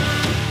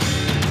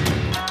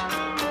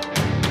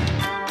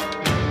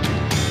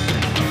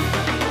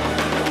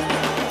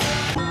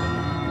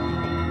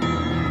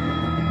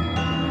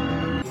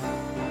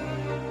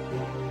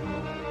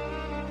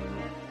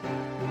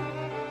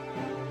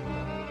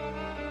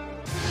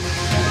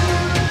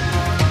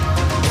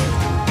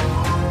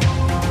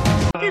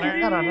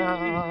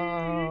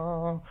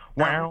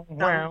Wow,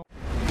 wow.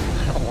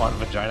 I don't want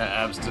vagina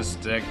abs to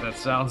stick. That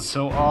sounds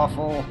so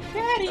awful.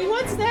 Daddy,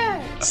 what's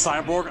that?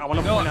 Cyborg, I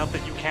want to point out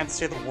that you can't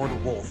say the word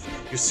wolf.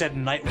 You said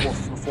night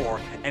wolf before,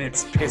 and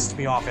it's pissed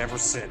me off ever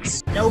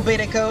since. No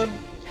beta code?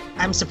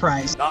 I'm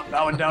surprised. Not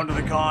bowing down to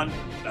the con.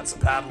 That's a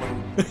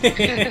paddling.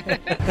 Hey,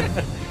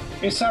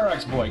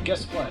 Cyrax boy,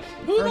 guess what?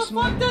 Who the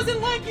fuck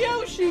doesn't like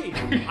Yoshi?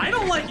 I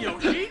don't like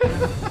Yoshi.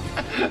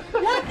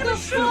 What the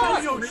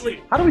fuck?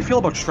 Yoshi. How do we feel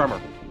about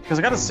Tremor? Because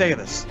I gotta say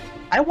this.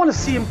 I want to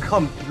see him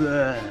come.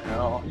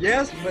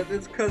 Yes, but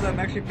it's because I'm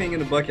actually peeing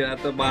in a bucket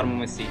at the bottom of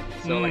my seat.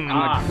 So like, I'm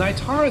not...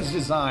 Nitara's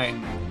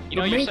design. You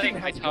know, you're saying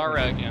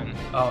Nitara again.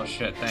 Oh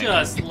shit, thank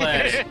Just you.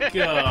 let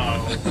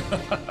go.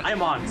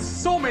 I'm on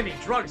so many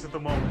drugs at the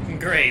moment.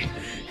 Great.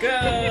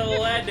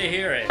 Glad to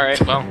hear it. Alright,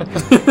 well,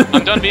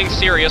 I'm done being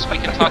serious. We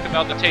can talk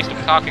about the taste of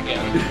cock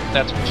again. If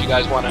that's what you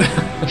guys want to.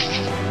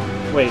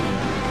 Wait,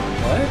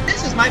 what?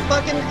 This is my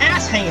fucking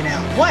ass hanging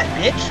out. What,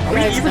 bitch? Are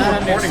we even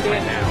recording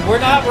right now? We're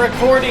not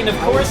recording, of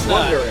course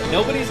not.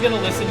 Nobody's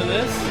gonna listen to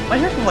this. Am I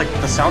hearing like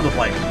the sound of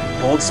like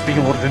bullets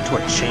being loaded into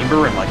a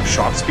chamber and like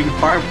shots being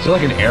fired? Is it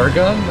like an air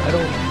gun? I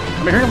don't.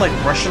 Am I hearing like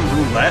Russian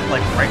roulette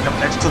like right up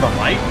next to the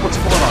mic? What's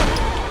going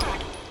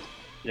on?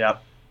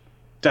 Yep,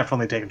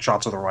 definitely taking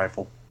shots with a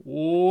rifle.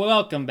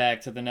 Welcome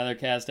back to the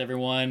Nethercast,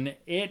 everyone.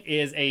 It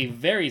is a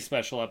very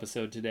special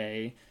episode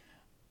today.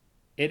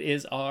 It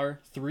is our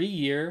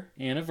 3-year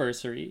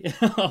anniversary.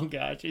 Oh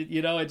gosh,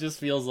 it just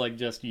feels like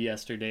just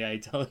yesterday. I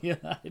tell you,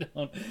 I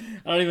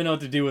don't even know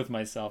what to do with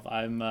myself.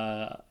 I'm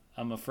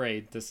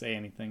afraid to say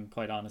anything,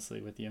 quite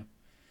honestly, with you.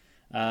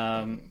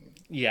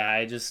 Yeah,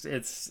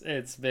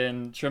 it's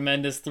been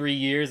tremendous 3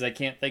 years. I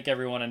can't thank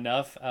everyone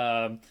enough.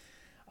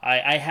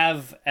 I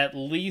have at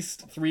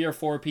least 3 or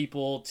 4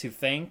 people to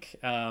thank.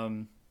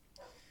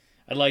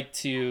 I'd like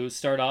to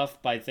start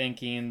off by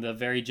thanking the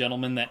very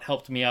gentleman that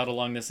helped me out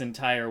along this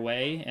entire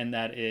way, and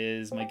that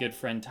is my good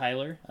friend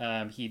Tyler.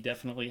 He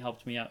definitely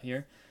helped me out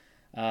here.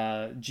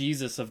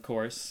 Jesus, of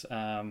course.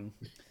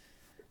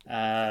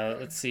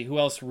 Let's see, who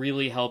else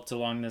really helped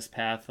along this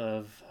path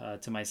of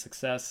to my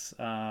success?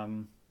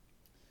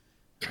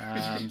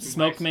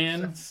 Smoke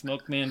Man.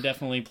 Smoke Man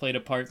definitely played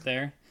a part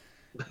there.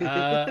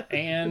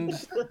 And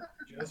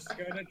Just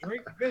gonna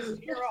drink this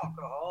here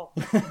alcohol.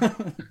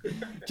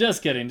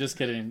 just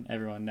kidding,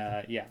 everyone.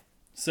 Yeah.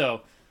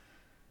 So,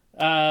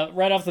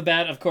 right off the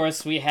bat, of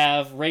course, we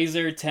have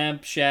Razor,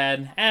 Temp,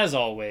 Shad, as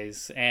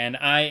always, and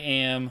I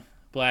am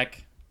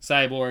Black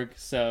Cyborg.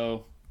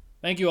 So,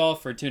 thank you all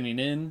for tuning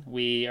in.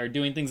 We are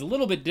doing things a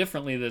little bit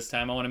differently this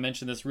time. I want to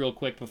mention this real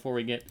quick before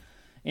we get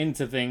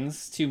into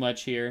things too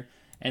much here.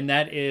 And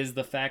that is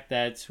the fact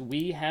that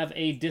we have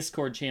a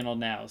Discord channel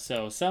now.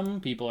 So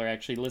some people are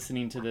actually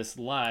listening to this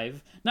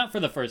live. Not for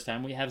the first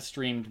time. We have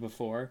streamed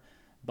before.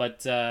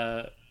 But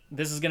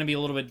this is going to be a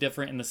little bit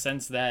different in the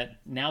sense that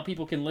now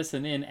people can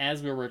listen in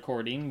as we're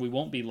recording. We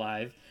won't be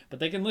live, but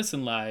they can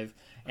listen live.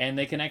 And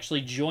they can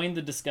actually join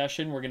the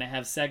discussion. We're going to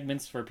have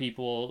segments for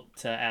people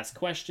to ask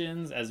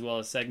questions, as well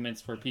as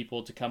segments for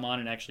people to come on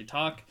and actually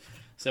talk.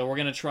 So we're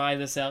going to try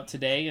this out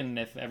today, and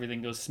if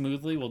everything goes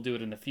smoothly, we'll do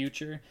it in the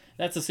future.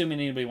 That's assuming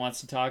anybody wants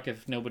to talk.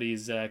 If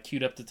nobody's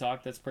queued up to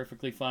talk, that's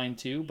perfectly fine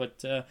too.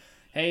 But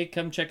hey,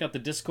 come check out the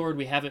Discord.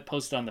 We have it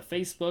posted on the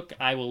Facebook.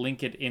 I will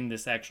link it in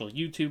this actual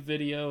YouTube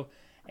video,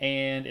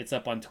 and it's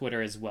up on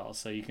Twitter as well.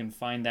 So you can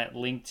find that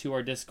link to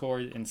our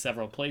Discord in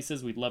several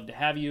places. We'd love to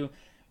have you.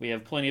 We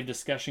have plenty of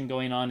discussion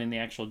going on in the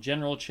actual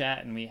general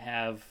chat, and we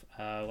have,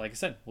 like I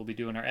said, we'll be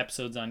doing our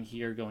episodes on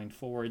here going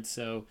forward.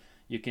 So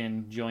you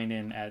can join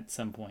in at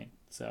some point.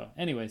 So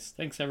anyways,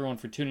 thanks everyone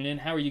for tuning in.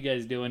 How are you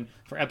guys doing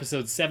for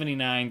episode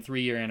 79,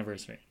 3-year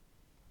anniversary?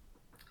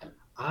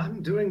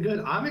 I'm doing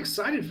good. I'm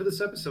excited for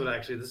this episode,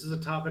 actually. This is a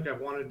topic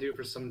I've wanted to do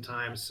for some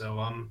time, so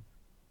I'm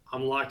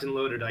locked and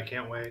loaded. I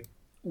can't wait.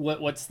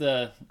 What's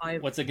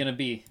it gonna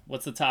be?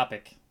 What's the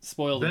topic?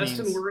 Spoil the beans.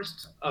 Best and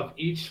worst of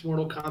each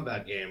Mortal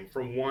Kombat game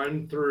from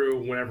 1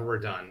 through whenever we're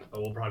done.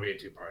 But we'll probably be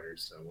a 2-parter,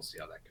 so we'll see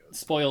how that goes.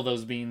 Spoil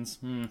those beans.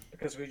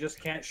 Because we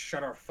just can't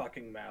shut our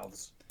fucking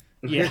mouths.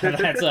 Yeah,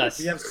 that's us.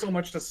 We have so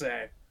much to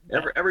say.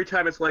 Every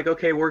time it's like,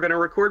 okay, we're going to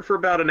record for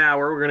about an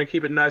hour. We're going to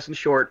keep it nice and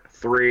short.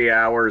 3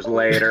 hours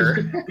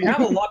later. We have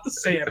a lot to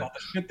say about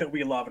the shit that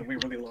we love, and we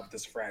really love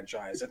this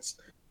franchise.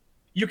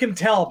 You can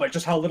tell by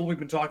just how little we've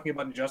been talking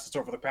about Injustice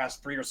over the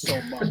past 3 or so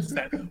months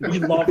that we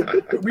love.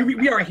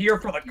 We are here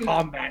for the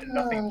combat and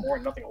nothing more,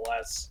 nothing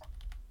less.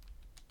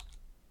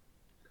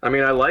 I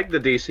mean, I like the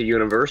DC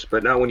universe,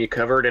 but not when you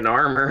cover it in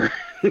armor.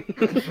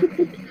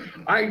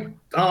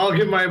 I'll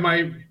give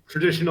my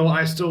traditional.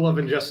 I still love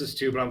Injustice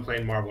 2, but I'm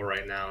playing Marvel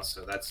right now,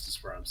 so that's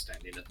just where I'm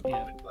standing at the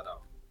moment. But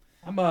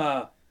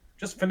I'm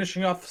just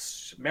finishing off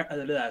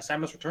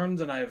Samus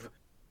Returns, and I've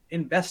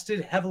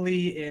invested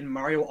heavily in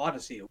Mario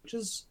Odyssey, which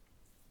is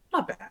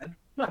not bad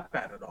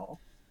at all.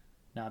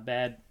 Not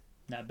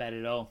bad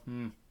at all.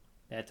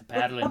 That's a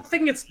paddling. I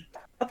think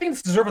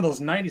it's deserving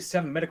those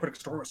 97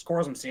 Metacritic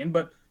scores I'm seeing,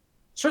 but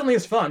certainly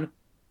is fun.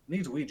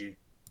 Needs Ouija.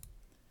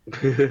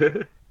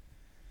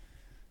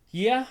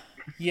 Yeah.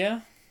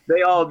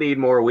 They all need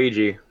more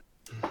Ouija.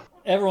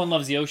 Everyone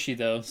loves Yoshi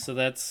though,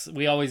 so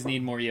we always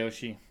need more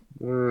Yoshi.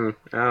 I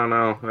don't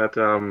know. That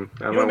I don't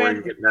know where man,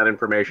 you're getting that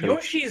information.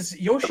 Yoshi's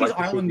I'd like to see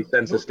Island. the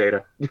census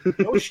data.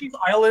 Yoshi's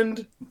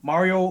Island,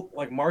 Mario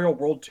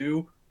World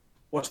 2,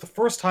 was the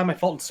first time I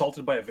felt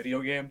insulted by a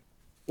video game.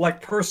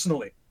 Like,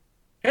 personally.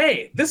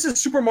 Hey, this is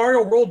Super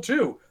Mario World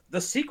 2,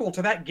 the sequel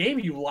to that game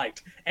you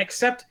liked,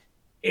 except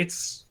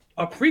it's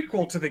a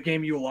prequel to the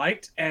game you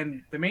liked,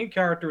 and the main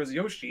character is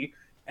Yoshi,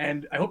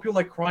 and I hope you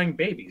like crying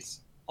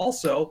babies.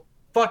 Also,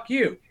 fuck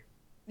you.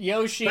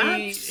 Yoshi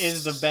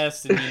is the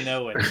best, and you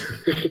know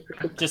it.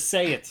 Just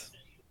say it.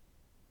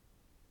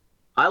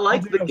 I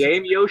like the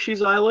game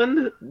Yoshi's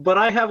Island, but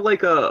I have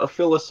like a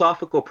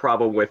philosophical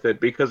problem with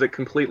it because it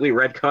completely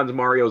retcons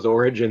Mario's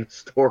origin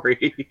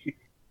story.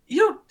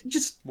 You know,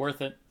 just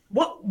worth it.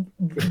 What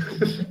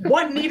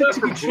needed to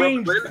be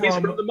changed He's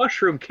from the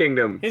Mushroom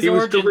Kingdom. His he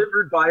was origin-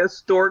 delivered by a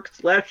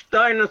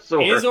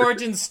stork/dinosaur. His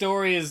origin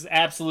story is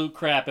absolute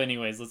crap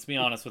anyways, let's be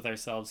honest with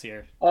ourselves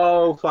here.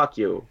 Oh, fuck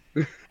you.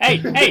 Hey,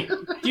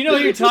 do you know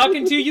who you're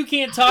talking to? You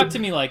can't talk to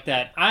me like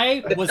that.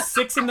 I was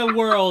 6 in the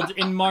world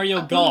in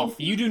Mario Golf.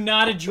 You do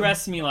not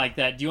address me like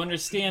that. Do you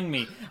understand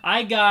me?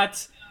 I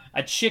got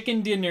a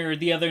chicken dinner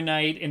the other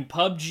night in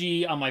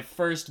PUBG on my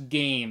first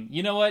game.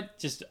 You know what?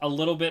 Just a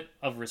little bit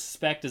of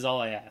respect is all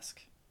I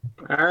ask.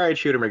 All right,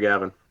 Shooter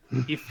McGavin.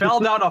 He fell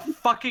down a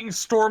fucking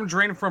storm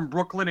drain from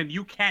Brooklyn, and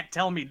you can't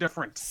tell me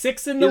different.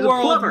 6 in the He's a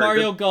world plumber.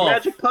 Mario The Golf.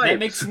 magic pipes. That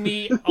makes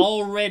me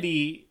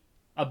already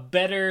a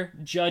better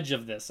judge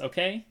of this,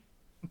 okay?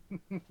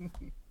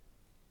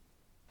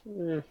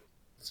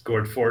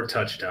 Scored 4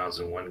 touchdowns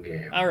in one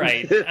game. All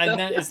right.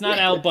 It's not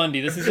Al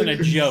Bundy. This isn't a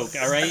joke,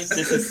 all right?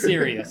 This is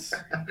serious.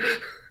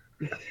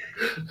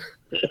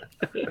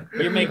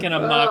 You're making a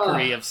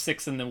mockery of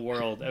 6 in the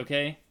world,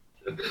 okay?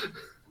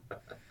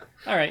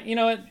 All right, you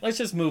know what? Let's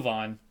just move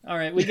on. All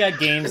right, we got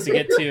games to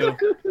get to.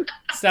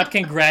 Stop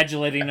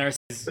congratulating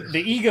ourselves.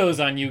 The egos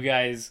on you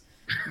guys,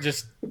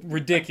 just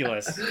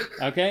ridiculous,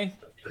 okay?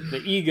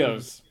 The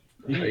egos.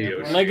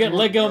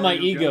 Let go my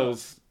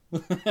egos.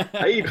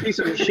 I eat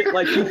pieces of shit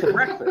like you for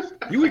breakfast.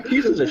 You eat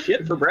pieces of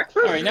shit for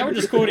breakfast? All right, now we're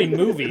just quoting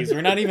movies.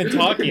 We're not even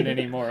talking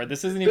anymore.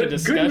 This isn't even a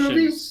discussion. Good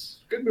movies.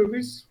 Good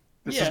movies.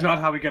 This is not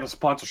how we get a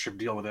sponsorship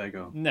deal with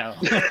Ego. No,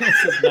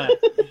 this is not.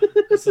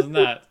 This is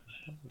not.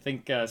 I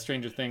think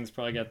Stranger Things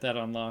probably got that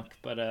on lock.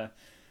 But all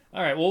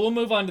right, well, we'll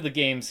move on to the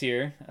games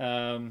here.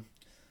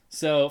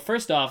 So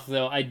first off,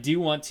 though, I do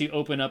want to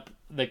open up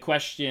the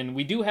question.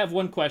 We do have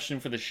one question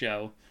for the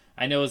show.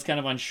 I know it's kind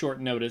of on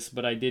short notice,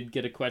 but I did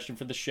get a question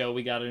for the show.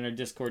 We got it in our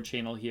Discord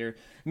channel here.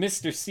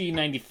 Mr.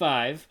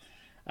 C95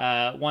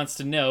 wants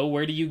to know,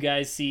 where do you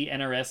guys see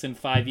NRS in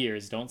 5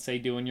 years? Don't say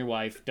doing your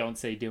wife. Don't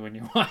say doing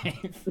your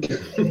wife.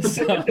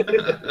 So,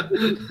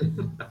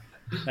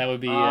 that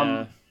would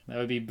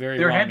be very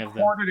they're wrong of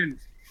them. headquartered in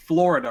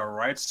Florida,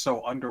 right?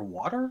 So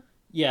underwater?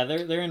 Yeah,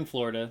 they're in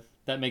Florida.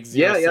 That makes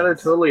zero sense. Yeah, they're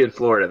totally in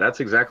Florida. That's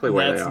exactly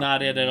where they are. That's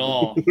not it at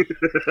all.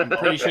 I'm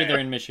pretty sure they're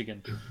in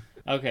Michigan.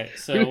 Okay,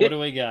 so what do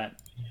we got?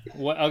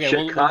 Okay,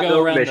 we'll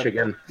go around.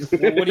 Michigan.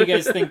 What do you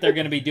guys think they're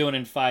going to be doing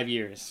in 5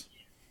 years?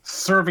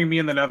 Serving me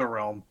in the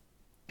Netherrealm.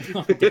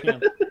 Oh,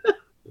 damn.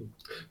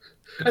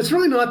 It's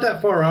really not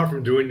that far out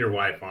from doing your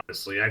wife,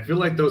 honestly. I feel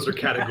like those are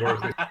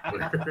categorically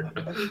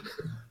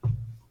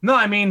No,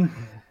 I mean,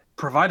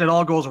 provided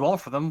all goes well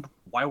for them,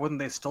 why wouldn't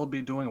they still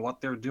be doing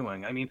what they're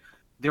doing? I mean,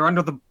 they're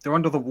under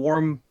the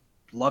warm,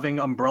 loving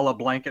umbrella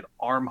blanket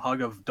arm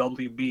hug of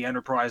WB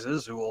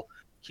Enterprises, who will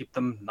keep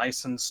them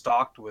nice and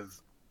stocked with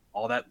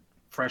all that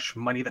fresh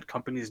money that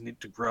companies need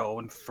to grow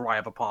and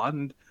thrive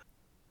upon.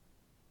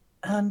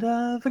 And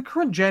the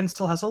current gen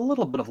still has a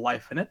little bit of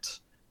life in it.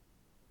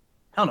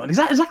 I don't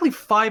know, exactly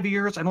 5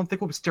 years. I don't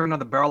think we'll be staring down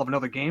the barrel of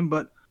another game,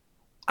 but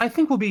I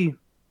think we'll be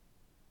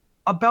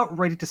about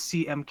ready to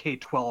see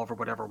MK12 or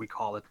whatever we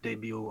call it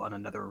debut on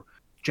another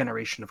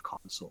generation of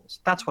consoles.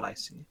 That's what I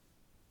see.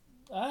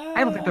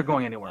 I don't think they're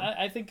going anywhere.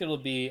 I think it'll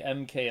be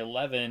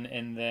MK11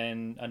 and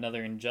then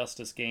another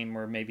Injustice game,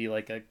 or maybe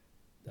like a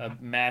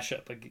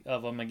mashup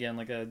of them again,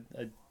 like a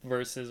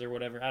versus or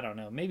whatever. I don't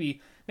know. Maybe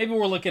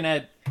we're looking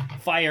at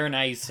Fire and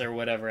Ice or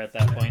whatever at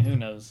that point. Who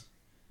knows?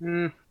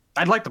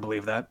 I'd like to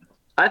believe that.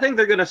 I think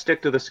they're going to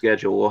stick to the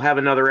schedule. We'll have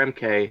another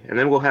MK, and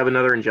then we'll have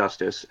another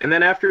Injustice. And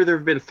then after there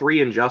have been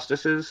 3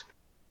 Injustices,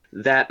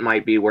 that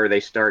might be where they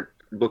start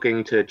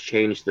looking to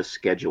change the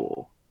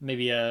schedule.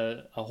 Maybe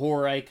a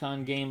horror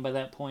icon game by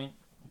that point.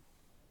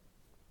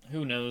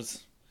 Who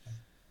knows?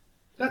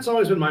 That's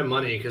always been my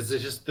money, because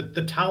it's just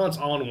the talent's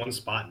all in one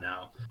spot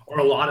now, or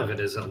a lot of it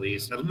is at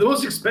least. The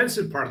most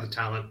expensive part of the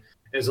talent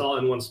is all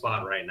in one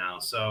spot right now,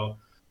 so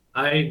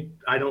I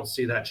don't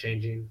see that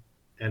changing.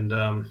 And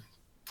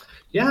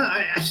yeah,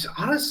 I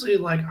honestly,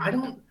 like, I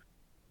don't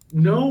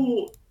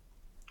know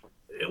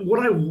what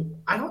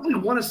I don't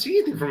really want to see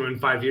anything from them in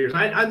 5 years.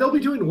 They'll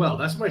be doing well.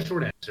 That's my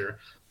short answer.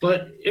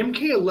 But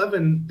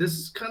MK11, this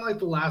is kind of like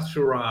the last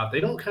hurrah. If they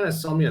don't kind of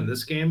sell me on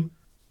this game,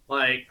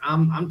 like,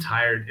 I'm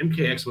tired.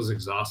 MKX was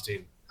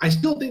exhausting. I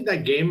still think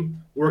that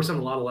game works on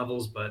a lot of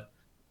levels, but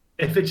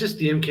if it's just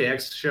the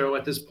MKX show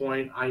at this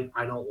point, I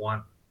don't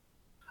want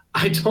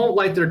I don't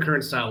like their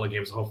current style of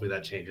games. Hopefully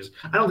that changes.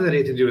 I don't think that had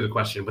anything to do with the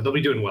question, but they'll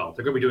be doing well.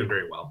 They're going to be doing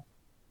very well.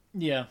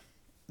 Yeah.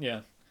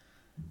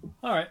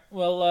 All right.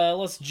 Well,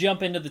 let's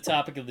jump into the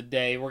topic of the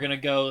day. We're going to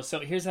go... So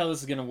here's how this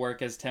is going to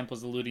work, as Temp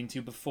was alluding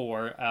to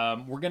before.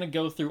 We're going to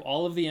go through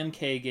all of the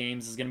MK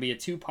games. It's going to be a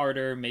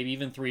 2-parter, maybe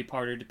even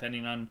 3-parter,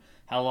 depending on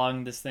how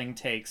long this thing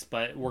takes.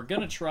 But we're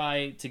going to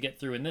try to get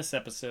through in this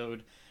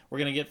episode. We're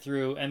going to get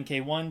through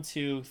MK 1,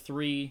 2,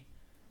 3,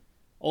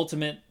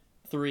 Ultimate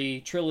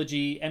 3,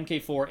 Trilogy,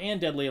 MK4,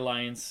 and Deadly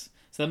Alliance.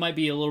 So that might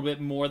be a little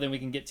bit more than we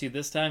can get to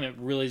this time. It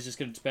really is just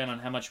going to depend on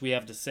how much we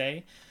have to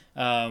say.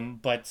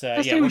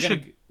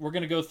 We're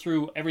gonna go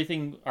through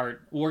everything.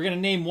 We're gonna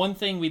name one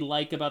thing we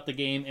like about the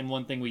game and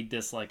one thing we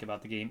dislike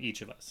about the game,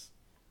 each of us.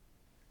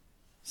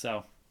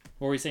 So,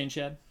 what were we saying,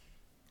 Chad?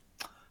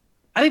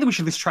 I think that we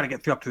should at least try to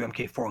get through up to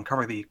MK4 and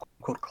cover the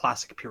quote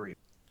classic period.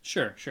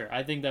 Sure.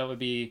 I think that would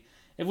be,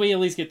 if we at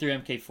least get through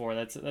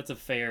MK4, that's a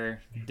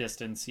fair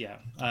distance. Yeah.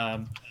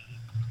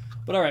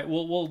 But all right,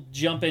 we'll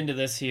jump into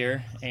this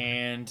here,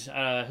 and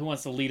who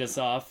wants to lead us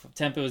off?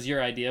 Temp, it was your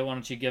idea. Why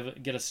don't you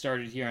get us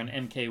started here on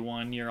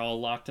MK1? You're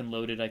all locked and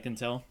loaded, I can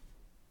tell.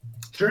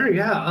 Sure,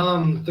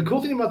 yeah. The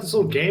cool thing about this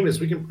whole game is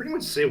we can pretty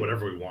much say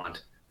whatever we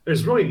want.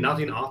 There's really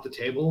nothing off the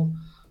table.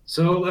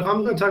 So if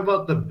I'm going to talk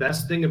about the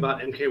best thing about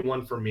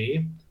MK1 for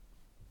me,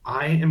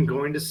 I am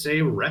going to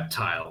say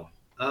Reptile.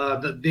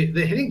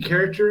 The hitting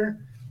character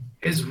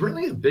is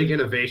really a big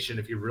innovation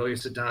if you really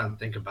sit down and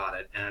think about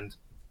it, and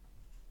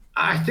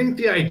I think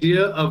the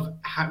idea of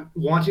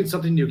wanting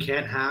something you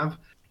can't have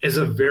is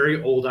a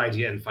very old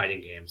idea in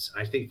fighting games.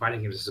 I think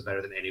fighting games is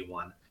better than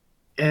anyone.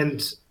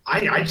 And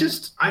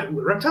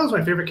Reptile is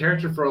my favorite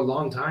character for a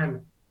long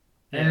time.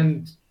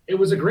 And it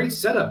was a great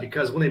setup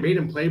because when they made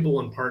him playable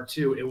in part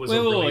 2, it was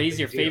Wait, he's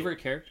your favorite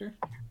character?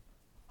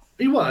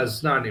 He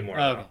was, not anymore.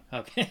 Oh,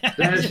 okay.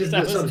 That's just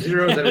the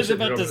Sub-Zero. I was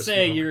about to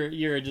say,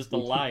 you're just a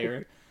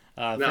liar.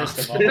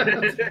 First of all.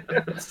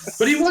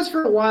 But he was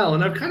for a while,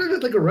 and I've kind of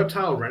had like a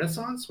Reptile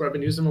renaissance where I've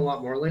been using him a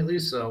lot more lately,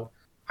 so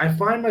I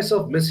find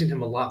myself missing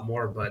him a lot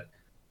more, but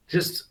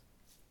just,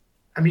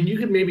 I mean, you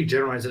could maybe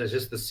generalize it as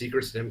just the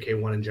secrets of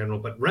MK1 in general,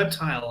 but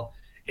Reptile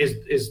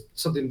is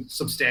something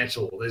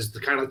substantial, is the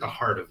kind of like the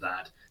heart of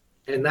that.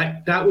 And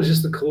that was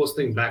just the coolest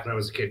thing back when I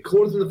was a kid.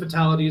 Cooler than the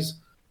fatalities,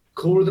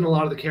 cooler than a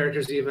lot of the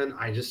characters even.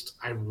 I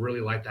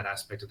really like that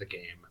aspect of the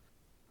game.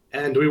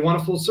 And do we want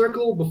a full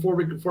circle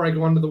before I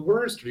go on to the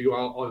worst? Or do you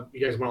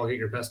guys want to get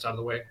your best out of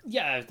the way?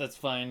 Yeah, that's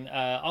fine.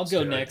 I'll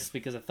go next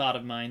because I thought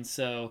of mine.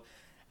 So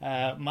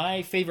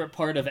my favorite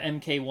part of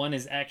MK1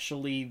 is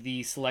actually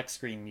the select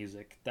screen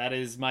music. That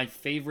is my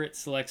favorite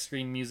select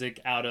screen music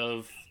out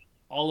of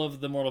all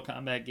of the Mortal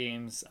Kombat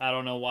games. I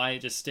don't know why, it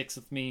just sticks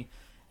with me.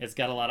 It's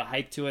got a lot of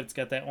hype to it. It's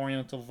got that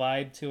oriental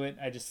vibe to it.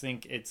 I just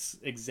think it's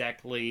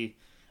exactly...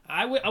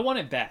 I want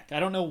it back.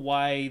 I don't know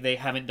why they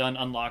haven't done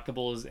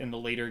unlockables in the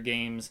later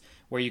games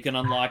where you can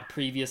unlock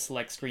previous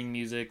select screen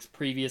musics,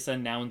 previous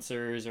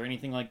announcers, or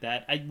anything like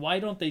that. Why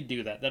don't they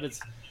do that?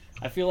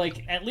 I feel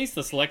like at least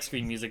the select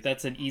screen music,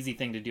 that's an easy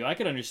thing to do. I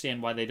could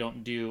understand why they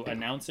don't do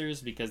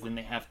announcers, because then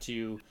they have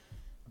to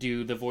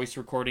do the voice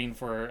recording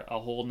for a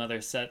whole nother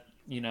set.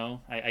 You know,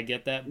 I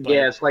get that. But...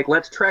 Yeah, it's like,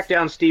 let's track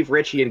down Steve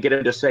Ritchie and get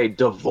him to say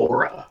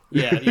Devora.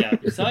 Yeah.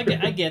 So I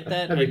get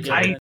that.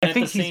 I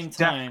think he's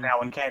deaf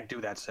now and can't do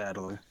that,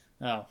 sadly.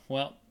 Oh,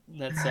 well,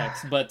 that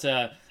sucks. But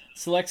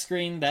select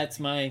screen, that's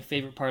my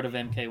favorite part of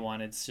MK1.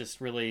 It's just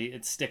really,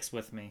 it sticks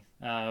with me.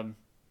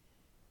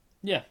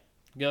 Yeah.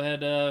 Go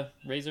ahead,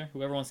 Razor.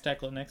 Whoever wants to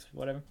tackle it next,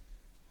 whatever.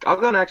 I'll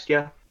go next,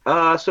 yeah.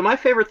 So my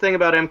favorite thing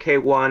about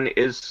MK1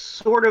 is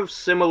sort of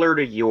similar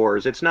to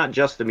yours. It's not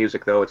just the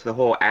music, though. It's the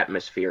whole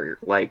atmosphere.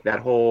 Like, that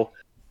whole...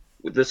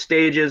 the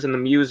stages and the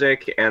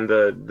music and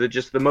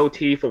the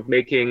motif of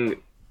making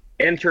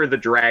Enter the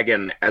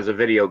Dragon as a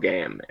video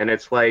game. And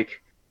it's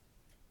like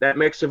that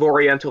mix of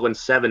Oriental and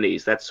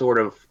 70s, that sort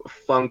of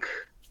funk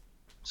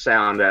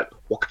sound, that...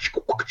 you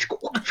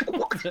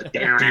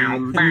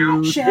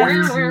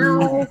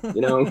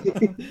know?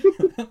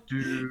 Do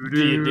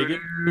you dig it?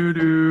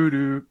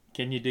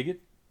 Can you dig it?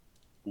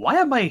 Why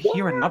am I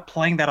here and not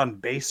playing that on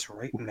bass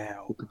right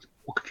now?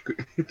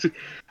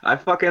 I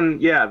fucking...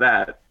 yeah,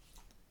 that.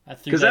 I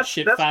threw that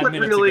shit 5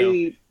 minutes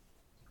ago.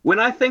 When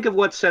I think of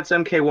what sets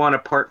MK1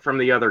 apart from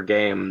the other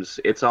games,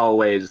 it's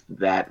always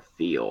that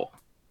feel.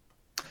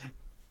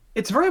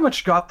 It's very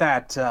much got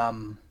that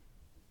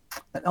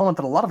that element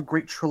that a lot of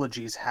great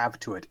trilogies have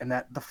to it, and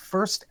that the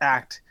first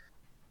act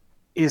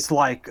is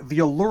like the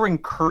alluring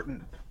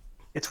curtain.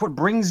 It's what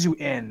brings you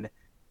in,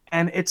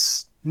 and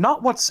it's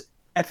not what's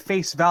at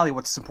face value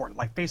what's important.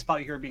 Like face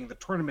value here being the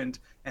tournament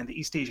and the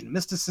East Asian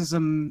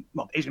mysticism,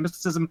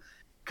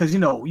 because, you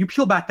know, you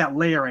peel back that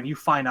layer and you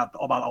find out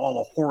about all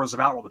the horrors of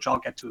Outworld, which I'll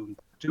get to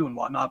and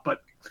whatnot,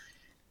 but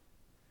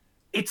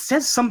it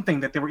says something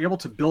that they were able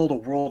to build a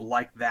world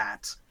like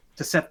that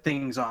to set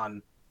things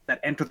on that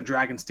Enter the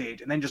Dragon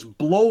stage and then just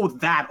blow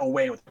that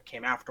away with what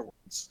came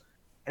afterwards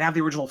and have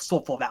the original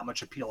still feel that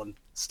much appeal and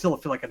still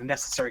feel like a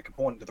necessary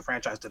component to the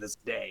franchise to this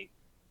day.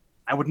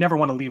 I would never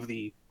want to leave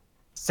the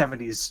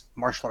 70s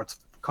martial arts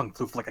kung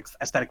fu flick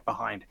aesthetic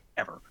behind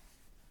ever,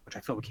 which I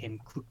feel we came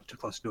too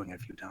close to doing it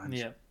a few times.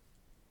 Yeah.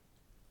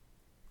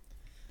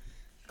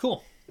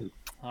 Cool.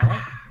 All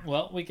right.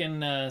 Well, we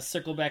can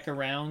circle back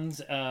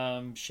around.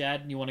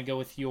 Shad, you want to go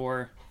with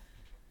or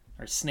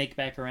snake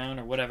back around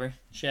or whatever?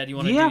 Shad, you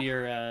want to do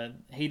your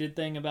hated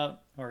thing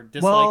about or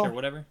dislike or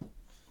whatever?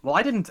 Well,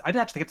 I didn't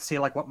actually get to say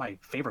like what my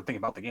favorite thing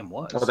about the game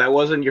was. Oh, that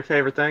wasn't your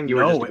favorite thing? You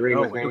were just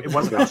agreeing with me? It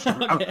wasn't.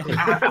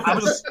 I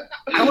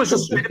was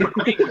just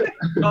agreeing with it.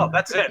 No,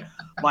 that's it.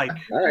 Like,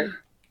 all right.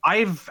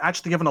 I've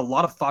actually given a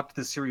lot of thought to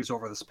this series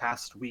over this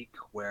past week,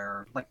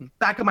 where, like,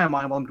 back in my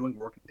mind while I'm doing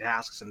working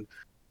tasks and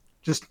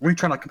just really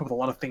trying to come up with a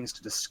lot of things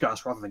to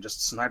discuss rather than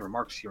just snide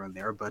remarks here and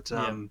there. But,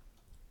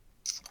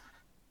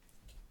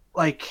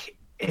 like,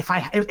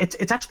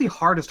 it's actually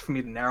hardest for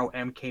me to narrow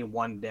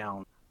MK1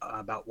 down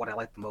about what I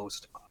like the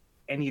most of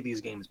any of these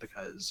games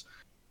because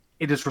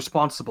it is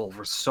responsible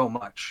for so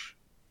much.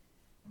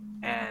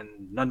 And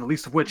none the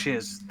least of which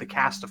is the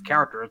cast of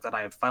characters that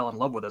I have fell in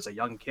love with as a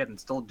young kid and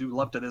still do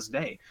love to this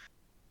day.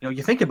 You know,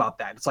 you think about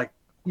that. It's like,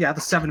 the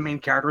 7 main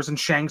characters and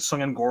Shang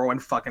Tsung and Goro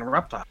and fucking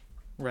Reptile.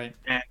 Right.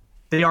 And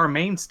they are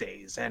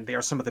mainstays, and they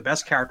are some of the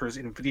best characters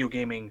in video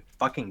gaming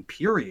fucking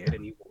period,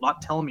 and you will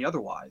not tell me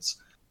otherwise.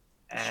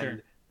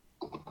 And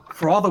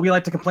for all that we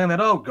like to complain that,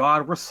 oh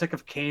god, we're sick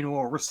of Kano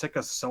or we're sick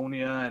of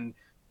Sonya, and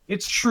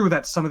it's true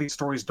that some of these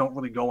stories don't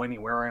really go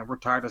anywhere, and we're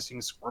tired of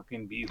seeing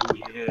Scorpion be who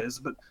he is,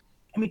 but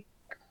I mean,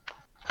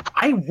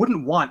 I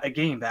wouldn't want a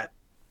game that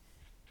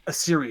the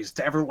series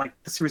to ever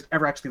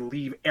actually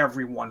leave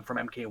everyone from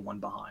MK1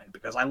 behind,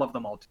 because I love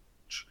them all too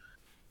much.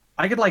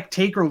 I could like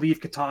take or leave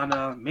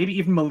Katana, maybe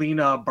even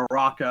Melina,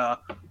 Baraka,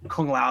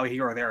 Kung Lao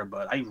here or there,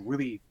 but I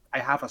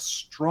have a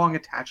strong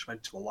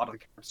attachment to a lot of the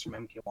characters from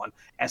MK1,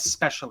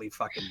 especially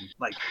fucking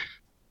like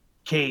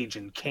Cage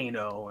and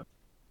Kano, and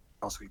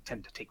also we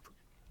tend to take from.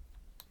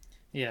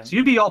 Yeah. So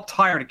you'd be all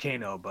tired of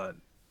Kano, but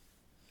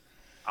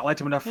I liked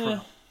him enough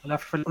for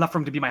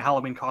him to be my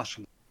Halloween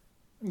costume.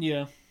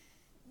 Yeah.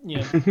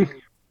 Yeah.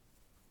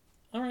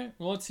 All right.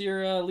 Well, what's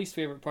your least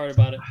favorite part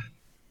about it?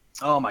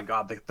 Oh my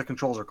god, the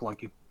controls are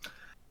clunky.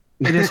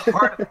 It is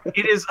hard.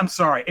 I'm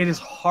sorry. It is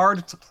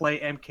hard to play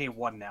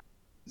MK1 now,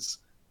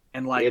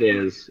 and like it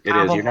is.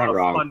 You're not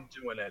wrong. Fun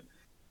doing it.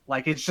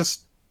 Like it's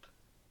just,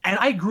 and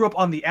I grew up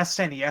on the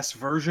SNES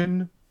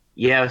version.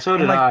 Yeah, so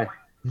did I.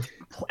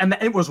 And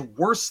it was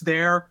worse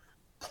there.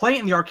 Playing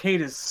in the arcade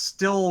is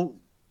still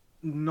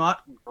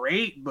not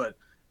great, but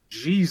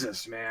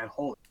Jesus, man,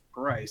 holy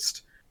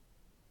Christ!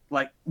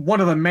 Like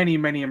one of the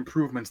many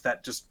improvements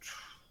that just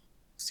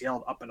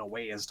sailed up and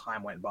away as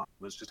time went by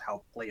was just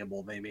how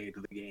playable they made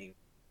the game.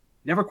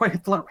 Never quite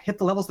hit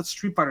the levels that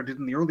Street Fighter did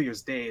in the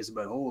earliest days,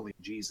 but holy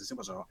Jesus, it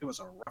was a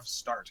rough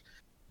start.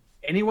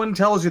 Anyone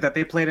tells you that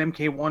they played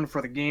MK1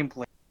 for the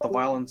gameplay, the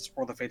violence,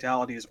 or the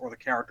fatalities, or the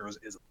characters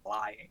is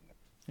lying.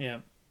 Yeah.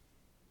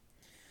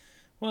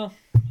 Well,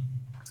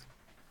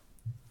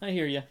 I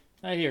hear you.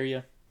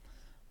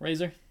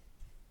 Razor?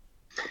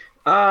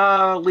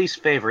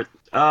 Least favorite.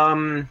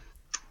 I'm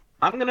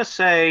gonna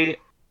say,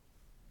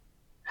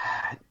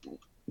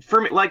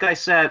 for me, like I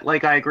said,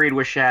 like I agreed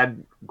with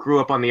Shad, grew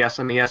up on the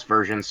SNES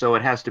version, so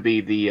it has to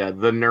be the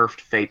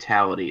nerfed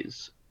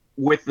fatalities.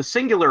 With the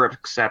singular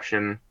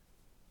exception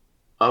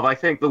of, I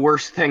think the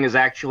worst thing is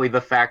actually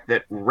the fact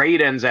that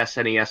Raiden's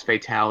SNES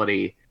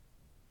fatality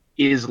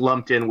is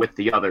lumped in with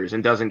the others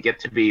and doesn't get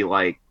to be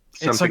like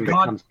something that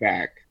comes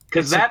back.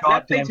 Because that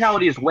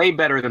fatality is way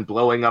better than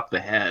blowing up the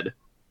head.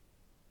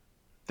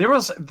 There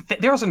was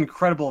an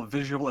incredible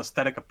visual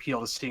aesthetic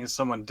appeal to seeing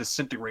someone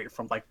disintegrate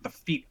from like the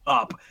feet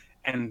up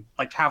and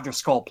like have their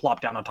skull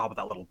plop down on top of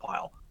that little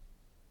pile.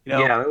 You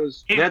know?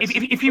 Yeah,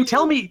 if you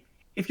tell me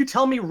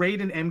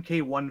Raiden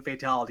MK1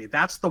 fatality,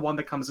 that's the one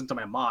that comes into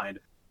my mind.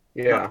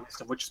 Yeah,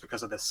 which is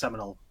because of the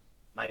seminal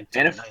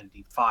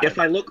 1995. If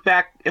I look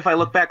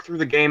back through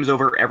the games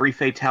over every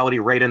fatality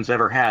Raiden's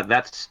ever had,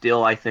 that's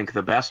still, I think,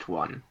 the best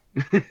one.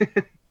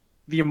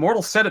 The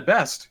Immortal said it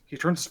best. He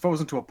turns his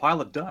foes into a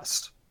pile of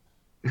dust.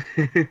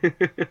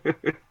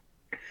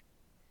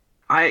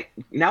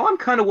 Now I'm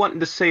kind of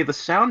wanting to say the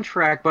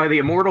soundtrack by the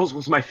Immortals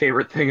was my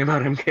favorite thing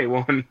about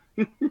MK1.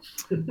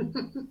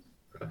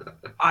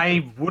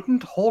 I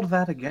wouldn't hold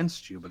that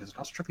against you, but it's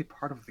not strictly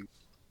part of the.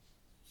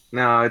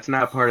 No, it's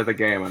not part of the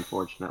game,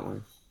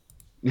 unfortunately.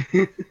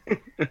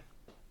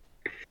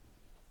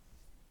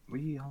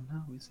 We all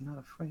know he's not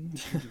afraid.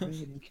 He's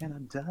ready and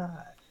cannot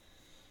die.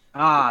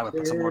 I would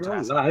put some more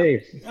time. All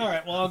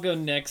right, well, I'll go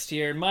next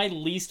here. My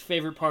least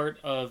favorite part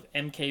of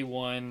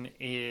MK1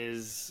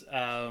 is,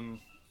 God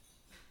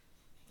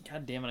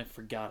damn it, I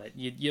forgot it.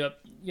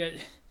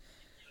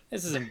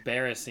 This is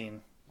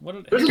embarrassing.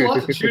 There's a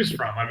lot to choose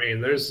from. I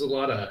mean, there's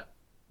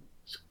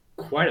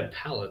quite a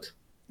palette.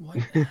 What?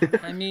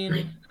 I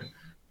mean,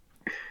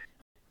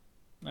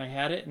 I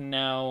had it, and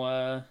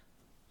now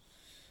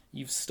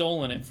you've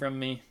stolen it from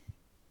me.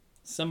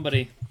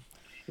 Somebody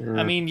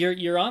I mean,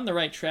 you're on the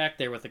right track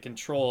there with the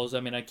controls. I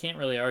mean, I can't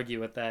really argue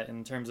with that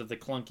in terms of the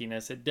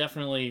clunkiness. It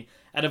definitely,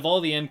 out of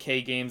all the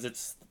MK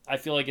games, I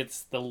feel like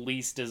it's the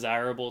least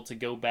desirable to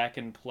go back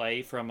and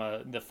play from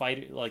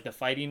the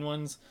fighting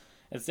ones.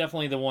 It's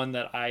definitely the one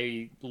that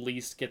I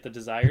least get the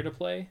desire to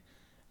play,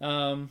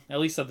 at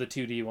least of the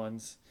 2D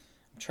ones.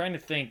 I'm trying to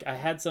think. I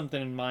had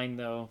something in mind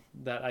though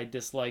that I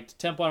disliked.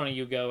 Temp, why don't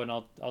you go and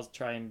I'll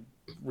try and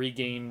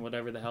regain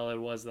whatever the hell it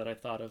was that I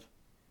thought of.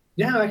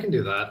 Yeah, I can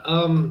do that.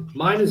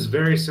 Mine is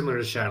very similar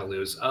to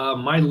Shadowloo's.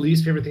 My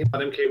least favorite thing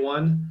about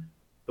MK1,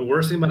 the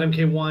worst thing about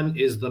MK1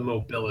 is the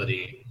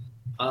mobility.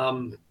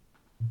 MK1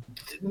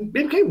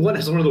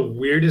 has one of the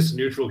weirdest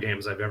neutral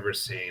games I've ever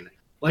seen.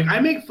 Like, I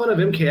make fun of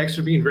MKX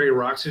for being very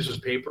rock, scissors,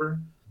 paper,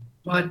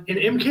 but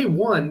in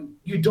MK1,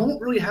 you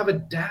don't really have a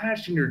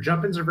dash, and your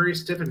jump-ins are very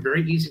stiff and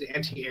very easy to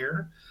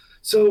anti-air.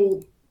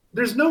 So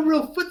there's no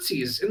real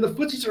footsies, and the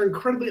footsies are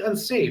incredibly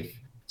unsafe.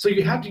 So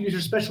you have to use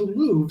your special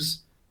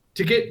moves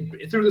to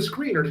get through the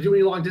screen or to do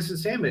any long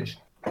distance damage,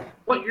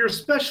 but your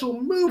special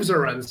moves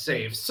are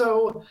unsafe.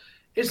 So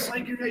it's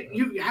like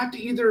you have to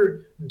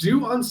either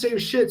do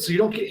unsafe shit so you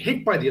don't get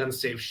hit by the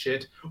unsafe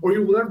shit, or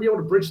you will never be able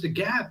to bridge the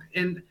gap.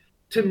 And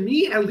to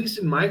me, at least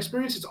in my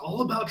experience, it's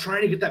all about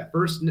trying to get that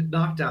first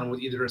knockdown with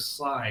either a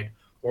slide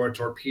or a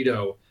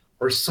torpedo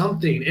or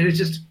something. And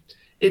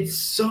it's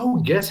so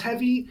guess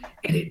heavy,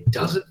 and it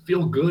doesn't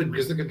feel good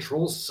because the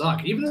controls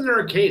suck. Even in the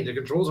arcade, the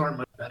controls aren't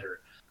much better.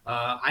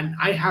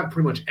 I have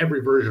pretty much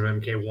every version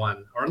of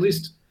MK1, or at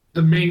least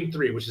the main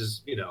three, which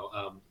is,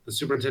 the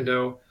Super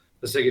Nintendo,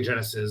 the Sega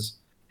Genesis,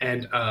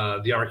 and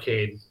the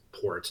arcade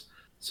port.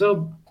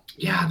 So,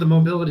 yeah, the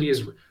mobility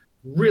is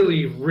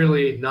really,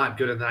 really not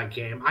good in that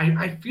game.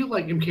 I feel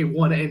like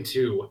MK1 and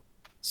 2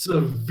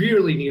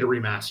 severely need a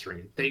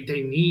remastering.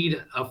 They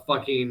need a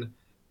fucking...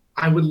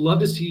 I would love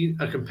to see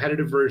a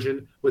competitive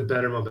version with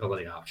better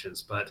mobility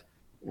options, but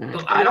I'm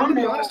going to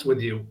be honest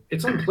with you,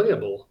 it's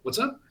unplayable. What's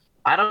up?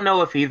 I don't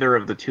know if either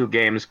of the two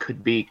games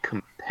could be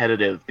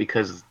competitive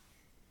because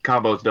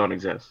combos don't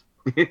exist.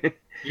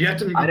 You have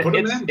to put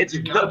them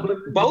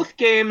in. Both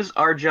games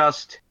are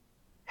just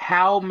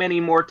how many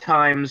more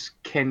times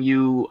can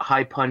you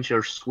high punch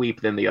or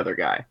sweep than the other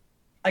guy?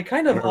 I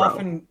kind of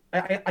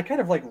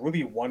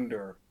really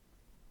wonder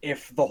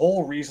if the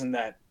whole reason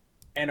that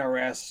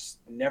NRS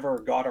never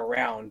got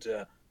around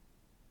to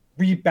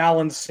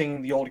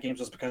rebalancing the old games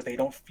was because they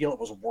don't feel it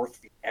was worth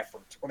the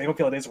effort, or they don't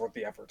feel it is worth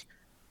the effort.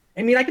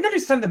 I mean, I can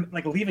understand them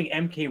like leaving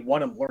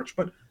MK1 in lurch,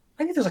 but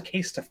I think there's a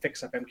case to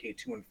fix up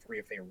MK2 and 3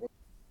 if they were.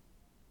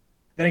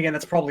 Then again,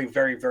 that's probably a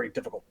very, very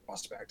difficult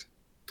prospect.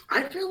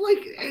 I feel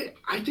like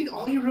I think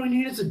all you really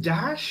need is a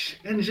dash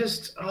and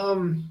just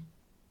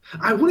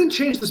I wouldn't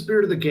change the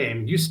spirit of the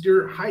game.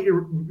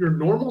 Your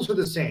normals are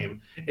the same.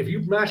 If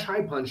you mash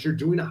high punch, you're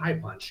doing a high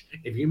punch.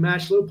 If you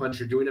mash low punch,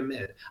 you're doing a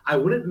mid. I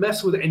wouldn't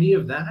mess with any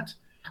of that.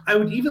 I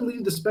would even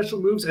leave the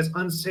special moves as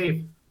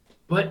unsafe,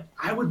 but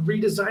I would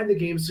redesign the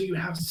game so you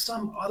have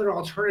some other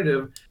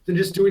alternative than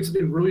just doing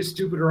something really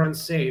stupid or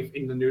unsafe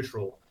in the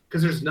neutral,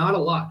 because there's not a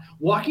lot.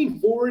 Walking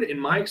forward, in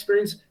my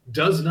experience,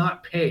 does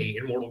not pay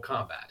in Mortal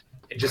Kombat.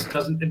 It just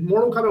doesn't. In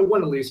Mortal Kombat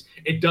 1, at least,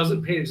 it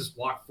doesn't pay to just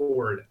walk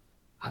forward.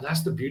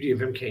 That's the beauty of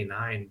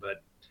MK9,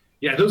 but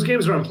yeah, those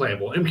games are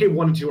unplayable.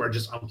 MK1 and 2 are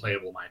just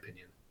unplayable, in my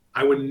opinion.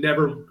 I would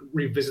never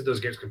revisit those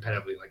games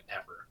competitively, like,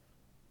 ever.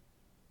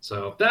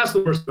 So that's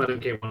the worst about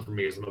MK1 for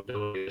me, is the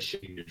mobility of a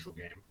shitty neutral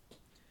game.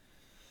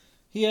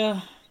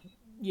 Yeah,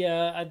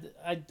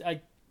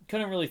 I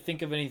couldn't really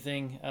think of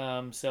anything.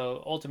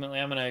 So ultimately,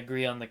 I'm gonna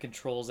agree on the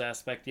controls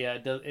aspect. Yeah,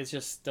 it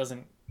just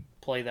doesn't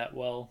play that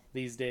well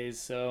these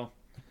days. So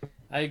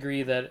I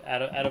agree that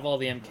out of all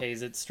the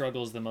MKs, it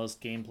struggles the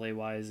most gameplay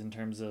wise in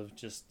terms of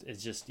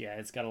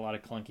it's got a lot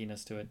of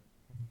clunkiness to it.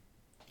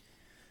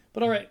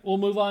 But all right, we'll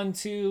move on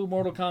to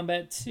Mortal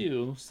Kombat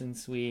 2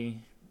 since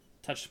we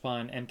touched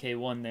upon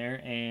MK1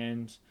 there,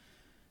 and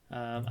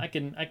I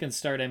can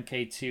start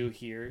MK2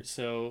 here.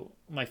 So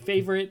my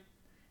favorite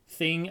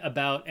thing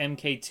about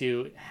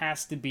MK2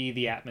 has to be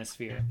the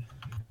atmosphere.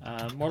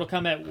 Mortal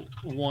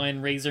Kombat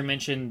 1, Razor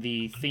mentioned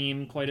the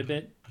theme quite a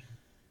bit,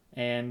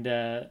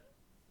 and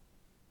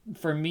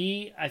for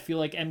me, I feel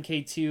like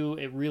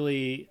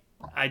MK2,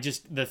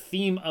 the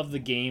theme of the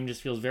game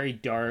just feels very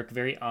dark,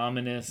 very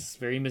ominous,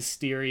 very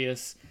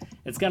mysterious.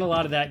 It's got a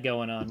lot of that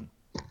going on.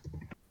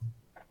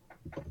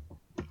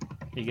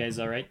 You guys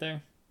all right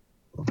there?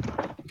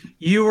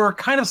 You were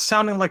kind of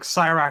sounding like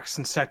Cyrax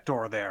and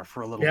Sector there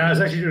for a little bit. Yeah, I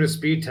was actually doing a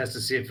speed test to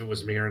see if it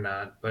was me or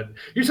not, but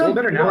you sound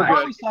better now. You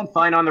probably sound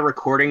fine on the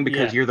recording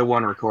because you're the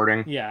one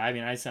recording. Yeah, I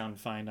mean, I sound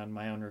fine on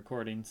my own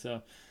recording,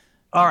 so...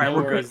 All right,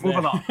 we're good.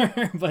 Moving on.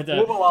 But,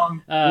 move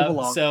along.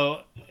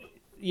 So,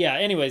 yeah,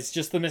 anyways,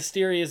 just the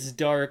mysterious,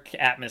 dark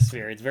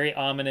atmosphere. It's very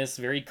ominous,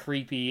 very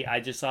creepy. I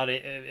just thought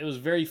it was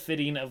very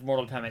fitting of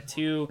Mortal Kombat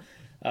 2.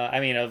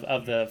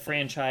 Of the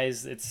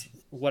franchise. It's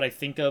what I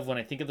think of when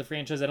I think of the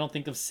franchise. I don't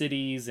think of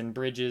cities and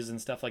bridges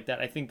and stuff like that.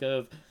 I think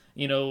of,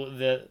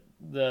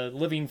 the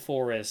living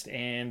forest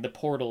and the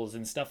portals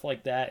and stuff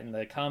like that, and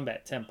the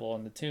combat temple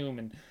and the tomb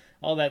and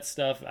all that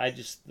stuff.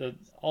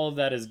 All of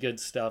that is good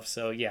stuff.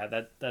 So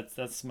yeah,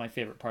 that's my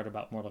favorite part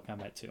about Mortal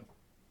Kombat 2.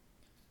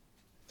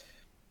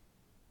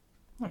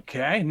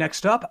 Okay,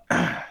 next up.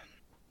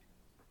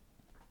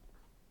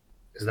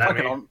 Is that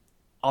me?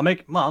 I'll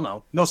make.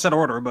 Well, no set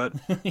order, but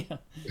Yeah.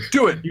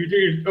 do it. You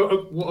do.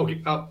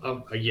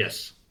 Okay.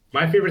 Yes.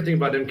 My favorite thing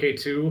about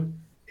MK2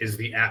 is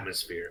the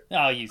atmosphere.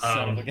 Oh, you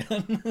son of a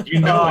gun.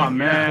 You know, Oh it,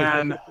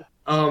 man.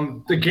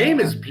 the game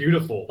is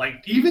beautiful.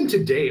 Like even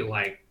today,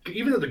 like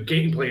even though the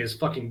gameplay is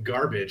fucking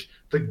garbage,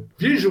 the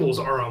visuals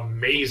are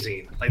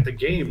amazing. Like the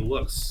game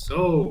looks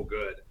so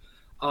good.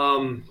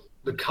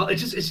 The color,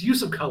 it's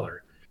use of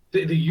color.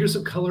 The use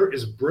of color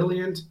is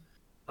brilliant.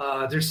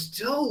 There's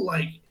still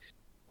like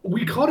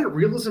we called it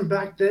realism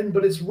back then,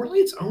 but it's really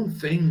its own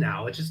thing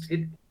now.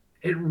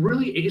 It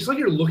really it's like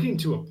you're looking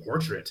to a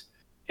portrait,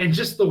 and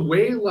just the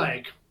way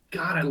like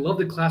God, I love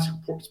the classic.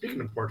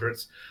 Speaking of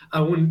portraits,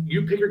 when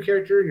you pick your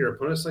character and your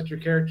opponent selects your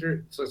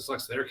character, so it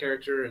selects their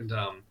character,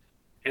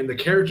 and the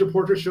character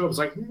portrait show up is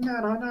like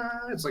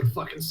it's like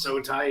fucking so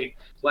tight.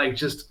 Like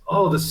just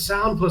the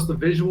sound plus the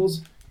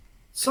visuals,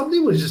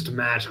 something was just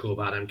magical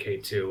about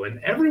MK2, and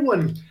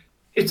everyone.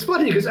 It's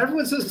funny because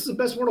everyone says it's the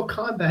best Mortal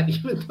Kombat,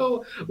 even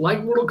though,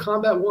 like Mortal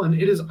Kombat 1,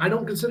 it is. I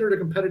don't consider it a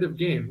competitive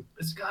game.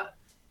 It's got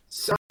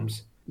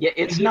sounds. Yeah,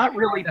 it's not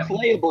really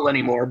playable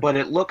anymore, but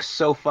it looks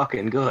so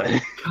fucking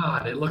good.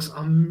 God, it looks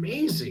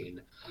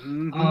amazing.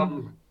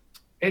 Mm-hmm.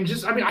 And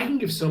just, I mean, I can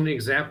give so many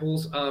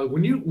examples.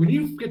 When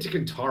you get to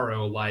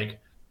Kintaro, like,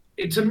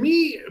 to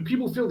me,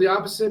 people feel the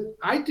opposite.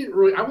 I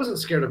wasn't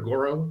scared of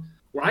Goro.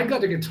 When I got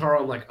to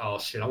Kintaro, I'm like, oh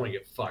shit, I want to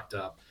get fucked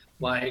up.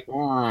 Like,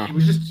 he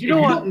was just, you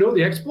don't know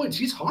the exploits.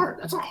 He's hard.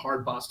 That's a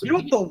hard boss to beat. You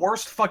know what the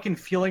worst fucking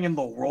feeling in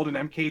the world in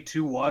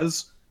MK2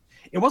 was?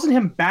 It wasn't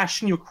him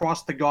bashing you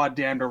across the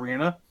goddamn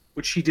arena,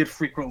 which he did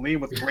frequently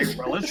with great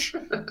relish.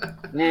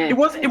 It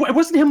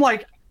wasn't him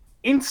like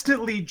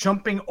instantly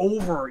jumping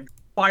over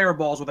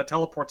fireballs with a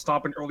teleport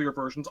stomp in earlier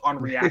versions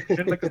on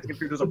reaction because the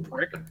computer's a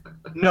prick.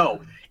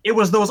 No, it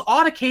was those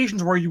odd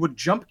occasions where you would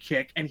jump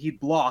kick and he'd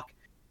block,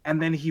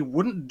 and then he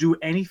wouldn't do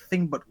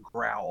anything but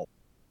growl.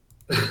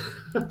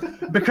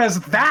 Because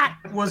that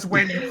was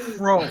when you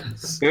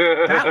froze.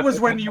 That was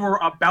when you were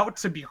about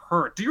to be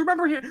hurt. Do you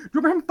remember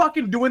him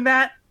fucking doing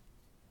that?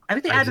 I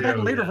think they added that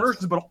in later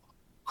versions, but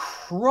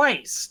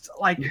Christ,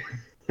 like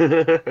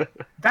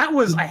that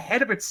was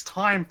ahead of its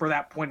time for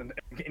that point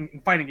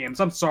in fighting games.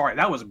 I'm sorry,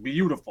 that was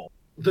beautiful.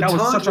 That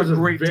was such a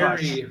great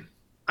touch.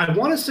 I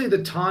want to say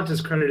the taunt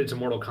is credited to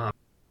Mortal Kombat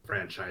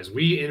franchise.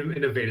 We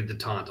innovated the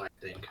taunt, I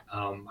think.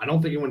 I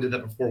don't think anyone did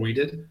that before we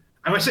did.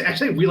 I would say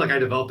actually I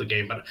developed the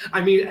game, but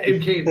I mean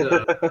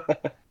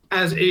MK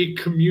as a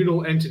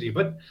communal entity.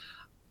 But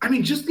I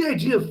mean, just the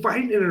idea of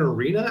fighting in an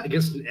arena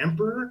against an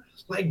emperor,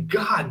 like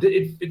God,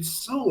 it's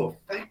so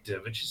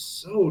effective. It's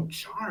just so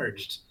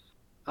charged.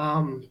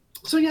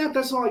 So yeah,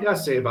 that's all I gotta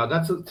say about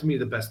it. That's to me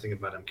the best thing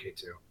about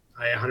MK2.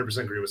 I 100%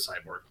 agree with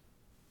Cyborg.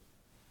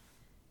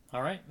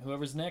 All right,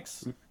 whoever's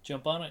next,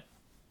 jump on it.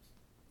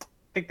 I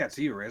think that's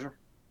you, Razor.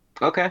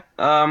 Okay.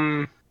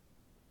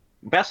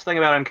 Best thing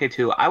about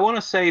MK2, I want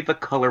to say the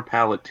color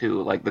palette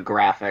too, like the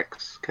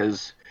graphics,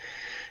 because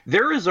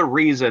there is a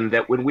reason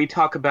that when we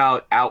talk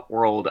about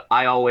Outworld,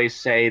 I always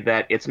say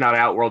that it's not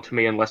Outworld to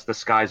me unless the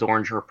sky's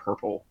orange or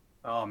purple.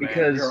 Oh man,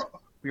 because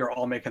we are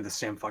all making the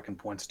same fucking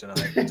points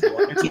tonight. It's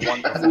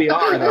wonderful. We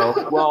are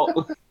though.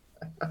 Well,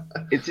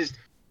 it's just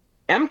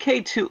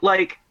MK2.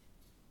 Like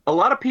a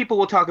lot of people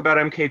will talk about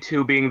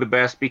MK2 being the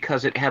best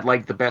because it had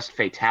like the best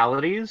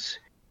fatalities.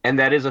 And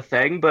that is a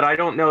thing, but I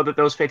don't know that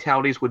those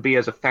fatalities would be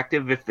as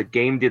effective if the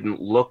game didn't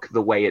look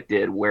the way it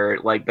did, where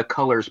like the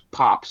colors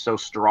pop so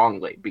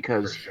strongly.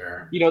 Because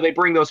they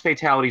bring those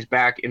fatalities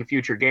back in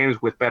future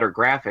games with better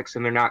graphics,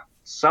 and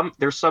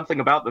there's something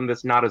about them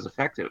that's not as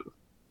effective.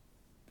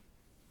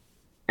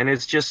 And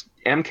it's just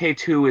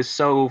MK2 is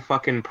so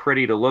fucking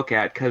pretty to look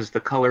at because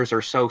the colors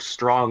are so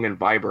strong and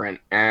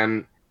vibrant,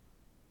 and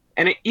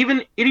it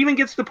even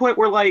gets to the point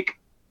where like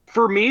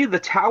for me the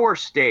tower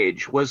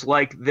stage was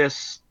like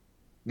this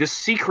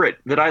secret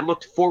that I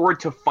looked forward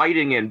to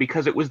fighting in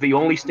because it was the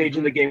only stage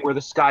in the game where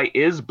the sky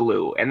is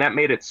blue, and that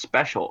made it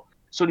special.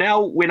 So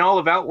now when all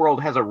of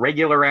Outworld has a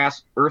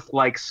regular-ass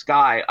Earth-like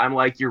sky, I'm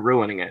like, you're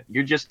ruining it.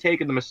 You're just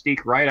taking the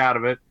mystique right out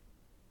of it.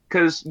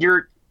 Because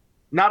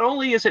not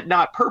only is it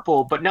not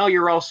purple, but now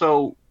you're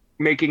also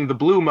making the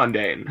blue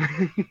mundane.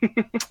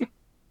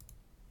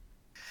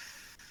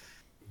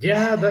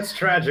 Yeah, that's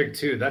tragic,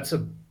 too. That's a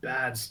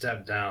bad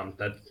step down.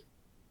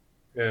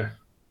 Yeah.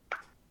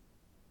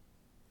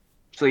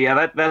 So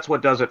yeah, that's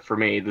what does it for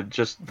me.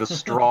 Just the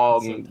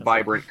strong,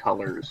 vibrant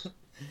colors.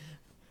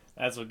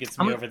 That's what gets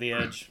me over the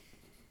edge.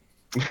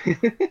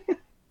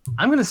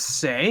 I'm gonna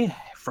say,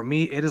 for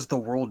me, it is the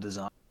world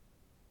design.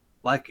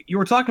 Like you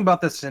were talking about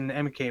this in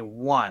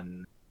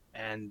MK1,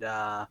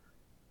 and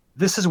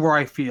this is where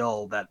I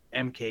feel that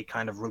MK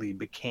kind of really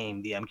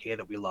became the MK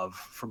that we love,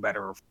 for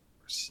better or for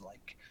worse.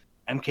 Like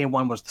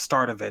MK1 was the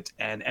start of it,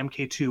 and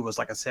MK2 was,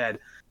 like I said,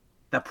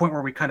 that point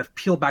where we kind of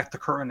peel back the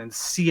curtain and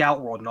see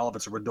Outworld and all of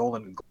its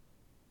redolent.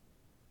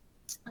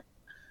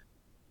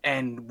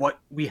 And what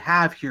we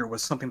have here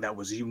was something that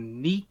was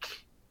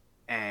unique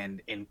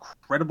and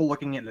incredible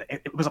looking, and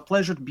it was a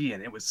pleasure to be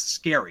in. It was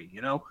scary,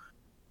 you know?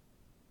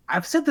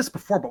 I've said this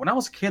before, but when I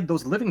was a kid,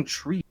 those living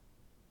trees,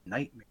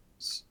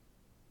 nightmares.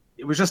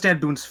 It was just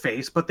Ed Boon's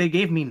face, but they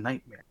gave me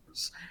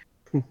nightmares.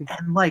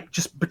 And, like,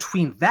 just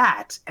between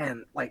that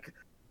and, like,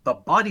 the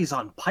bodies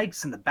on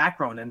pikes in the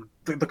background and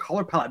the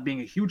color palette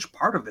being a huge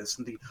part of this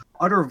and the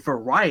utter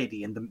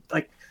variety and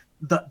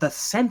the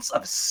sense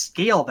of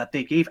scale that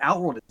they gave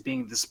Outworld as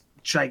being this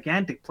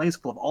gigantic place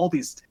full of all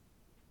these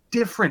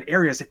different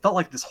areas. It felt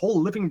like this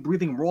whole living,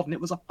 breathing world, and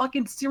it was a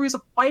fucking series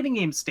of fighting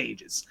game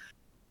stages.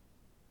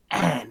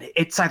 And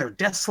it's either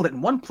desolate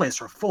in one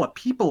place or full of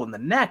people in the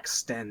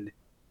next. And,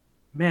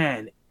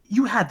 man,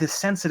 you had this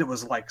sense that it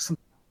was like some...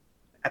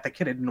 At the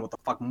kid, I didn't know what the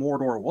fuck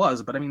Mordor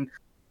was, but I mean,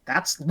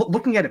 that's...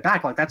 Looking at it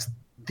back, like, that's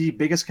the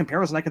biggest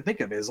comparison I can think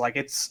of, is, like,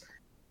 it's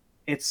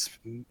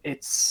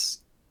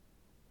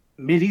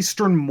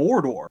Mid-Eastern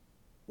Mordor,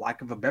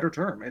 lack of a better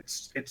term.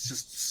 It's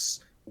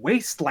just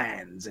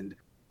wastelands and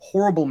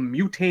horrible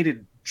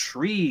mutated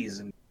trees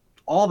and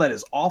all that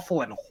is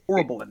awful and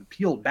horrible and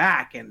peeled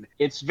back, and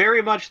it's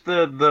very much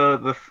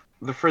the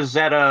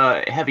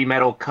Frazetta heavy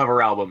metal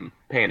cover album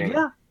painting.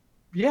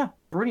 Yeah,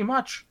 pretty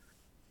much.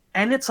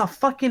 And it's a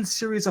fucking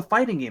series of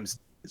fighting games.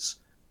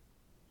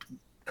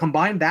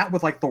 Combine that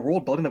with, like, the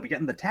world building that we get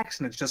in the text,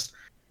 and it's just,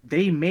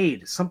 they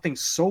made something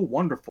so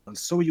wonderful and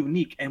so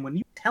unique. And when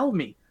you tell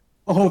me,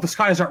 oh, the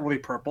skies aren't really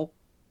purple,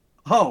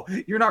 oh,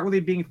 you're not really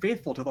being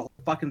faithful to the whole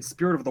fucking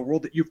spirit of the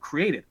world that you've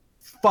created,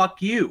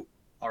 fuck you,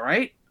 all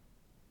right?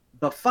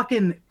 The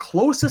fucking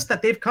closest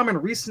that they've come in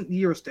recent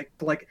years to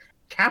like,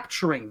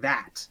 capturing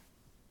that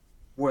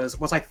was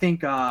I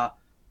think,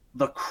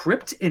 the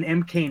crypt in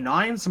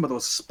MK9, some of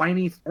those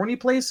spiny, thorny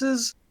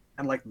places,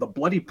 and, like, the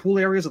bloody pool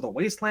areas of the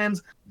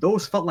wastelands,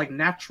 those felt like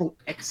natural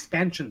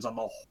expansions on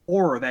the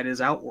horror that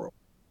is Outworld.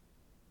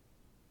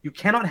 You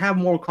cannot have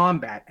Mortal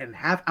Kombat and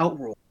have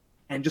Outworld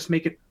and just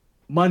make it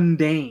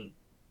mundane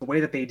the way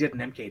that they did in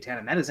MK10,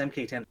 and that is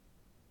MK10.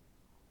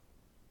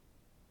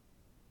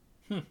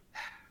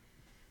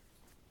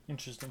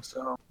 Interesting.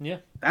 So yeah,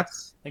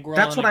 that's I think we're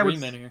that's all in what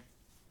agreement here.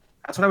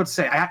 That's what I would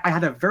say. I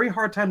had a very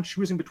hard time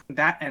choosing between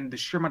that and the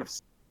sheer amount of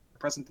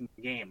present in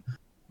the game.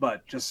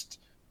 But just,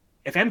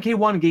 if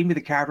MK1 gave me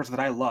the characters that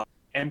I love,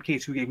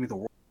 MK2 gave me the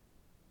world,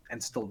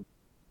 and still.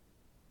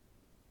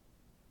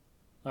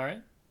 All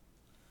right.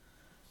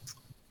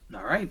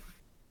 All right.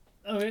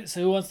 Okay,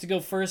 so who wants to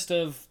go first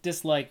of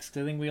dislikes?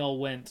 'Cause I think we all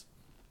went.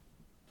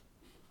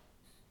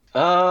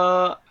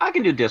 I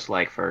can do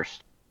dislike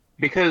first.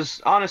 Because,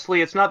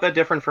 honestly, it's not that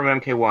different from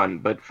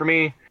MK1, but for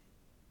me,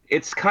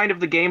 it's kind of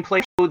the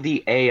gameplay,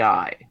 the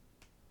AI.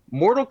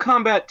 Mortal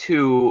Kombat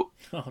 2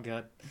 Oh,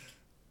 God.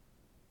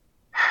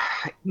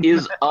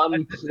 is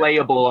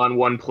unplayable on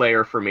one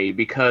player for me,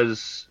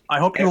 because... I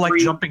hope you like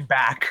jumping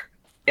back.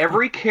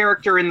 Every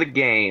character in the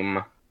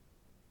game,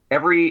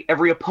 every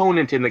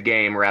opponent in the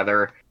game,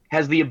 rather,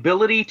 has the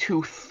ability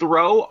to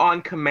throw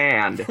on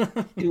command.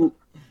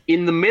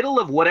 In the middle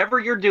of whatever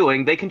you're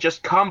doing, they can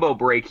just combo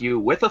break you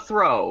with a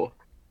throw,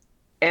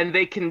 and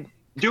they can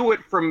do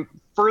it from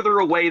further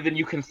away than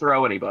you can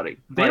throw anybody.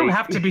 They don't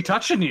have to be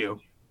touching you.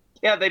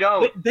 Yeah, they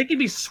don't. They can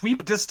be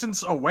sweep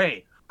distance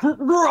away.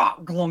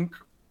 Glunk.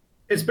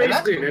 It's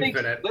basically an makes,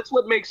 infinite. that's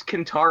what makes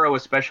Kintaro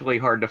especially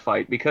hard to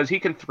fight, because he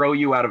can throw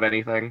you out of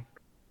anything.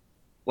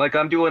 Like,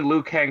 I'm doing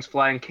Liu Kang's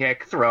flying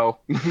kick, throw.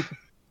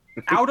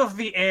 Out of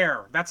the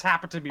air. That's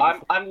happened to me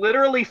before. I'm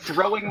literally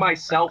throwing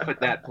myself at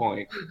that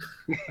point.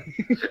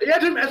 Yeah,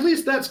 at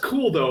least that's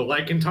cool, though.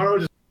 Like, Kintaro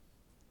just...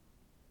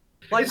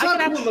 Like, it's not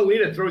cool when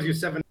Melina throws you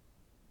 7 in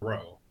a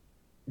row.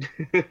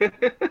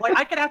 Like,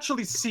 I could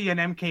actually see an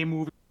MK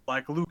movie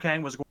like Liu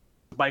Kang was going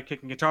by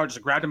kicking Kintaro,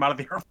 just grabbed him out of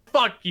the air.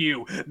 Fuck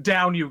you!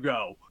 Down you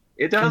go.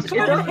 It doesn't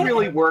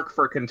really work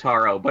for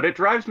Kintaro, but it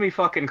drives me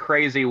fucking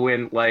crazy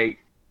when, like,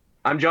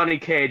 I'm Johnny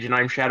Cage and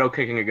I'm shadow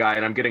kicking a guy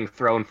and I'm getting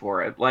thrown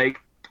for it.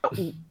 Like,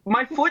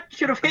 my foot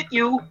should have hit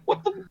you.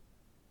 What the? You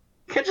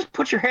can't just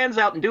put your hands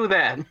out and do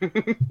that.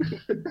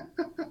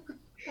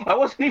 I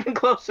wasn't even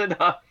close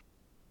enough.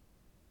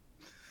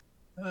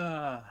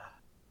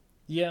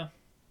 Yeah,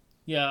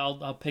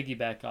 I'll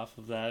piggyback off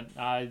of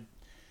that.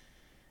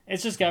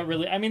 It's just got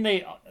really. I mean,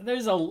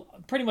 there's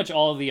pretty much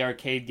all of the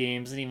arcade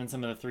games and even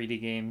some of the 3D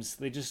games.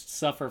 They just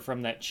suffer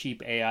from that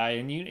cheap AI,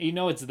 and you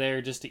know it's there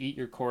just to eat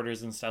your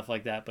quarters and stuff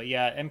like that. But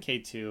yeah,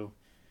 MK2,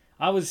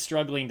 I was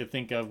struggling to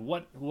think of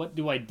what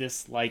do I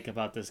dislike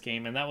about this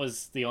game, and that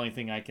was the only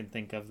thing I can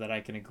think of that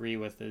I can agree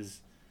with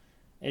is.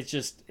 It's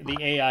just the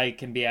AI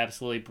can be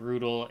absolutely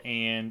brutal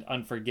and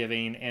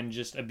unforgiving and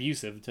just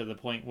abusive to the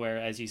point where,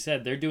 as you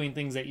said, they're doing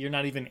things that you're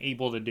not even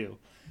able to do.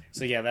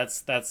 So yeah,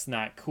 that's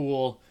not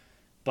cool.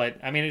 But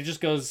I mean, it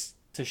just goes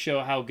to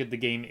show how good the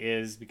game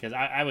is, because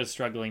I was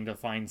struggling to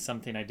find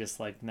something I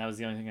disliked, and that was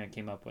the only thing I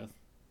came up with.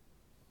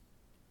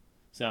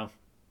 So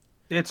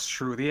it's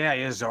true. The AI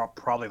is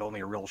probably the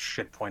only real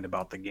shit point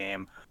about the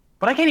game.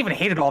 But I can't even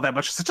hate it all that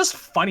much. It's just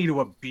funny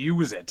to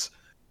abuse it.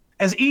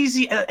 as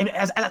easy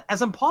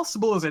as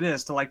impossible as it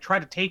is to like try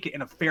to take it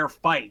in a fair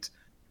fight,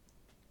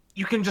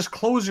 you can just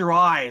close your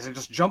eyes and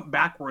just jump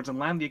backwards and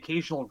land the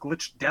occasional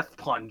glitched death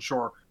punch,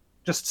 or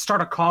just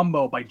start a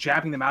combo by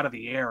jabbing them out of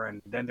the air,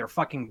 and then they're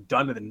fucking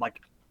done in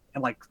like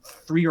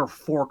 3 or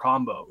 4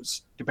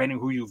 combos, depending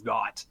who you've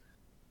got.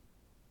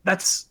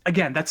 That's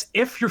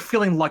if you're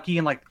feeling lucky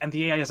and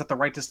the AI is at the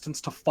right distance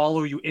to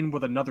follow you in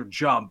with another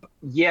jump.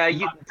 Yeah,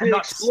 to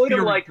exploit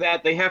them like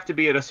that, they have to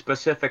be at a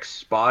specific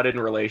spot in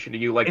relation to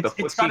you. Like the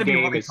footsie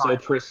game is so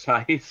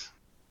precise.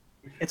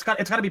 It's got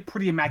to be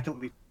pretty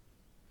immaculately.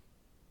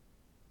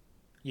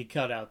 You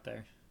cut out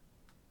there.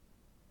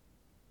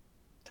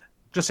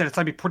 Just said it's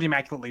got to be pretty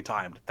immaculately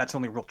timed. That's the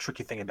only real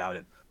tricky thing about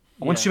it.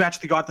 Once you've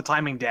actually got the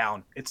timing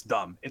down, it's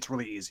dumb. It's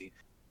really easy.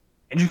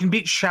 And you can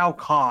beat Shao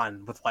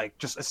Kahn with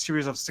just a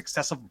series of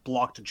successive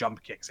blocked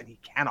jump kicks, and he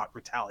cannot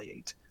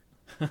retaliate.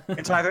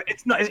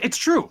 It's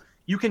true.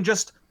 You can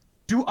just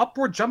do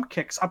upward jump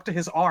kicks up to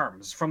his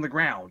arms from the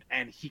ground,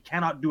 and he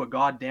cannot do a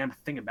goddamn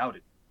thing about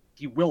it.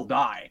 He will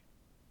die.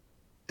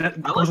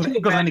 That goes with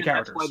any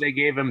characters. That's why they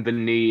gave him the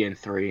knee in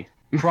 3.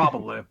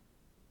 Probably.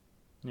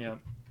 Yeah.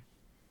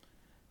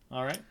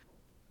 All right.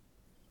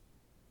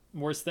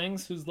 Worst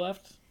things? Who's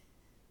left?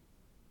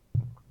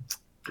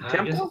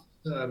 Temple?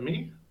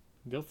 Me?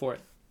 Go for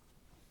it.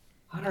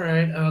 All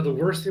right. The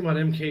worst thing about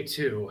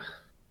MK2.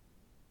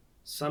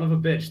 Son of a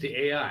bitch, the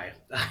AI.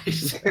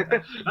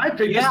 I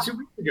picked this 2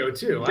 weeks ago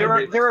too.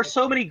 There are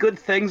so many good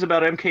things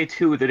about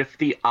MK2 that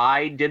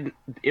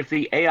if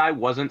the AI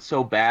wasn't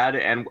so bad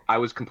and I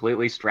was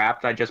completely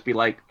strapped, I'd just be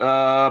like,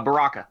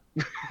 Baraka.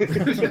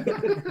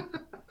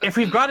 If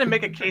we've got to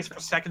make a case for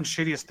second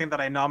shittiest thing, that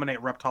I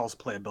nominate Reptile's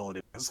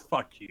playability, because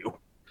fuck you.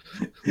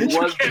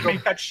 Was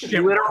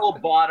the literal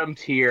bottom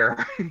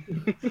tier.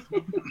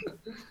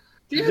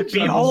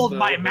 Behold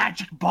my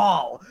magic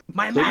ball,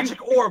 my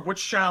magic orb, which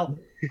shall...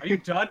 Are you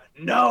done?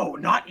 No,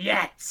 not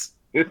yet.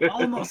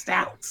 Almost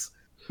out.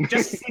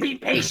 Just be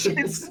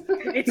patient.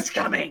 It's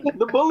coming.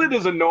 The bullet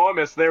is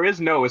enormous. There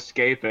is no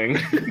escaping.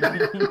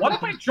 Why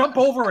don't I jump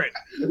over it?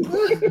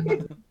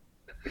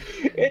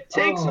 It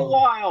takes a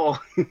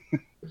while.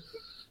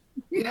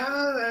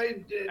 Yeah,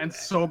 and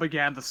so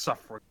began the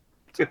suffering.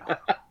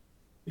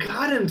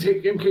 God,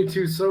 MK2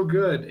 is so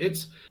good.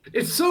 It's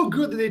so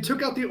good that they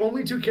took out the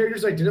only 2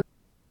 characters I didn't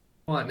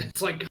want.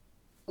 It's like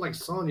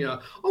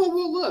Sonya. Oh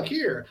well, look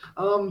here.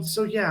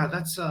 So yeah,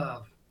 that's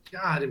God,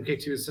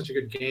 MK2 is such a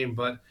good game,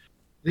 but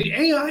the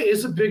AI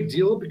is a big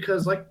deal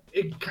because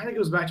it kind of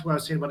goes back to what I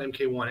was saying about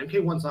MK1.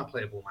 MK1's not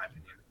playable in my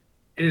opinion.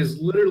 It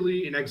is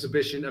literally an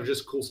exhibition of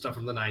just cool stuff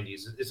from the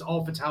 90s. It's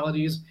all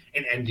fatalities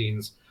and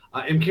endings.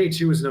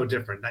 MK2 is no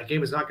different. That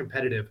game is not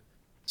competitive.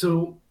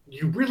 So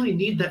you really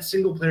need that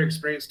single player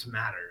experience to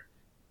matter.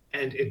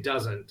 And it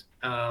doesn't.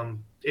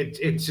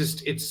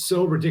 It's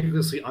so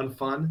ridiculously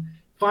unfun.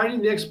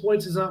 Finding the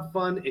exploits is not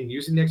fun, and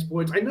using the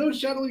exploits. I know,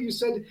 Shadow, you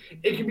said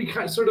it can be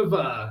sort of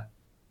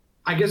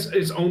I guess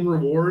its own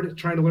reward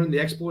trying to learn the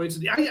exploits.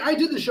 I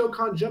did the Shao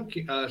Kahn jump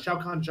kick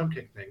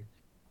thing.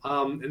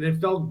 And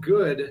it felt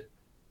good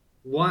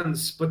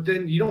once, but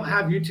then you don't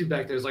have YouTube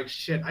back there. It's like,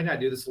 shit, I gotta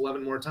do this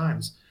 11 more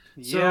times.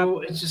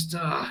 So it's just,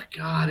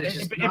 God, it's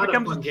just not a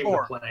fun game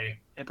to play.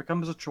 It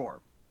becomes a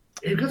chore.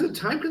 It becomes a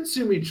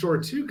time-consuming chore,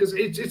 too, because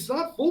it's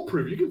not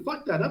foolproof. You can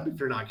fuck that up if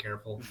you're not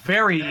careful.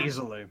 Very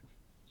easily.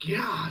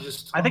 Yeah,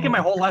 I think in my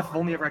whole life I've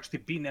only ever actually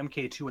beaten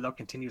MK2 without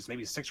continues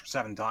maybe 6 or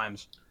 7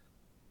 times.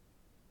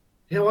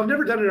 Yeah, well, I've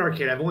never done it in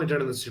arcade. I've only done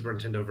it in the Super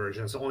Nintendo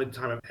version. It's the only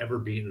time I've ever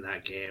beaten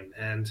that game.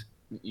 And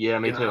yeah,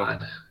 me too.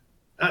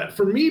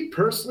 For me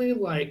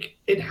personally,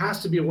 it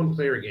has to be a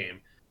one-player game.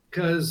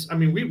 Because, I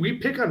mean, we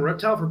pick on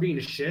Reptile for being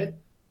shit,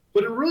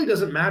 but it really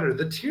doesn't matter.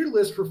 The tier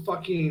list for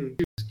fucking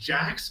is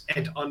Jax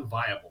and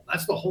unviable.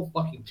 That's the whole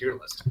fucking tier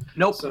list.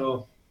 Nope.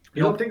 So,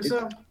 you don't think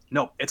so?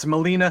 No, it's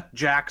Melina,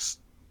 Jax,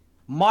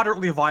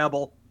 moderately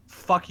viable,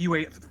 fuck you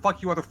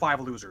other 5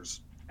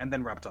 losers, and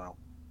then Reptile.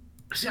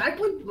 See, I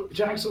put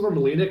Jax over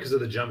Melina because of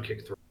the jump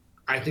kick throw.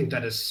 I think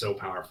that is so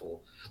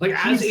powerful.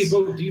 As a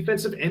both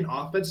defensive and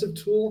offensive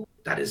tool,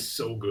 that is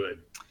so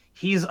good.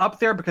 He's up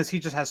there because he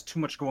just has too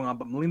much going on,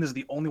 but Melina's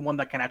the only one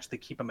that can actually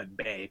keep him at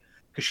bay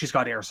because she's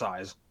got air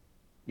size.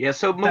 Yeah,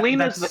 so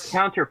Melina's the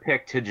counter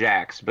pick to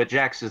Jax, but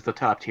Jax is the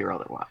top tier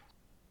otherwise.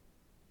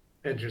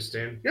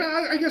 Interesting.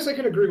 Yeah, I guess I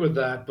can agree with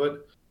that,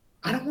 but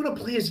I don't want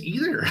to play as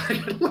either. I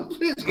don't want to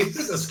play as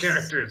either of those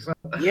characters.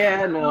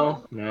 Yeah,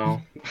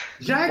 no.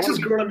 Jax has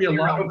grown on me a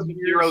lot over the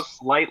years.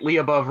 Slightly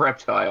above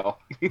Reptile.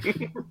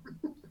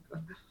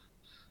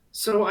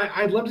 So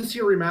I'd love to see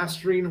a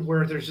remastering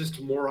where there's just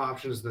more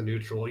options than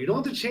neutral. You don't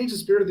have to change the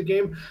spirit of the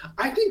game.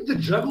 I think the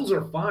juggles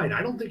are fine.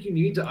 I don't think you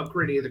need to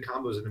upgrade any of the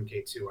combos in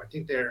MK2. I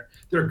think they're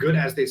good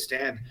as they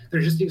stand.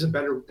 There needs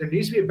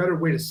to be a better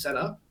way to set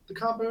up the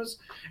combos,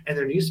 and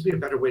there needs to be a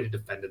better way to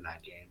defend in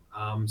that game.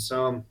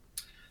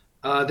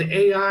 The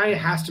AI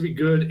has to be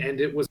good, and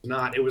it was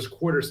not. It was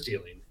quarter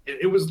stealing.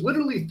 It was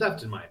literally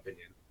theft, in my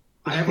opinion.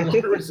 I have a lot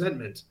of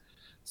resentment.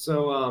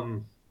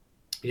 So,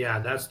 yeah,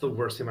 that's the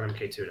worst thing about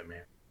MK2 to me.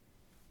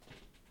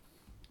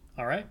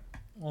 All right.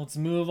 let's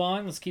move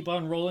on. Let's keep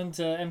on rolling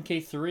to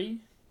MK3.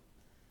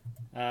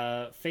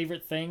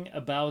 Favorite thing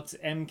about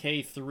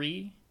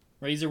MK3?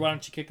 Razor, why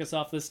don't you kick us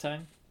off this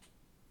time?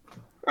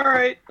 All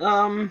right.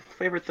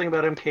 Favorite thing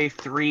about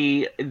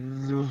MK3,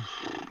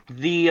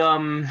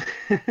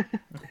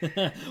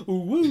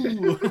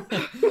 Woo!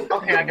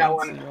 Okay, I got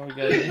one.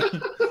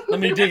 Let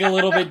me dig a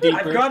little bit deeper.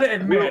 I've got to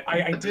admit,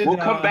 I did. We'll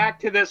come back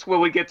to this when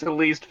we get to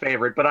least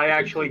favorite, but I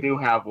actually do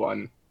have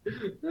one.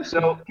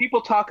 So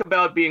people talk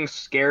about being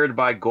scared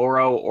by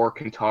Goro or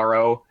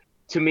Kentaro.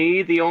 To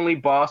me, the only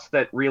boss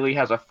that really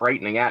has a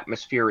frightening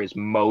atmosphere is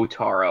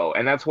Motaro,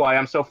 and that's why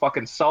I'm so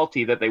fucking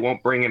salty that they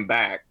won't bring him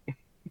back.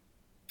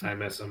 I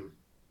miss him.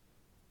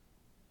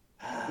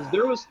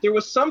 There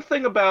was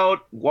something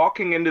about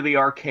walking into the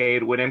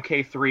arcade when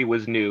MK3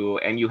 was new,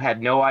 and you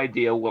had no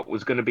idea what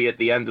was going to be at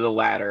the end of the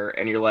ladder,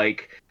 and you're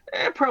like,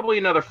 probably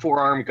another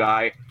four-arm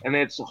guy, and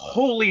it's,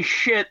 holy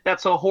shit,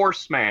 that's a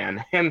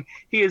horseman, and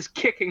he is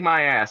kicking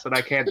my ass, and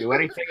I can't do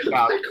anything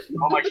about it.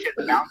 All my shit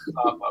bounces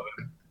off of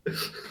him.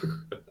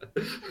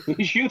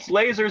 He shoots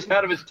lasers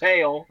out of his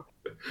tail.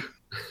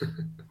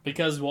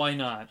 Because why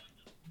not?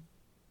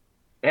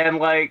 And,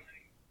 like,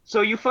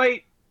 so you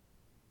fight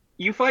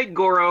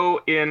Goro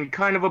in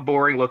kind of a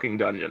boring-looking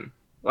dungeon.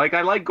 Like,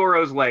 I like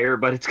Goro's lair,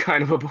 but it's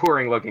kind of a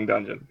boring-looking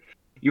dungeon.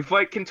 You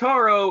fight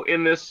Kentaro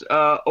in this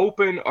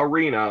open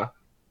arena,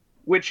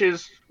 which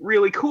is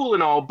really cool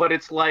and all, but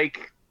it's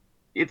like,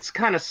 it's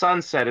kind of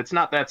Sunset. It's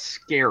not that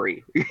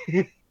scary.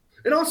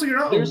 And also, you're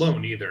not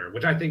alone either,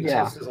 which I think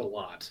says a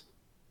lot.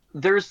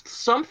 There's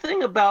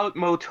something about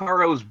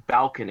Motaro's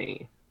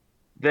balcony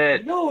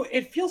that... No,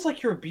 it feels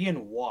like you're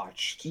being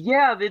watched.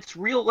 Yeah, it's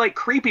real, like,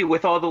 creepy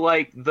with all the,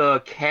 like, the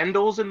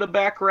candles in the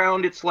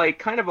background. It's, like,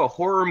 kind of a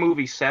horror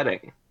movie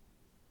setting.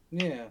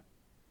 Yeah.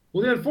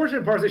 Well, the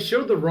unfortunate part is they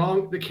showed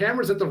the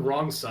camera's at the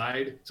wrong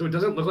side, so it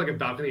doesn't look like a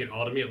balcony at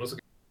all to me. It looks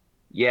like...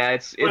 Yeah,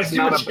 it's I see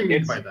not what you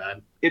mean by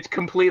that. It's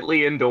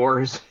completely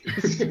indoors.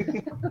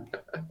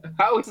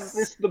 How is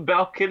this the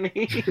balcony?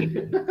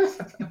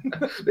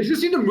 They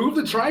just need to move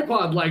the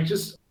tripod, like,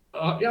 just,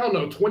 I don't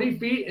know, 20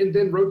 feet and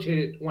then rotate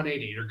it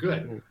 180. You're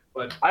good.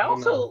 But I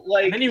also,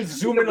 like... And then you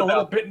zoom in a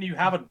little bit and you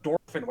have a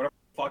Dorfin, whatever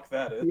the fuck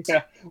that is.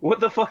 Yeah, what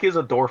the fuck is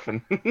a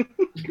Dorfin?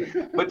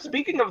 But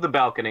speaking of the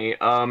balcony,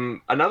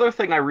 another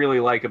thing I really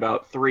like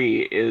about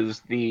 3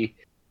 is the...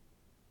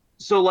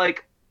 So,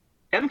 like,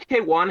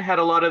 MK1 had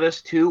a lot of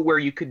this too, where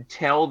you could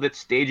tell that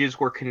stages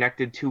were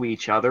connected to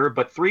each other,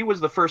 but 3 was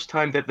the first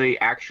time that they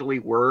actually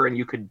were, and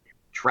you could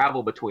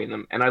travel between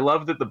them. And I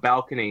love that the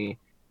balcony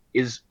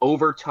is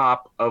over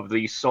top of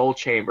the Soul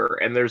Chamber,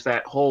 and there's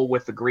that hole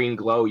with the green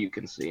glow you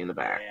can see in the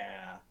back.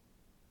 Yeah.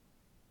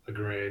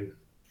 Agreed.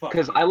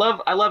 Because I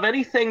love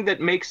anything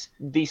that makes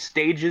these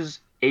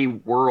stages a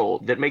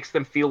world, that makes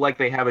them feel like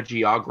they have a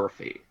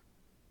geography.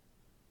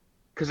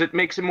 Because it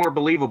makes it more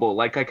believable,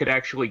 like I could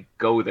actually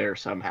go there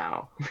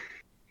somehow.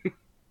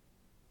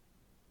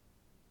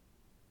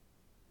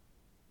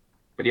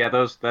 But yeah,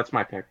 that's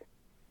my pick.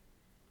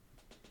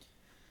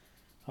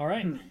 All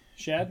right,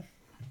 Shad?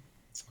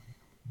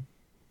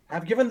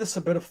 I've given this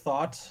a bit of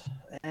thought,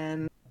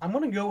 and I'm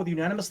going to go with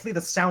unanimously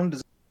the sound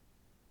design.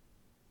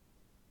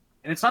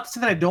 And it's not to say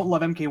that I don't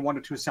love MK1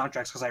 or 2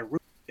 soundtracks, because I really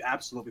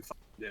absolutely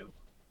fucking do.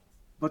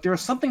 But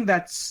there's something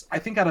that's, I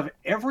think, out of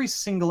every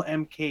single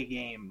MK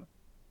game,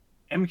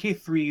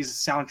 MK3's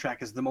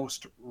soundtrack is the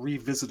most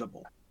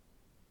revisitable.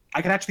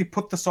 I can actually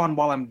put this on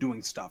while I'm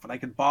doing stuff, and I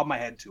can bob my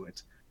head to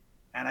it.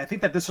 And I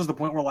think that this was the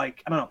point where,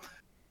 like, I don't know,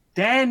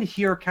 Dan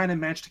here kind of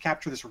managed to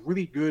capture this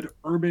really good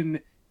urban,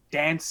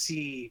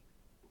 dancey,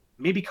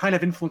 maybe kind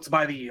of influenced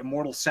by the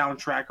Immortal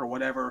soundtrack or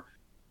whatever.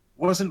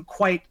 Wasn't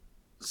quite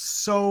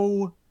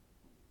so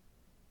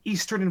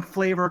Eastern in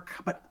flavor,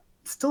 but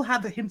still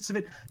had the hints of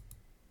it.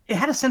 It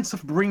had a sense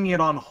of bringing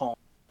it on home.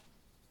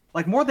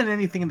 Like, more than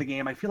anything in the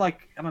game, I feel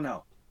like, I don't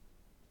know,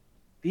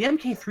 the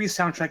MK3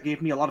 soundtrack gave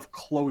me a lot of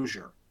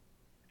closure.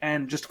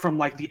 And just from,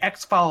 like, the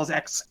X-Files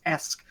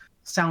X-esque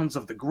sounds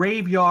of the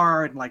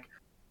graveyard, and, like,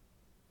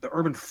 the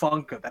urban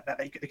funk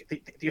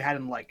that you had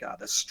in, like,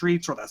 the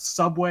streets or the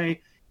subway,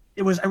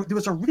 there was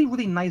a really,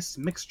 really nice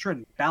mixture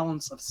and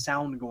balance of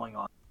sound going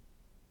on.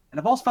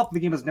 And I've also felt the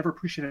game was never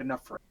appreciated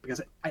enough for it,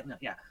 because,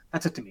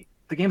 that's it to me.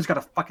 The game's got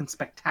a fucking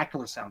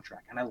spectacular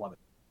soundtrack, and I love it.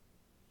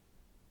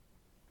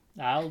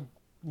 I'll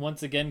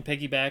once again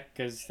piggyback,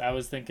 because I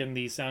was thinking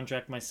the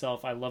soundtrack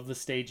myself. I love the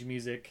stage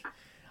music.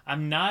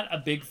 I'm not a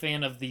big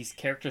fan of the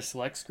character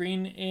select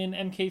screen in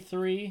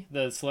MK3,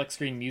 the select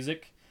screen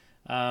music,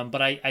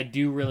 but I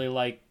do really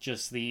like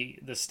just the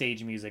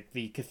stage music.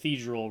 The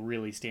cathedral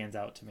really stands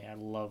out to me. I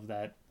love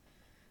that.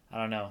 I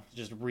don't know,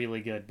 just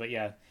really good. But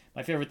yeah,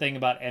 my favorite thing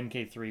about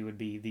MK3 would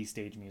be the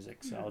stage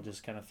music, so I'll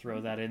just kind of throw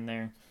that in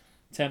there.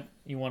 Temp,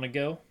 you want to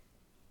go?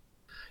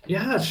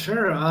 Yeah,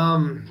 sure.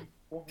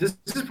 This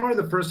is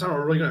probably the first time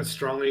I'm really going to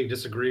strongly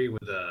disagree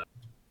with the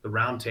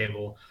round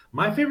table.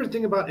 My favorite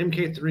thing about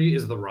MK3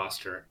 is the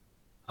roster.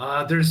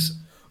 There's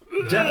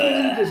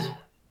definitely this...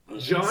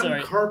 John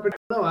Sorry. Carpenter.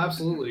 No,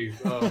 absolutely.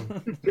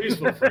 Please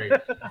feel free.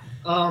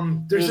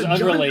 It There's was a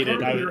John unrelated.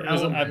 Carpenter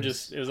element.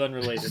 It was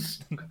unrelated.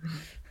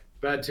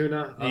 Bad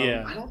tuna.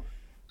 Yeah.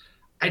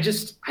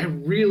 I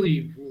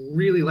really,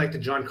 really like the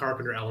John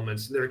Carpenter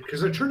elements there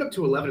because they're turned up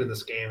to 11 in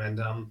this game,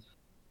 and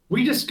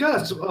we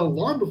discussed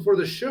long before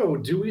the show,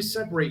 do we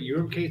separate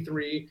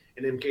UMK3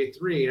 and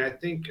MK3? And I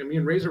think me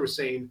and Razor was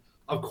saying,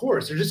 of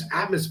course, they're just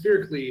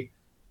atmospherically,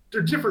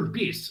 they're different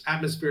beasts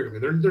atmospherically.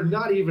 They're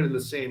not even in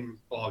the same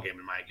ballgame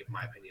in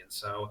my opinion.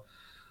 So,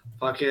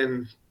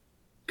 fucking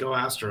go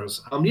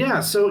Astros.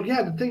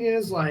 The thing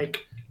is,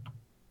 like,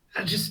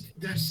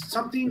 there's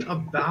something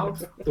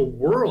about the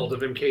world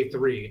of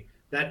MK3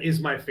 that is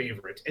my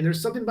favorite, and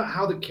there's something about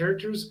how the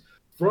characters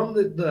from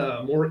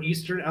the more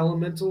Eastern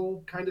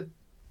Elemental kind of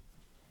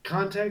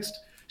context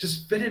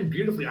just fit in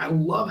beautifully. I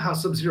love how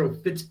Sub-Zero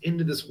fits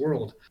into this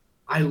world.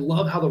 I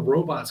love how the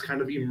robots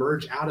kind of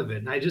emerge out of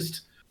it, and I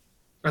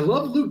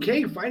love Liu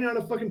Kang finding out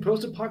a fucking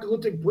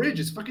post-apocalyptic bridge.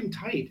 It's fucking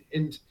tight,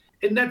 and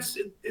that's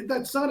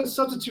not a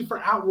substitute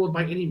for Outworld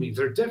by any means.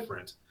 They're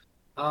different,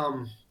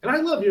 and I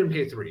love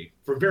UMK3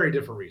 for very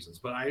different reasons.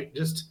 But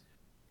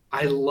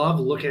I love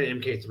looking at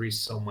MK3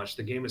 so much.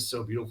 The game is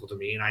so beautiful to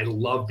me, and I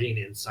love being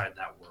inside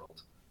that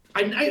world.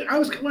 I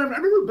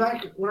remember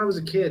back when I was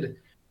a kid,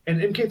 and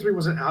MK3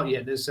 wasn't out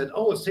yet, and it said,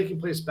 "Oh, it's taking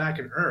place back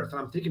in Earth,"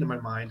 and I'm thinking in my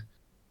mind,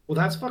 "Well,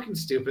 that's fucking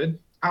stupid.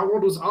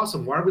 Outworld was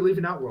awesome. Why are we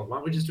leaving Outworld? Why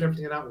don't we just do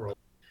everything in Outworld?"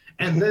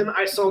 And then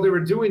I saw they were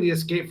doing the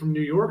Escape from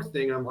New York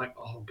thing, and I'm like,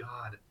 "Oh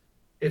God,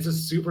 it's a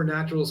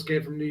supernatural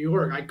Escape from New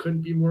York. I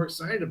couldn't be more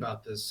excited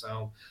about this."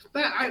 So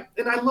I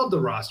love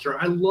the roster.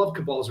 I love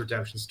Cabal's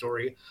redemption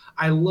story.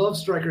 I love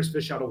Stryker's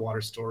fish out of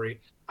water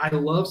story. I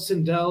love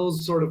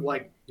Sindel's sort of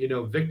like,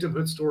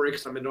 victimhood story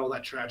because I'm into all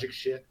that tragic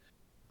shit.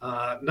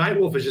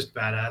 Nightwolf is just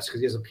badass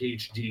because he has a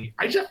PhD.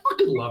 I just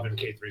fucking love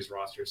MK3's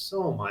roster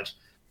so much.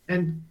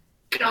 And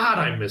God,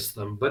 I miss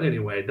them. But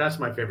anyway, that's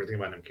my favorite thing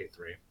about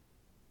MK3.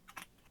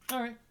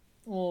 All right.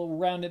 We'll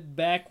round it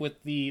back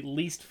with the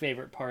least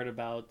favorite part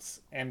about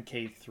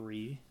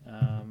MK3.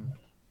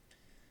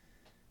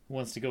 Who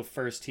wants to go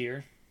first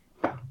here?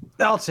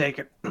 I'll take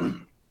it. All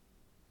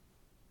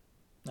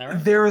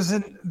right. There's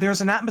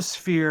an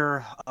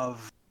atmosphere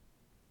of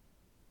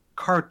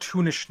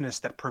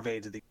cartoonishness that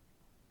pervades the.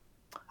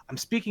 I'm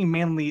speaking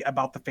mainly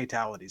about the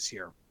fatalities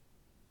here,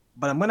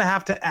 but I'm going to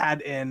have to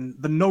add in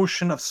the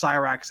notion of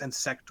Cyrax and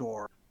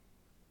Sector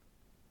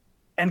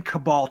and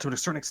Cabal to a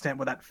certain extent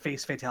with that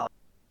face fatality.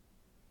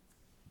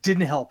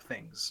 Didn't help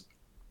things.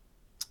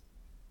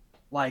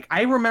 Like,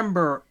 I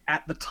remember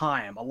at the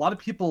time, a lot of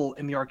people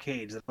in the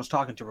arcades that I was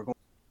talking to were going,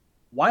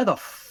 "Why the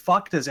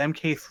fuck does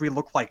MK3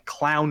 look like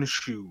clown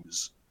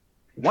shoes?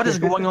 What is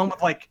going on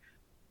with, like,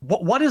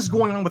 what is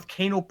going on with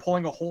Kano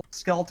pulling a whole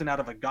skeleton out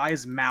of a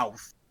guy's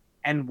mouth?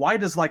 And why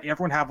does, like,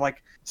 everyone have,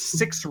 like,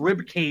 6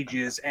 rib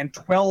cages and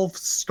 12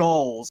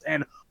 skulls?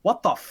 And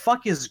what the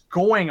fuck is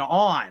going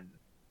on?"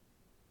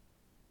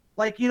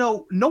 Like,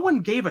 no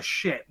one gave a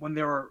shit when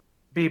there were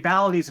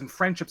fatalities and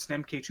friendships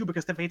in MK2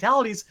 because the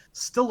fatalities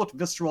still looked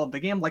visceral. The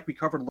game, like we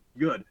covered, looked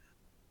good.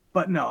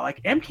 But no,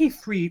 like,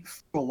 MK3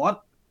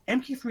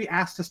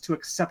 asked us to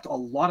accept a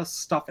lot of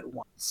stuff at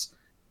once.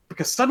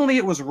 Because suddenly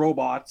it was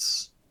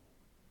robots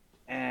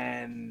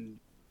and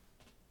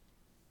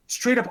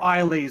straight up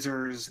eye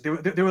lasers.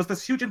 There was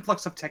this huge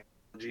influx of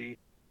technology.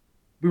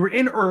 We were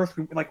in Earth,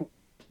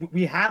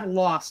 we had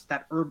lost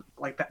that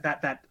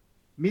that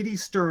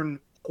Mid-Eastern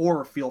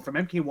horror feel from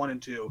MK1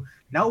 and 2.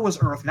 Now it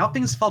was Earth. Now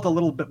things felt a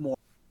little bit more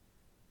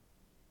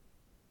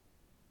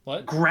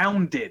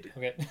grounded.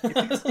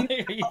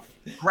 Okay.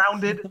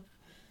 Grounded.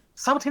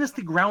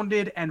 Simultaneously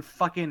grounded and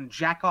fucking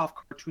jack-off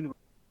cartoon with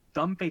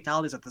dumb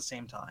fatalities at the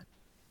same time.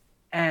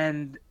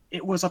 And the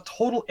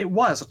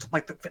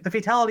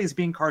fatalities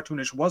being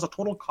cartoonish was a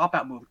total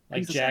cop-out move.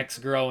 Like Jack's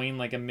growing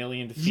like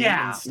 1,000,000 feet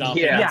Yeah. and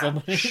stomping Yeah. at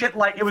somebody Shit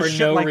like it was for shit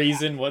no like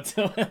reason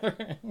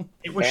whatsoever.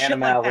 It was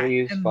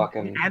Animalities, shit like that.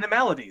 fucking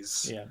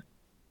Animalities. Yeah.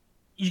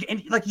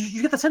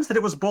 You get the sense that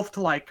it was both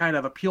to like kind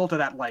of appeal to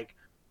that like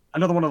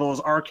another one of those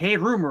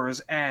arcade rumors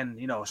and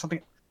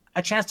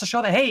a chance to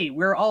show that hey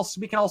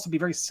we can also be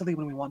very silly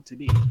when we want to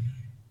be,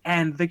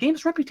 and the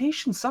game's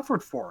reputation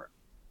suffered for it.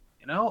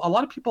 A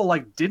lot of people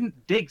like didn't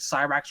dig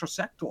Cyrax or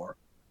Sector.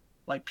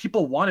 Like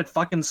people wanted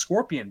fucking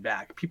Scorpion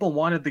back. People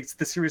wanted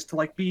the series to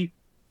like be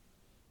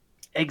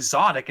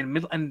exotic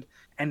and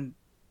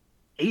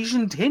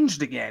Asian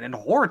tinged again and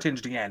horror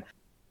tinged again.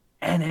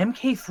 And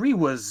MK3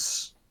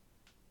 was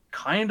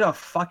kind of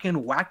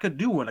fucking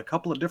wackadoo in a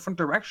couple of different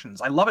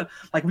directions. I love it.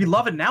 Like we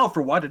love it now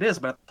for what it is,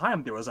 but at the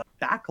time there was a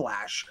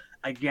backlash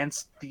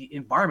against the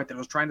environment that it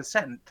was trying to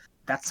set, and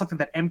that's something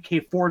that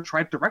MK4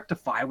 tried to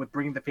rectify with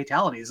bringing the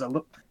fatalities,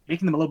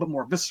 making them a little bit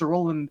more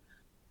visceral and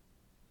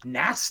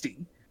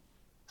nasty.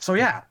 So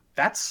yeah,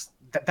 that's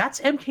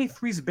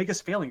MK3's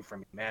biggest failing for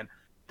me, man.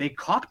 They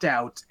copped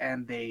out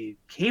and they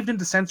caved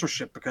into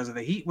censorship because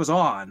the heat was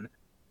on,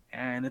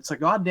 and it's a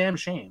goddamn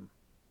shame.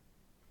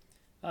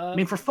 I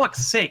mean, for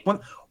fuck's sake,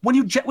 when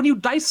you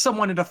dice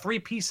someone into 3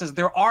 pieces,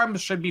 their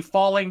arms should be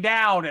falling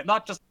down and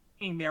not just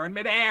hanging there in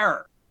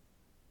midair.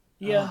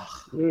 Yeah.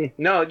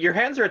 No, your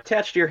hands are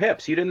attached to your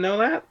hips. You didn't know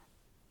that?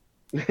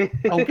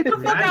 Oh, get the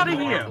fuck out of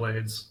Magma here!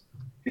 blades.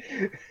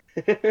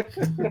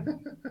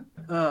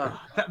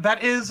 That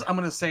is, I'm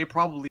gonna say,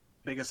 probably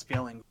the biggest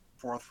failing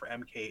for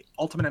MK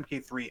Ultimate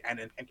MK3 and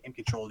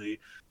MK Trilogy,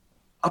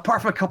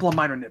 apart from a couple of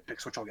minor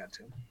nitpicks, which I'll get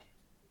to.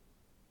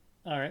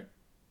 All right.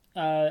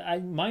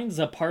 Mine's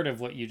a part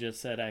of what you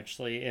just said,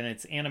 actually, and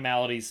it's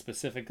animalities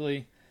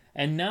specifically.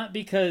 And not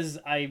because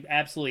I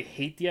absolutely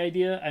hate the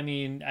idea. I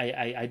mean,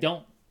 I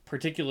don't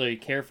particularly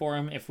care for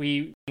them. If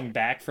we came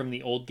back from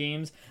the old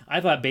games,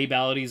 I thought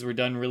babalities were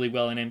done really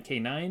well in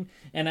MK9,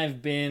 and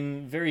I've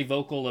been very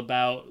vocal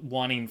about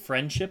wanting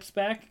friendships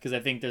back, because I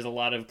think there's a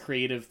lot of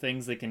creative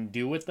things they can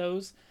do with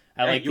those.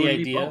 I like the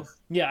idea.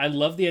 Yeah, I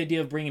love the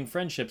idea of bringing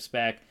friendships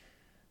back.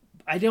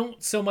 I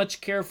don't so much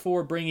care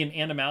for bringing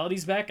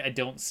animalities back. I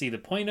don't see the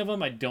point of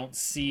them. I don't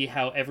see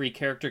how every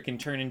character can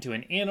turn into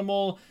an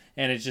animal,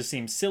 and it just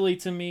seems silly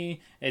to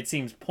me. It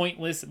seems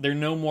pointless. They're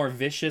no more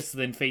vicious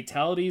than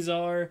fatalities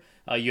are.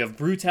 You have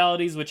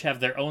brutalities, which have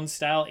their own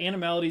style.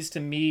 Animalities, to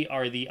me,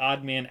 are the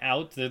odd man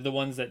out. They're the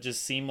ones that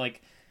just seem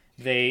like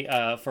they,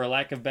 for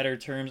lack of better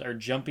terms, are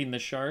jumping the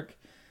shark.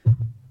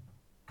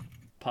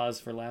 Pause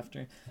for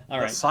laughter. All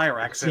right.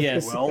 Cyrax,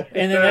 if you will.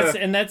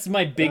 And that's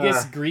my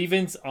biggest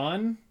grievance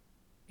on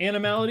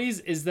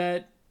animalities, is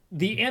that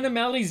the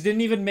animalities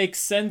didn't even make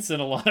sense in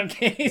a lot of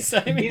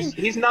cases. I mean,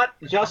 he's not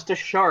just a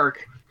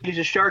shark. He's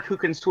a shark who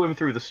can swim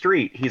through the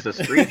street. He's a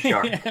street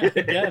shark.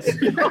 Yes.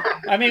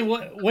 I mean,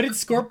 what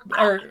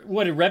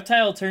did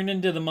Reptile turn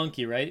into the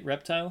monkey, right?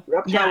 Reptile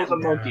was a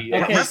monkey.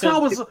 Yeah. Okay,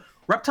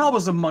 Reptile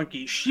was a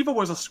monkey. Shiva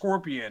was a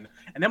scorpion.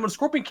 And then when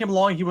Scorpion came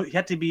along, he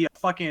had to be a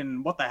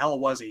fucking, what the hell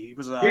was he? He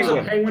was a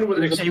penguin with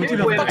an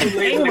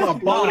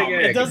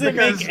It doesn't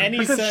make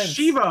any sense.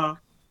 Shiva,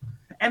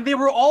 and they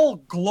were all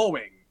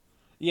glowing.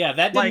 Yeah,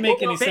 that didn't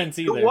make any sense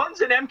either. The ones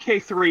in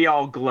MK3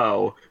 all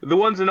glow. The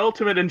ones in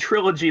Ultimate and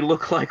Trilogy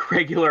look like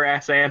regular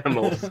ass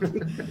animals.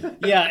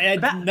 Yeah,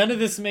 and none of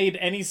this made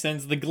any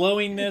sense. The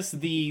glowingness,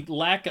 the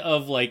lack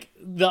of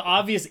the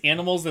obvious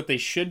animals that they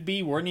should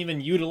be weren't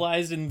even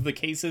utilized in the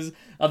cases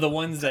of the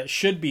ones that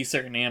should be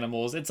certain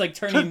animals. It's like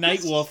turning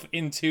Nightwolf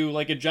into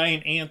a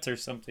giant ant or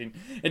something.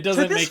 It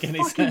doesn't make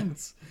any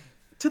sense.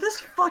 To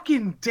this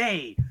fucking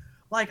day,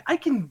 I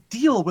can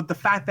deal with the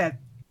fact that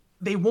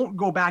they won't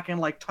go back and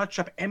touch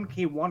up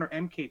MK1 or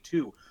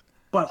MK2,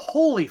 but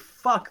holy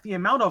fuck, the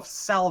amount of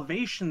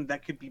salvation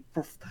that could be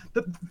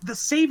the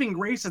saving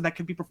graces that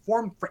could be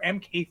performed for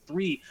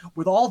MK3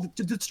 with all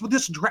with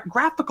this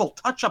graphical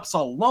touch-ups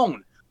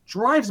alone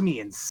drives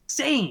me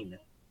insane.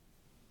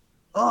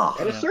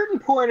 Ugh. At a certain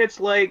point, it's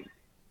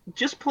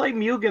just play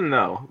Mugen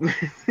though,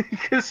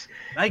 because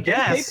I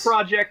guess MK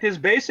Project is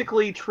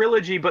basically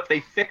Trilogy, but they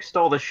fixed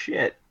all the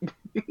shit.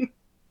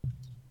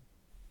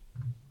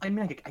 I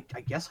mean,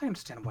 I guess I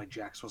understand why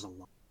Jax was a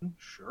lion,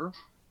 sure.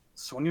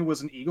 Sonya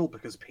was an eagle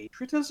because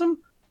patriotism?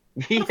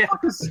 Yeah.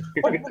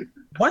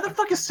 Why the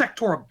fuck is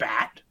Sector a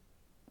bat?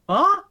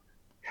 Huh?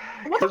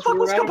 What the fuck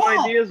was Cabal?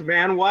 Cabal? Ideas,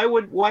 man. Why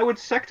would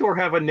Sector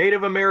have a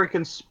Native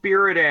American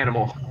spirit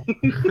animal?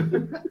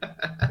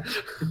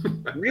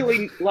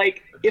 Really,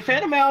 if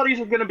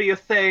animalities are going to be a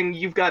thing,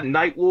 you've got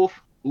Nightwolf,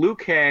 Liu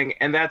Kang,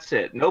 and that's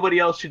it. Nobody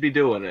else should be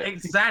doing it.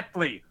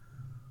 Exactly.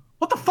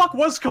 What the fuck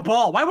was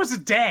Cabal? Why was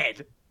it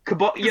dead?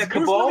 Cabal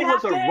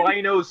was a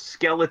rhino's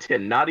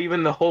skeleton, not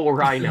even the whole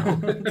rhino.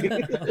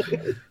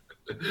 The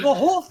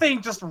whole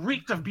thing just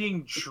reeked of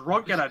being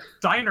drunk at a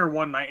diner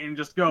one night and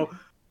just go,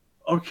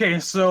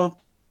 he's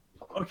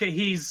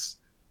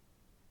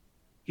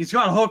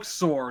got hook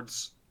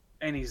swords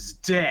and he's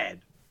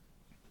dead.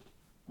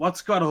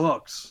 What's got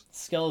hooks?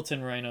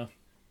 Skeleton rhino.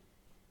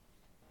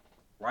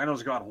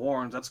 Rhino's got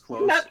horns. That's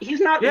close. He's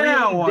not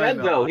really dead,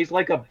 though. He's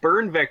like a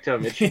burn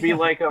victim. It should be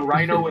like a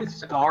rhino with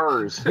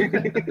scars. You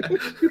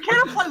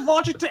can't apply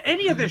logic to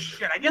any of this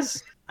shit. I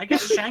guess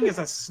Shang is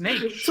a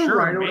snake.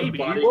 Sure, maybe.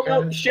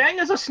 Well, Shang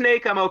is a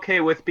snake I'm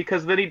okay with,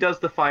 because then he does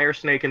the Fire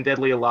Snake in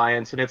Deadly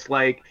Alliance, and it's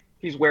like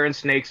he's wearing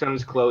snakes on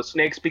his clothes.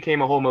 Snakes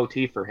became a whole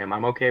motif for him.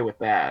 I'm okay with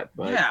that.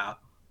 But... Yeah.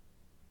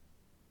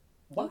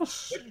 What was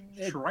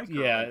Striker?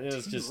 Yeah, it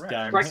was just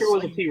dumb. Striker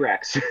was a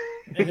T-Rex.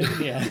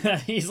 Yeah,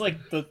 he's like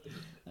the...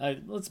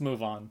 let's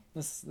move on.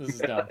 This is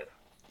dumb.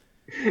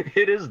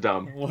 It is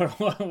dumb.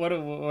 What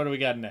do we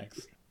got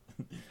next?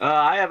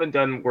 I haven't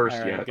done worse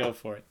All right, yet. Go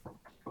for it.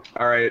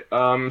 All right.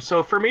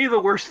 So for me, the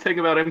worst thing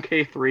about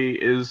MK3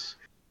 is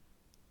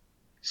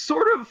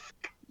sort of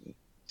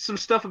some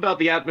stuff about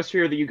the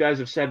atmosphere that you guys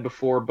have said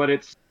before, but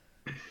it's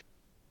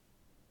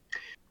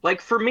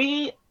for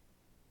me,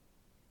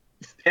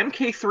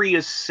 MK3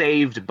 is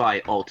saved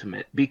by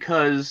Ultimate,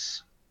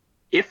 because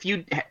if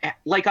you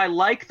I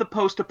like the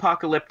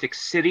post-apocalyptic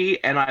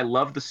city and I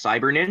love the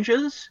cyber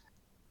ninjas,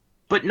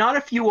 but not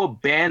if you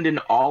abandon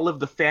all of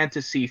the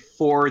fantasy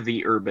for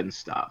the urban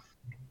stuff.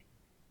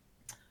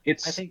 I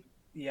think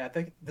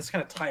this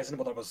kind of ties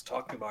into what I was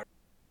talking about.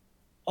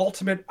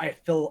 Ultimate, I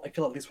feel at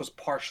least was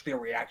partially a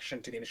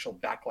reaction to the initial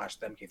backlash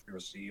that MK3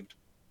 received.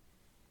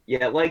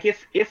 Yeah, like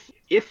if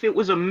it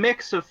was a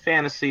mix of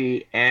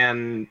fantasy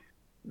and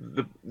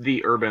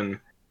the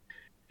urban,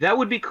 that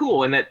would be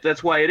cool, and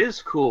that's why it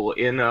is cool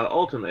in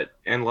Ultimate.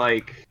 And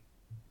like,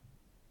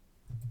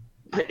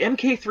 but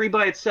MK3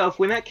 by itself,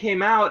 when that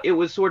came out, it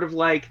was sort of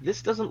like,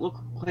 this doesn't look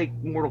like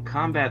Mortal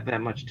Kombat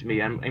that much to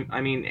me. I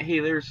mean,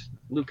 hey, there's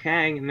Liu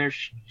Kang and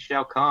there's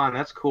Shao Kahn,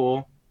 that's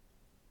cool,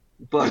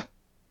 but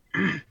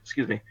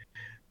excuse me,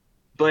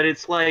 but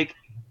it's like,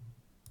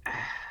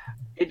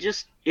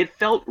 it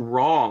felt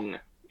wrong.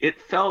 It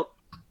felt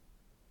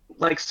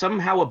like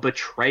somehow a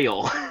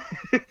betrayal.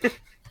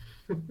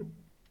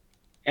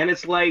 And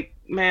it's like,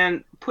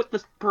 man, put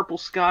the Purple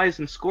Skies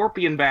and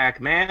Scorpion back,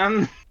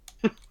 man.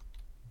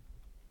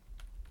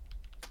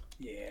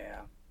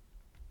 Yeah.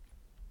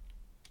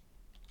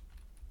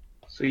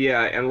 So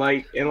yeah, and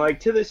like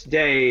to this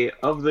day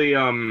of the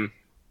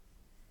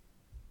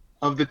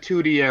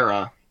 2D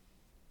era,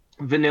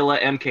 vanilla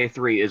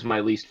MK3 is my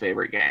least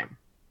favorite game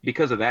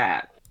because of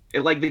that.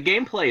 Like, the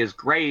gameplay is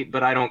great,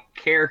 but I don't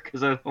care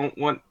because I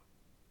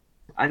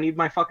need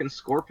my fucking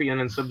Scorpion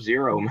and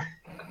Sub-Zero.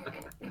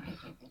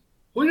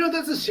 Well, you know,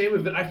 that's a shame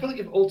of it. I feel like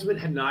if Ultimate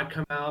had not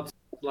come out,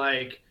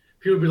 like,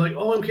 people would be like,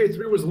 oh,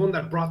 MK3 was the one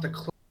that brought the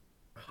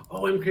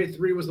oh,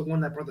 MK3 was the one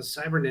that brought the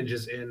Cyber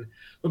Ninjas in.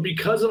 But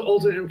because of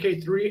Ultimate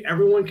MK3,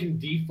 everyone can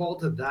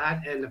default to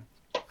that, and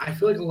I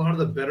feel like a lot of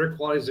the better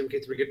qualities of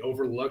MK3 get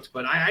overlooked.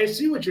 But I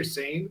see what you're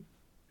saying,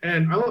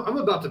 and I'm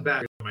about to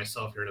back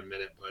myself here in a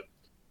minute, but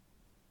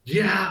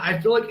yeah, I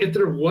feel like if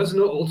there was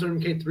no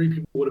Ultimate MK3,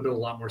 people would have been a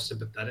lot more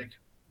sympathetic,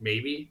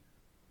 maybe.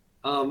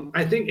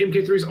 I think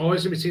MK3 is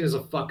always going to be seen as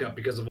a fuck-up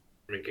because of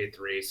Ultimate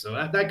MK3, so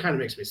that kind of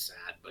makes me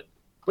sad. But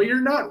you're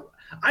not...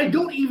 I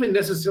don't even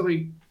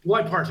necessarily...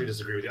 Well, I partially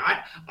disagree with you.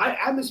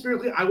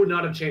 Atmospherically, I would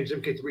not have changed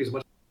MK3 as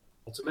much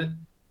as Ultimate,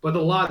 but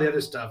a lot of the other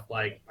stuff,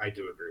 like, I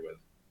do agree with.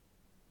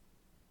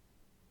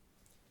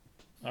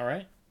 All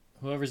right.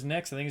 Whoever's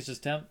next, I think it's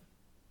just Temp.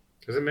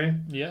 Is it me?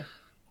 Yeah.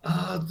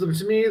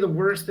 To me, the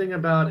worst thing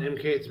about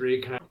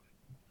MK3, kind of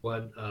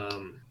what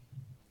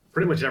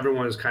pretty much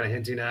everyone is kind of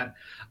hinting at,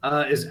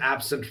 is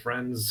absent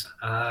friends.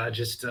 I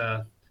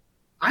didn't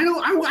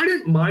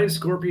mind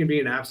Scorpion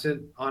being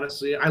absent,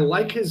 honestly. I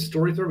like his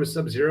story thread with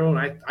Sub-Zero,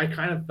 and I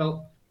kind of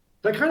felt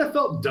that kind of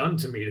felt done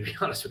to me, to be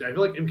honest with you. I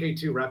feel like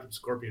MK2 wrapped up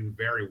Scorpion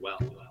very well.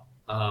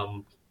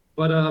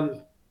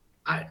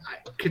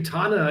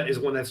 Katana is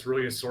one that's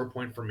really a sore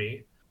point for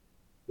me.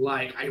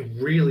 Like, I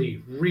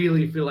really,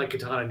 really feel like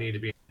Katana needed to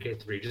be in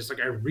MK3. Just like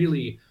I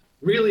really,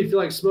 really feel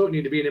like Smoke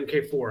needed to be in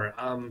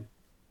MK4.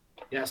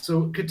 Yeah,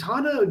 so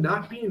Katana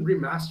not being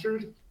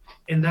remastered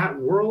in that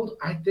world,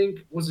 I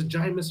think, was a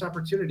giant missed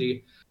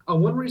opportunity.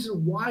 One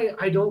reason why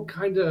I don't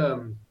kind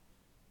of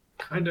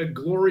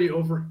glory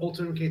over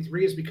Ultimate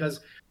MK3 is because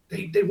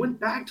they went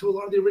back to a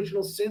lot of the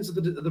original sins of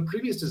the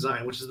previous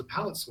design, which is the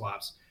palette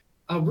swaps.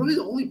 Really,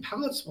 the only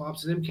palette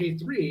swaps in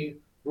MK3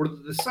 were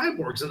the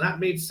cyborgs, and that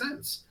made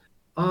sense.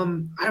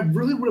 I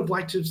really would have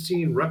liked to have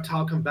seen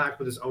Reptile come back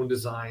with his own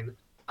design,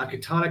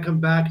 Katana come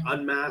back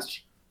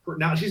unmasked.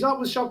 Now, she's not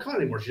with Shao Kahn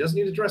anymore. She doesn't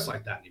need to dress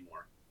like that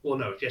anymore. Well,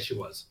 no, yes, she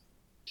was.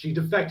 She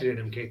defected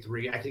in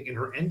MK3, I think, in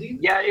her ending.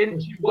 Yeah,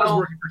 she was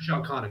working for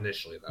Shao Kahn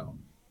initially, though.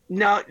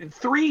 No,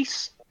 3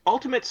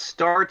 Ultimate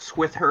starts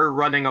with her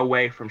running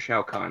away from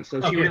Shao Kahn,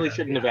 so she really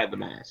shouldn't have had the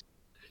mask.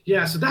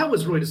 Yeah, so that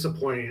was really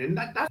disappointing, and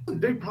that's a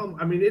big problem.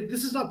 I mean,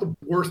 this is not the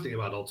worst thing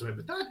about Ultimate,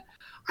 but that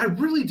I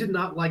really did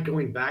not like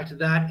going back to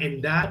that,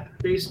 and that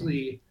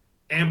basically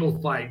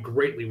amplified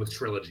greatly with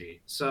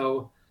Trilogy.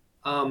 So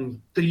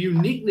the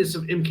uniqueness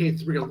of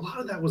MK3, a lot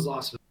of that was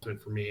lost in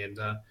Ultimate for me, and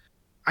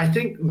I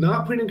think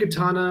not putting in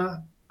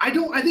Katana, I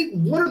think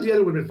one or the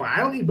other would have been fine.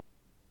 I don't need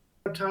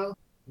Reptile.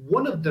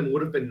 One of them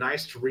would have been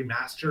nice to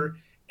remaster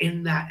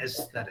in that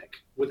aesthetic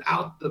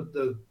without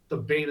the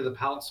bane of the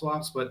palette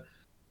swaps, but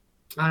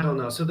I don't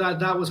know. So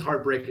that was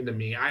heartbreaking to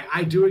me.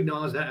 I do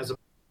acknowledge that as a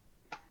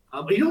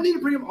but you don't need to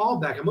bring them all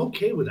back. I'm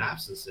okay with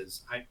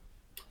absences.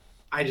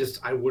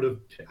 I would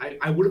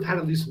have had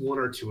at least one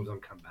or two of them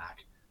come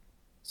back.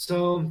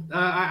 So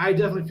I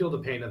definitely feel the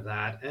pain of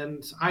that,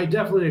 and I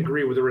definitely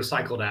agree with the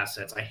recycled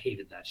assets. I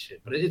hated that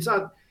shit, but it's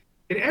not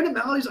in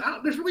Animalities.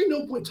 There's really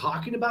no point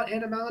talking about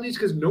Animalities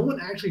because no one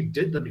actually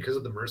did them because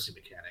of the mercy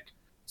mechanic.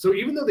 So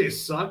even though they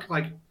suck,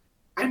 like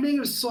I may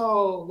have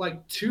saw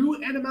like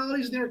 2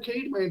 Animalities in the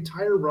arcade my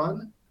entire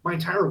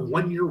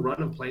 1 year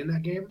run of playing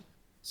that game.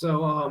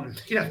 So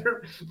yeah,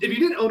 if you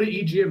didn't own an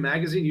EGM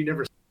magazine, you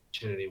never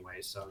saw it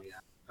anyway. So yeah.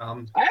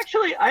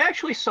 I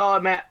actually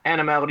saw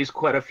Animalities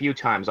quite a few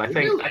times. I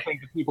think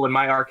the people in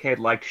my arcade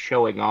liked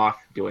showing off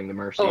doing the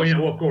mercy. Oh yeah,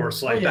 well of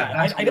course, like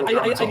that.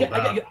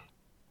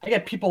 I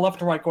get people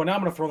left and right going, I'm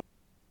gonna throw the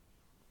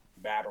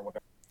bat or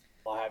whatever.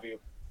 I'll have you.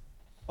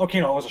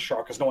 Okay, no, it was a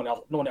shark because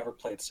no one ever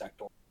played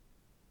Sector.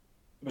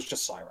 It was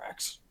just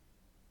Cyrax.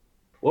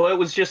 Well, it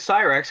was just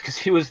Cyrax because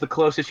he was the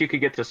closest you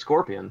could get to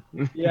Scorpion.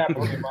 Yeah,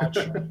 pretty much.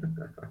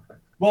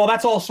 Well,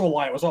 that's also a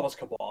lie. It was always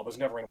Cabal. It was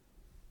never.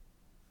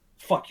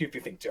 Fuck you if you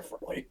think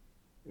differently.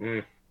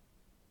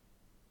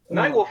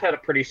 Nightwolf had a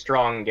pretty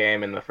strong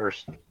game in the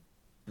first.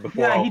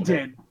 Yeah, he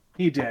did.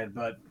 He did,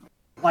 but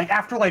like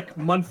after like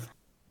month,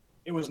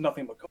 it was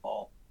nothing but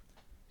Cabal.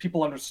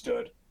 People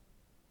understood.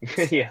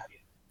 Yeah.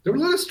 There were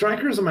a lot of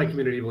strikers in my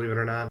community, believe it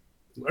or not.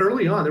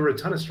 Early on, there were a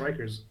ton of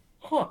strikers.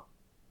 Huh.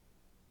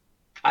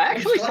 I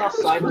actually saw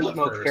Striker was cool at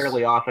Cybersmoke first.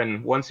 fairly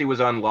often once he was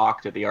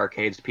unlocked at the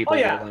arcades. People Oh,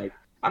 yeah. were like,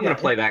 I'm going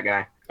to play that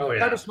guy. Oh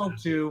yeah.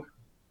 Cybersmoke 2.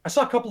 I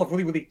saw a couple of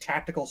really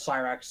tactical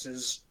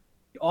Cyraxes.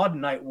 The odd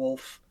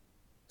Nightwolf.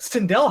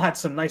 Sindel had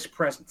some nice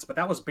presence, but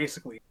that was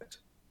basically it.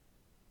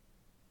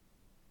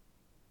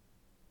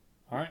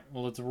 All right,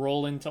 well, let's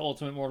roll into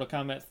Ultimate Mortal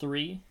Kombat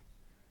 3.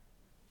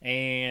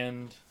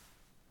 And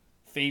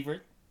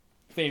favorite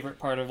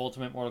part of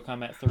Ultimate Mortal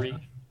Kombat 3?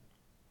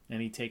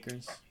 Any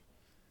takers?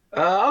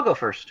 I'll go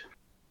first.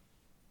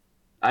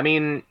 I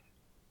mean,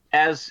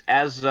 as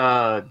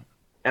a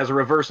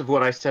reverse of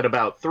what I said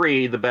about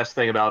 3, the best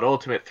thing about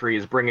Ultimate 3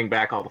 is bringing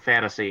back all the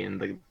fantasy and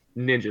the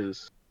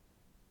ninjas.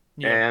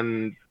 Yeah.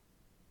 And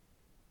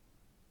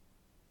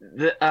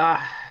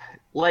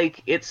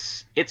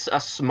it's a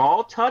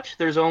small touch.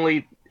 There's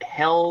only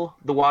Hell,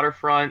 the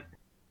waterfront,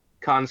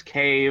 Khan's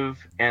Cave,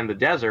 and the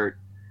desert.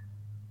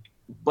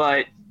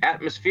 But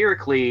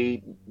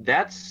atmospherically,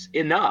 that's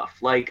enough.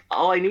 Like,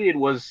 all I needed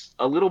was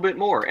a little bit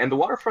more. And the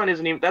waterfront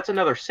isn't even, that's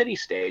another city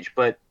stage,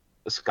 but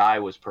the sky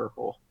was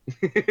purple.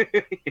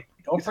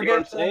 Don't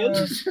forget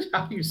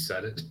How you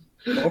said it.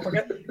 Don't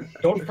forget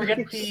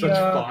the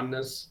Such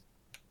fondness.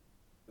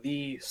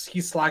 the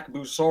Ski Slack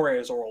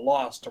Busores or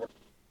Lost. Or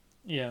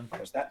Yeah.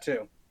 there's that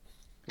too.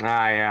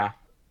 Yeah.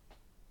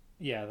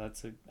 Yeah,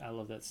 I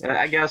love that stage.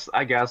 I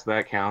guess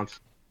that counts.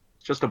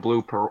 It's just a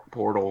blue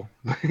portal.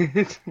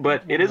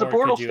 But it is a What more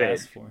portal could you stage.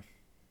 ask for?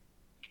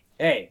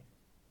 Hey,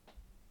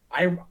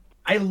 I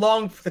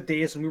long for the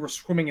days when we were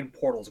swimming in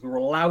portals. We were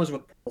lousy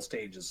with portal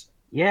stages.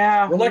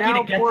 Yeah, We're lucky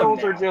now to get them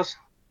portals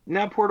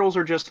now. portals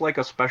are just like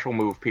a special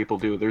move people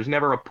do. There's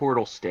never a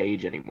portal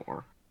stage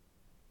anymore.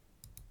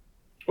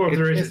 Or if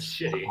there is,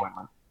 It's it's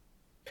shitty.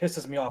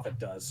 Pisses me off. It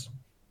does.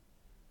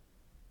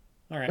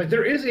 All right. Like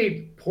there is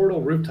a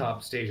portal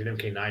rooftop stage in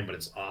MK9, but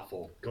it's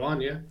awful. Go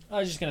on, yeah. I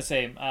was just gonna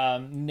say,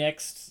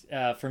 next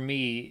for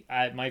me,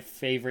 my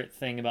favorite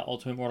thing about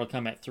Ultimate Mortal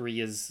Kombat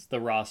 3 is the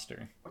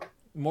roster.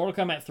 Mortal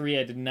Kombat 3,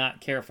 I did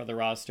not care for the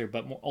roster,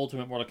 but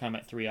Ultimate Mortal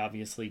Kombat 3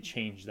 obviously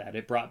changed that.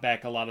 It brought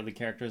back a lot of the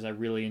characters I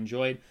really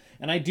enjoyed,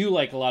 and I do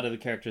like a lot of the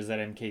characters that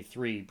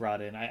MK3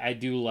 brought in. I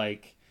do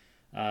like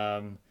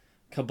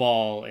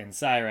Cabal and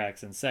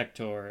Cyrax and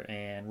Sector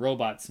and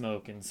Robot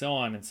Smoke and so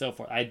on and so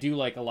forth. I do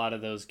like a lot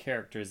of those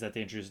characters that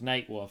they introduced.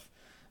 Nightwolf.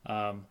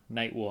 I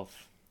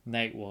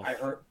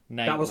heard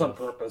Night that was on Wolf.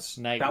 purpose.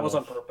 Night That was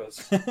on Wolf.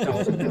 purpose. That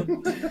was on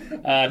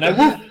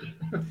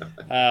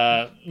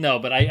purpose. No,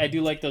 but I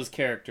do like those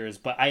characters.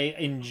 But I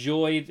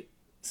enjoyed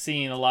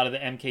seeing a lot of the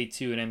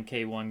MK2 and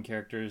MK1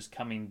 characters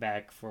coming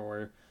back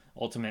for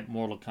Ultimate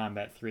Mortal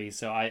Kombat 3.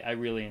 So I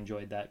really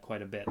enjoyed that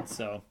quite a bit.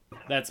 So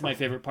that's my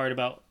favorite part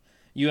about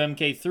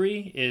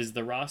UMK3 is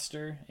the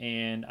roster.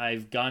 And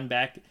I've gone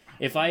back.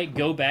 If I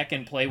go back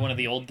and play one of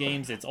the old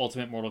games, it's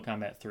Ultimate Mortal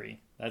Kombat 3.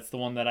 That's the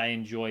one that I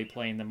enjoy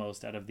playing the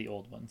most out of the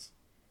old ones.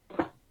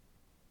 It's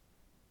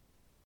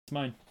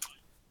mine.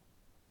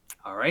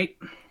 All right.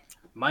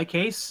 My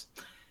case,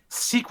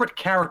 secret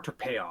character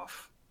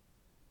payoff.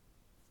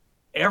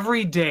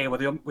 Every day with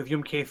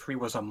UMK3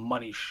 was a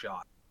money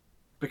shot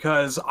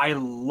because I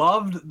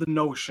loved the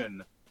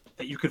notion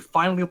that you could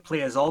finally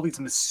play as all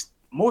these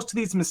most of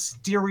these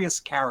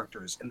mysterious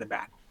characters in the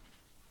battle.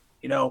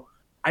 You know,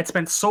 I'd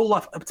spent so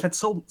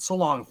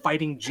long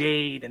fighting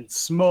Jade and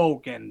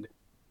Smoke and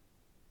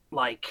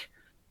like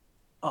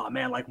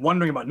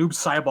wondering about Noob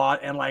Saibot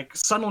and like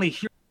suddenly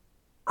here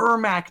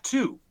Ermac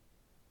too.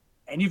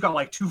 And you've got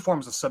like 2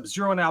 forms of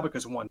Sub-Zero now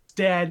because one's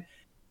dead.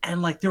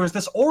 And like there was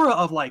this aura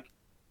of like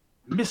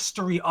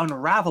mystery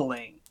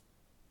unraveling.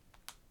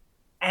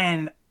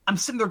 And I'm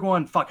sitting there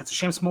going, fuck, it's a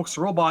shame Smoke's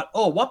a robot.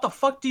 Oh, what the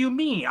fuck do you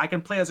mean? I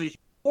can play as a human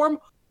form?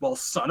 Well,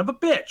 son of a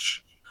bitch.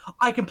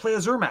 I can play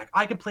as Ermac.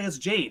 I can play as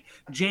Jade.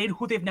 Jade,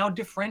 who they've now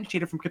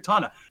differentiated from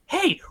Katana.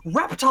 Hey,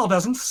 Reptile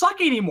doesn't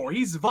suck anymore.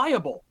 He's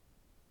viable.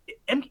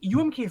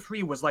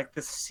 UMK3 was like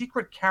this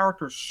secret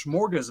character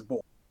smorgasbord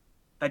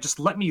that just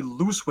let me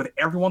loose with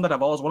everyone that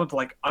I've always wanted to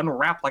like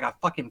unwrap like a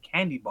fucking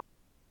candy bar.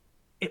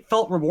 It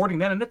felt rewarding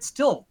then, and it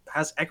still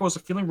has echoes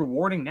of feeling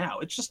rewarding now.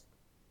 It's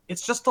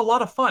just a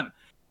lot of fun.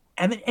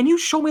 And you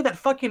show me that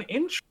fucking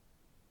intro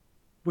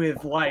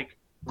with like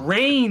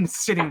Rain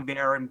sitting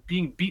there and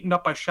being beaten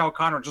up by Shao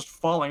Kahn or just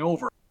falling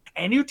over,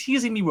 and you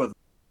teasing me with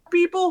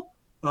people?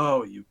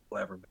 Oh, you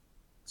clever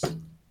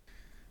man.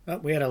 Well,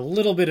 we had a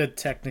little bit of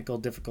technical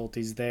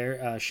difficulties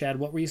there. Shad,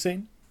 what were you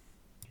saying?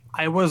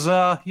 I was,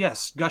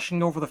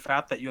 gushing over the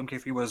fact that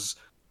UMK3 was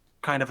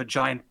kind of a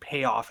giant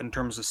payoff in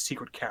terms of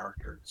secret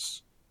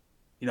characters.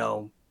 You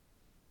know,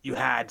 you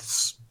had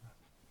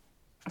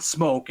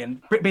Smoke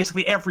and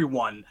basically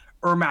everyone.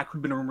 Ermac,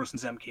 who'd been a rumor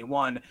since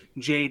MK1.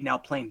 Jade now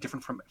playing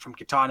different from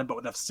Kitana, but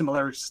with enough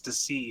similarities to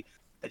see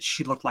that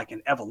she looked like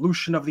an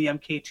evolution of the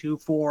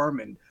MK2 form.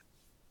 And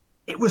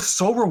it was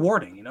so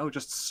rewarding, you know,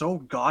 just so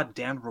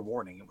goddamn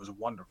rewarding. It was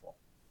wonderful.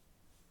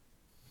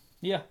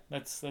 Yeah,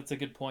 that's a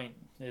good point.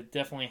 It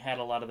definitely had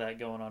a lot of that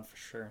going on for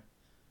sure.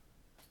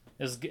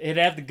 It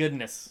had the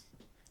goodness.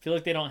 I feel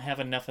like they don't have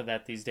enough of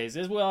that these days.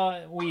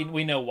 Well,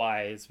 we know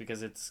why. It's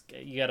because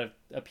you got to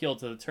appeal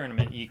to the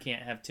tournament. You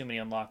can't have too many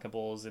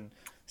unlockables and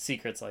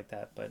secrets like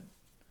that. But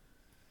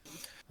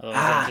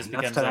otherwise, that just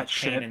becomes a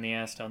pain in the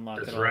ass to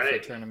unlock it all for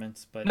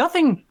tournaments. But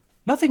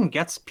nothing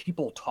gets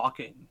people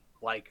talking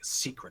like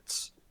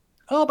secrets.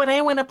 Oh, but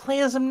I want to play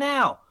as him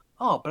now.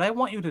 Oh, but I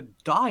want you to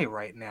die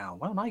right now.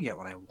 Why don't I get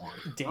what I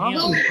want? Damn.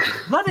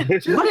 Let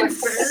it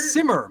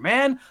simmer,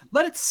 man.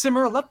 Let it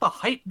simmer. Let the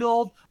hype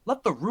build.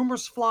 Let the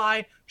rumors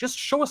fly. Just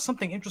show us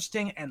something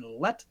interesting and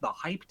let the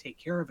hype take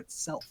care of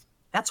itself.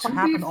 That's what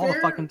happened all the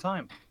fucking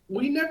time.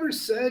 We never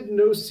said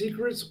no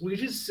secrets. We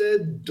just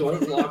said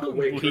don't lock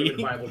away current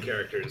viable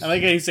characters. I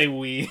like how you say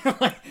we.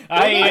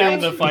 I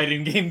am the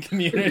fighting game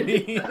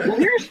community. Well,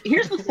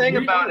 here's the thing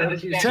about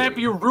it. Champ,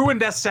 you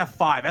ruined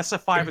SF5.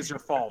 SF5 is your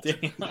fault.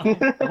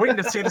 I'm waiting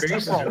to say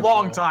this for a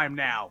long time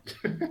now.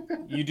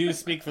 You do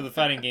speak for the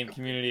fighting game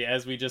community,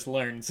 as we just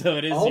learned, so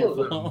it is All your of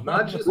them, fault.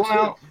 not just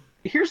Well,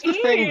 here's the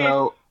thing,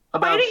 though,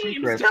 about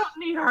secrets. don't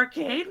need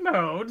arcade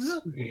modes.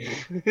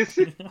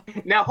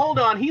 Now, hold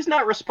on. He's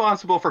not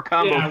responsible for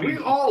combo. Yeah, we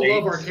all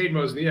love arcade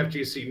modes in the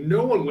FGC.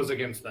 No one was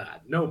against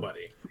that.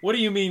 Nobody. What do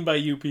you mean by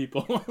you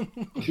people?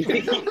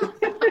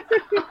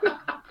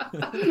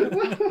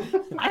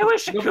 I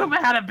wish Akuma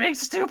had a big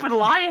stupid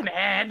lion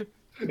head.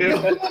 No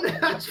one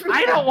asked for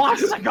I that. don't want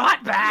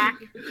Sagat back.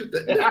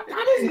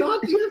 That is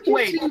not the FGC.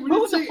 Wait, We who didn't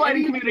in the say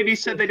fighting anything. community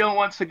said they don't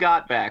want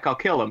Sagat back? I'll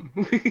kill him.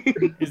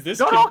 Is this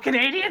Don't all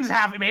Canadians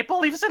have maple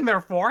leaves in their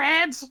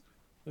foreheads?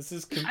 this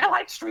is I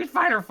like Street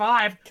Fighter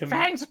 5.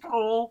 Fang's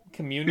cool.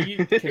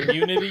 community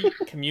community?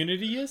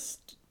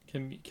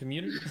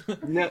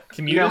 No,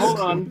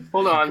 Communism?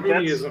 hold on. That's,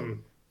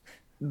 Communism.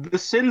 the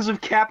sins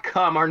of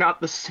Capcom are not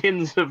the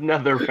sins of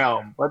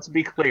NetherRealm. Let's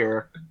be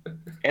clear.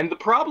 And the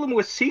problem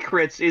with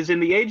secrets is in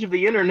the age of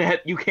the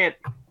internet, you can't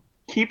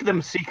keep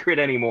them secret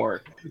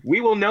anymore. We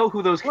will know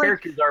who those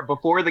characters are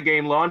before the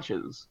game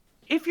launches.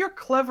 If you're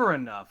clever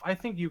enough, I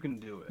think you can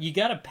do it. You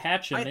gotta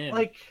patch them in.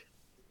 Like,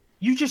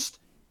 you just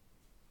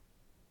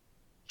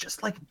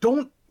like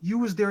don't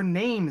use their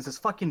names as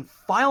fucking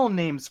file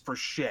names for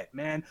shit,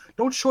 man.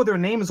 Don't show their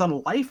names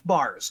on life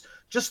bars.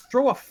 Just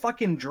throw a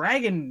fucking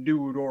dragon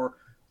dude or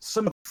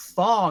some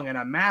thong and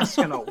a mask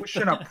and a wish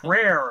and a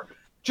prayer.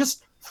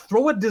 Just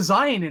throw a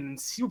design in and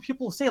see what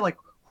people say. Like,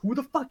 who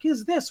the fuck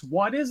is this?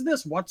 What is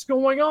this? What's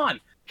going on?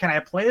 Can I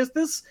play as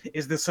this?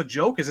 Is this a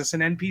joke? Is this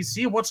an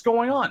NPC? What's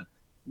going on?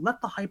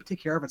 Let the hype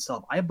take care of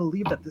itself. I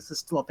believe that this is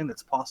still a thing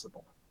that's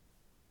possible.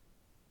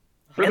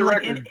 For the And like,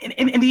 record,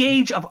 in the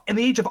age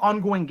of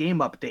ongoing game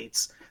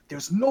updates,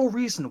 there's no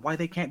reason why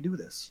they can't do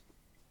this.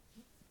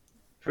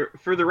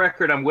 for the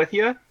record, I'm with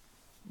you,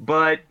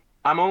 but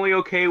I'm only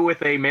okay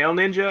with a male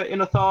ninja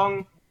in a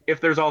thong if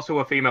there's also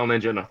a female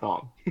ninja in a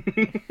thong.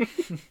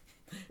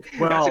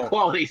 Well, That's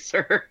equality,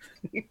 sir.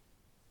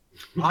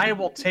 I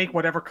will take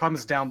whatever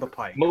comes down the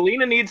pike.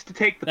 Melina needs to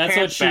take the That's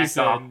pants what she back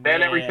said. off,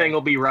 then Yeah, everything yeah.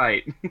 will be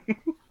right.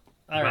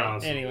 All right.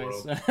 Rounds of the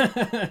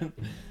Anyways,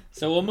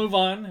 so we'll move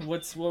on.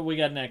 What we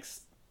got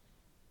next?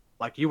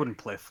 Like you wouldn't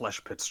play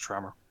Flesh Pit's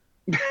Tremor.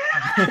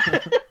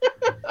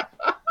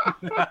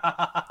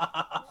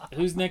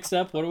 Who's next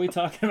up? What are we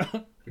talking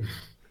about?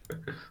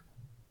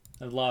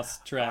 I've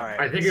lost track. All right.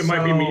 I think it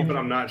might be me, but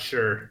I'm not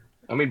sure.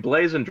 I mean,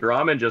 Blaze and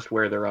Draman just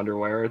wear their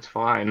underwear. It's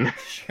fine.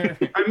 Sure.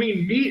 I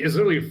mean, meat is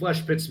literally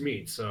Flesh Pit's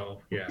meat,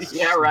 so yeah.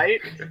 Yeah, right?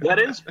 That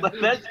is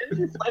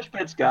Flesh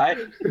Pits guy.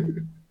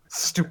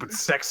 Stupid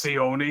sexy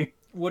Oni.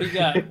 What do you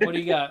got? What do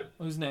you got?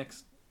 Who's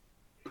next?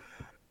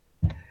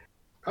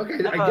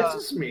 Okay, I guess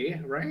it's me,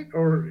 right?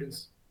 Or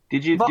it's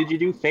Did you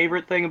do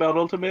favorite thing about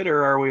Ultimate,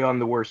 or are we on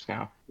the worst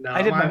now? no, I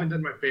I, did my- haven't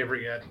done my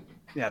favorite yet.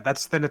 Yeah,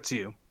 then it's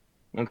you.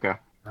 Okay.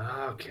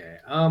 Okay.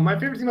 My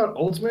favorite thing about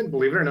Ultimate,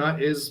 believe it or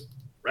not, is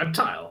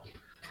Reptile.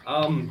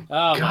 Oh my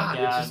God, it's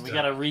god, just we a-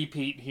 got a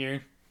repeat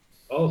here.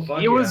 Oh fuck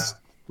He was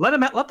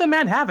let the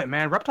man have it,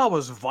 man. Reptile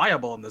was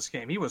viable in this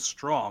game. He was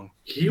strong.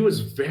 He was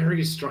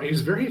very strong. He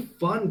was very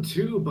fun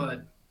too,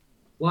 but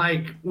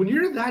like when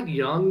you're that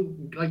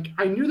young, like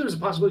I knew there was a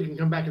possibility you can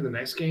come back in the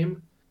next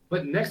game,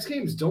 but next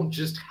games don't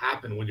just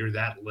happen when you're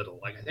that little.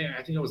 Like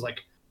I think I was like,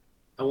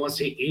 I want to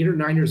say 8 or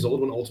 9 years old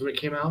when Ultimate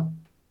came out.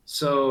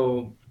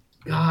 So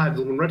God,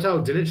 when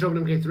Reptile didn't show up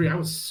in MK3, I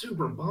was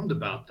super bummed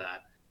about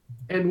that.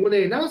 And when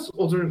they announced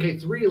Ultimate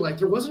MK3, like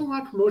there wasn't a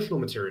lot of promotional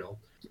material.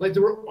 Like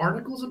there were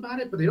articles about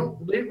it, but they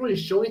didn't really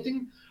show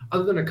anything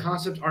other than a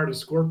concept art of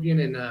Scorpion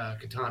and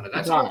Katana.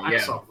 That's all I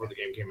saw before the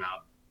game came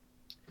out.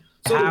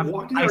 So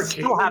I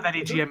still have that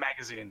EGM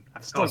magazine.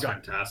 I've still That's got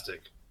it.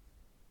 fantastic.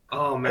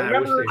 Oh I man, I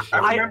wish remember, they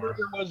showed I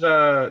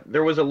remember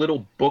there was a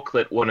little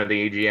booklet one of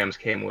the AGMs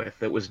came with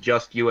that was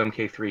just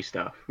UMK3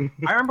 stuff.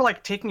 I remember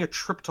like taking a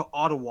trip to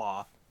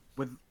Ottawa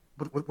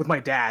with my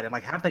dad and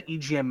like have that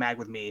EGM mag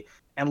with me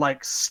and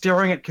like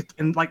staring at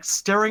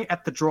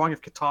the drawing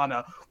of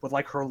Katana with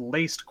like her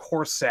laced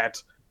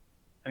corset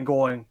and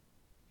going,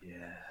 yes,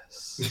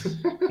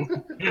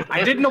 Yes.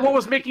 I didn't know what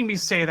was making me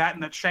say that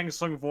in that Shang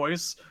Tsung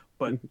voice,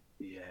 but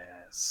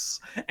yes.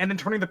 And then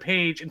turning the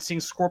page and seeing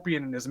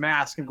Scorpion in his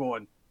mask and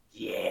going,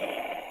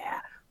 yeah.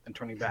 And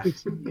turning back,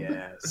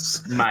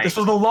 yes. Nice. This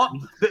was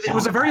it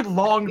was a very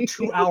long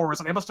 2 hours,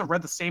 and I must have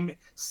read the same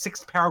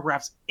 6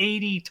 paragraphs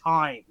 80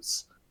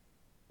 times.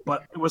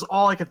 But it was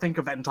all I could think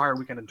of that entire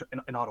weekend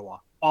in Ottawa.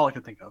 All I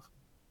could think of.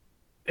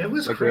 It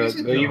was Like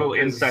crazy. the evil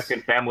insect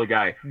in Family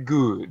Guy.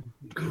 Good.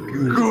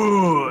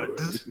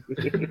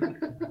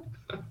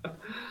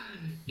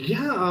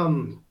 Yeah.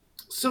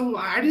 So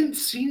I didn't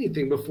see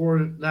anything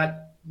before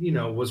that,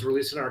 was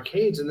released in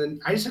arcades, and then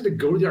I just had to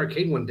go to the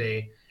arcade one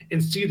day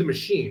and see the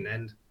machine,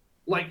 and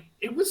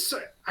it was.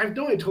 I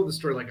know I told the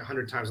story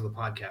 100 times on the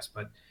podcast,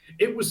 but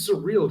it was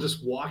surreal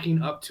just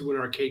walking up to an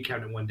arcade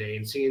cabinet one day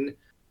and seeing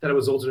that it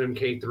was Ultimate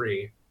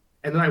MK3,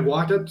 and then I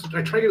walked up.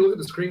 I tried to look at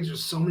the screens.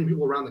 There's so many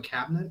people around the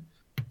cabinet.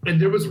 And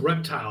there was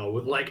Reptile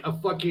with a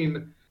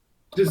fucking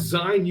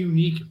design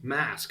unique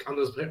mask on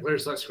this player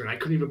select screen. I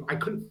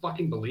couldn't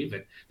fucking believe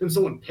it. Then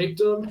someone picked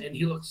him and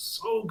he looked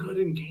so good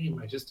in game.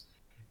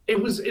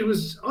 It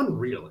was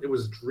unreal. It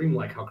was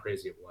dreamlike how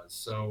crazy it was.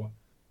 So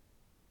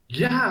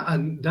yeah,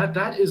 and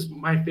that is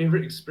my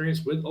favorite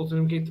experience with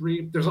Ultimate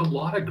MK3. There's a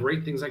lot of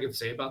great things I could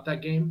say about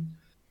that game.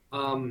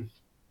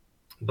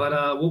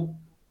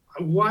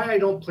 Why I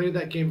don't play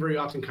that game very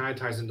often kind of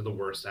ties into the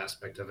worst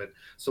aspect of it.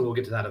 So we'll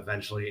get to that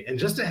eventually. And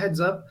just a heads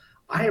up,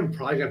 I am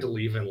probably going to have to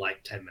leave in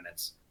 10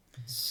 minutes.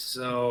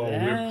 So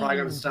we're probably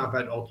going to stop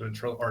at Ultimate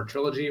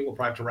Trilogy. We'll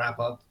probably have to wrap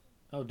up.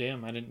 Oh,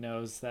 damn. I didn't know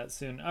it was that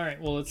soon. All right.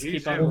 Well, let's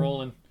keep on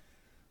rolling.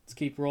 Let's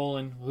keep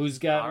rolling. Who's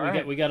got, All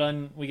we got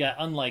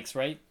unlikes,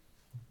 right?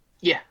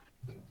 Yeah.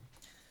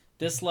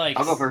 Dislikes.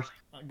 I'll go first.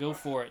 Go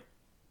for it.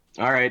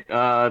 All right,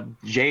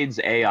 Jade's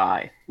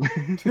AI.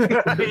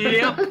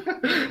 Yep.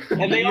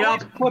 And they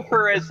always put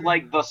her as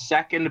the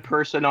second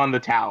person on the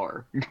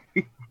tower.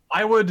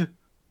 I would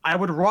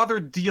rather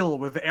deal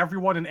with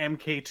everyone in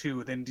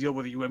MK2 than deal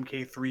with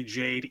UMK3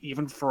 Jade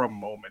even for a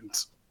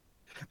moment.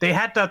 They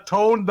had to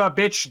tone the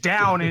bitch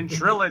down in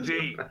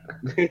Trilogy.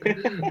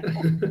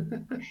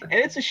 And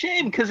it's a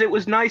shame because it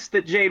was nice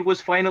that Jade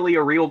was finally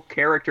a real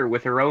character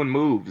with her own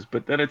moves,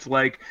 but then it's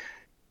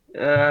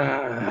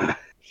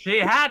She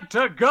had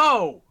to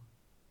go!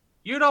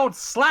 You don't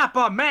slap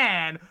a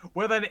man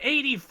with an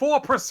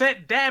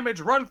 84%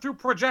 damage run-through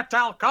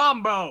projectile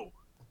combo!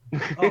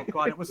 Oh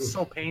god, it was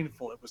so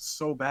painful. It was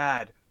so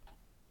bad.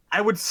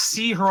 I would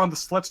see her on the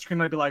select screen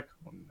and I'd be like,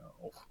 oh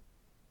no.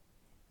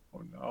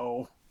 Oh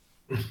no.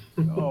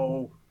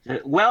 No.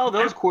 Well,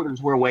 those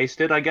quarters were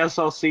wasted. I guess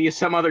I'll see you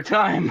some other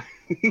time.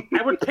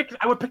 I would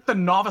pick the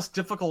novice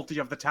difficulty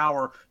of the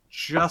tower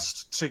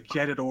just to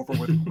get it over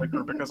with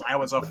quicker because I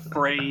was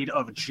afraid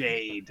of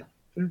Jade.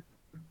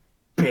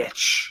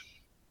 Bitch.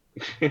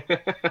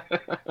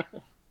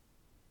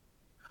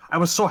 I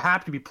was so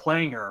happy to be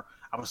playing her.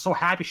 I was so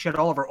happy she had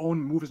all of her own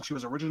moves and she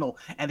was original,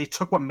 and they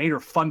took what made her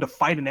fun to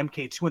fight in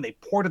MK2 and they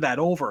ported that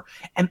over.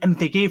 And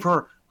they gave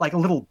her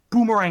little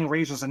boomerang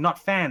razors and not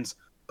fans,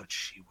 but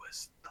she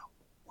was the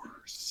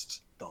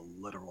worst. The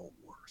literal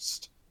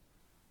worst.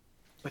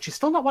 But she's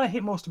still not what I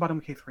hate most about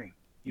UMK3.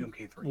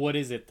 What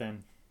is it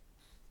then?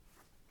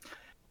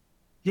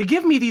 You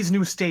give me these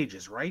new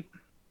stages, right?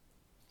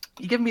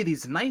 You give me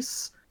these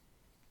nice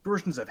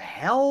versions of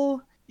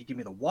hell. You give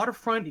me the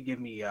waterfront. You give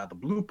me the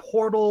blue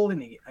portal,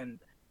 and you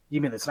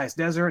give me this nice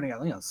desert. And you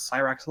got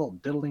Cyrax little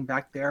diddling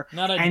back there.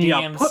 Not a and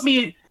damn.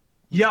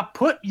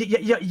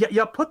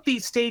 You put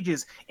these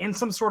stages in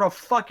some sort of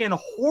fucking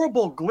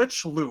horrible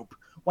glitch loop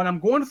when I'm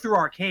going through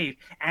arcade,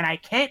 and I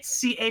can't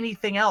see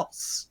anything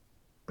else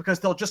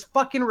because they'll just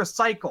fucking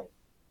recycle.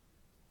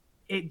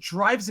 It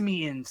drives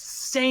me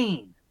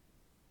insane.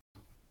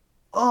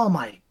 Oh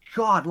my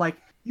god,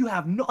 you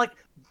have no,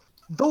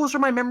 those are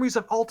my memories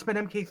of Ultimate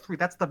MK3.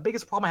 That's the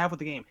biggest problem I have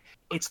with the game.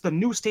 It's the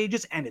new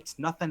stages and it's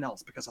nothing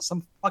else because of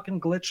some fucking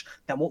glitch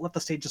that won't let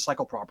the stages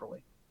cycle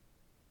properly.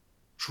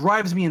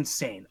 Drives me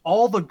insane.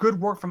 All the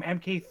good work from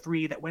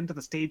MK3 that went to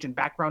the stage and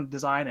background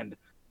design and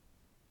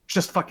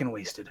just fucking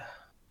wasted.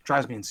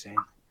 Drives me insane.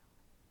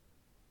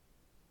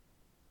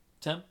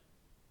 Tim?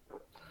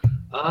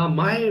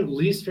 My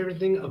least favorite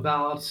thing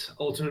about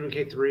Ultimate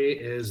MK3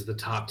 is the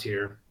top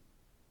tier.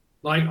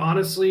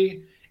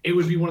 Honestly, it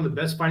would be one of the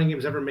best fighting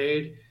games ever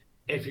made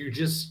if you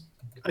just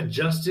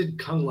adjusted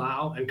Kung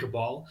Lao and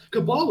Cabal.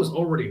 Cabal was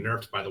already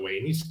nerfed, by the way,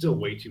 and he's still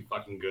way too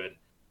fucking good.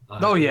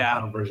 Oh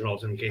yeah, version of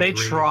Ultimate MK3.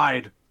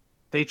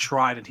 They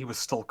tried, and he was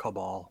still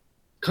Cabal.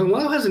 Kung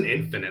Lao has an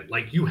infinite.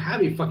 You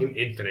have a fucking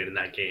infinite in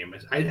that game.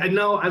 I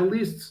know, at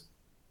least,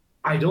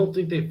 I don't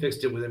think they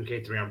fixed it with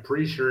MK3. I'm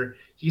pretty sure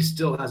he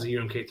still has a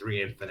UMK3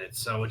 infinite.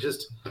 So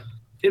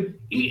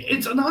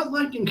it's not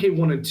like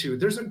MK1 and 2.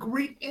 There's a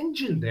great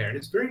engine there, and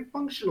it's very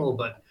functional,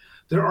 but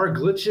there are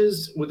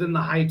glitches within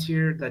the high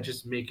tier that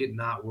just make it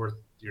not worth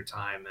your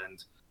time,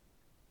 and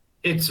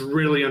it's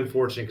really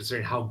unfortunate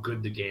considering how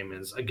good the game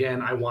is.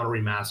 Again, I want a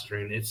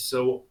remastering. It's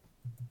so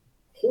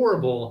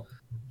horrible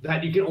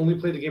that you can only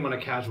play the game on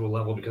a casual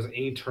level because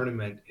any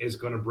tournament is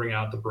going to bring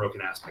out the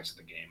broken aspects of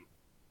the game.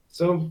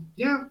 So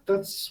yeah,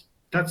 that's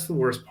the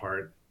worst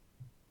part.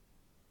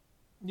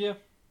 Yeah.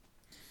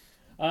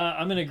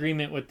 I'm in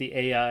agreement with the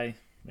AI,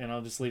 and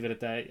I'll just leave it at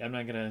that. I'm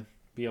not gonna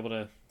be able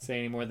to say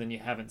any more than you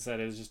haven't said.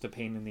 It was just a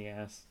pain in the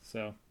ass.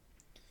 So,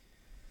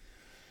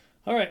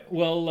 all right.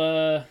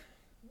 Well,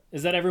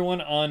 is that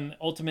everyone on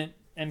Ultimate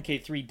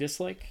MK3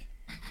 dislike?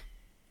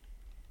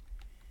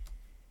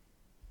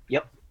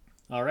 Yep.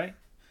 All right.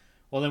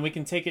 Well, then we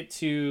can take it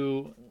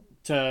to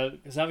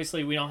because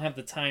obviously we don't have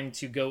the time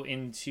to go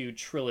into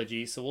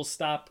trilogy, so we'll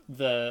stop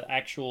the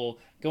actual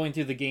going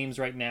through the games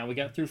right now. We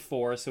got through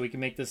 4, so we can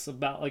make this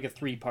about like a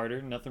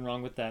 3-parter. Nothing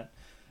wrong with that.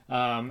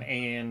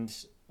 And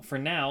for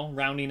now,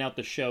 rounding out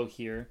the show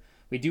here,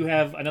 we do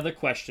have another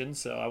question,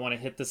 so I want to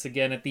hit this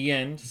again at the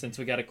end since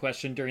we got a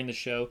question during the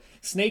show.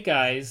 Snake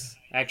Eyes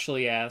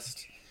actually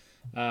asked,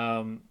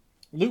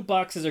 loot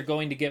boxes are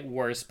going to get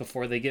worse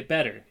before they get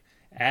better,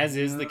 as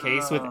is the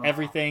case with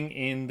everything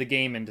in the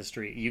game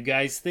industry. You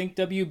guys think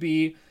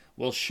WB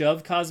will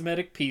shove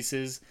cosmetic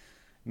pieces,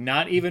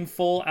 not even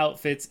full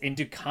outfits,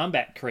 into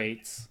combat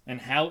crates,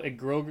 and how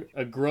egregious.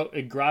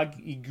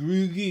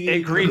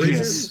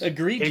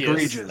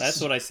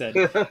 That's what I said.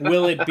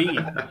 Will it be?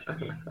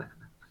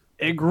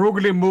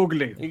 Egroogly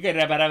moogly.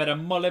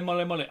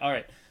 All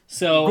right.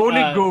 So,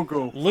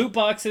 Googly loot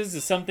boxes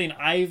is something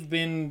I've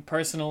been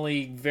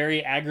personally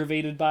very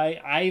aggravated by.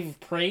 I've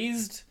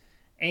praised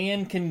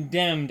and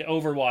condemned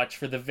Overwatch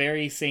for the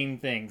very same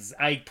things.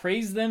 I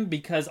praise them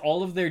because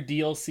all of their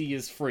DLC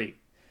is free.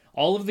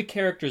 All of the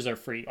characters are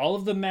free. All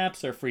of the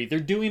maps are free. They're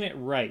doing it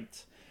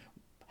right.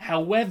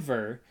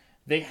 However,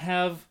 they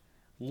have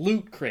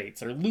loot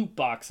crates or loot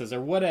boxes or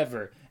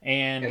whatever.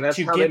 And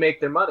that's how they make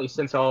their money,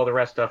 since all the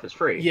rest stuff is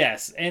free.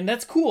 Yes, and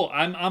that's cool.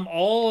 I'm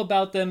all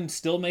about them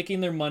still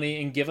making their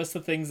money and give us the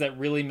things that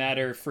really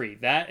matter free.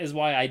 That is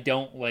why I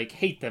don't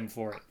hate them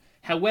for it.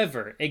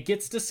 However, it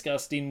gets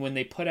disgusting when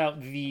they put out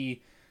the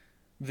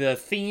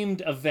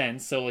themed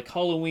events, so like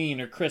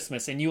Halloween or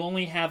Christmas, and you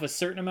only have a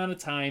certain amount of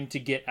time to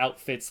get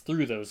outfits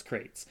through those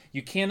crates.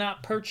 You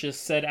cannot purchase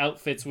said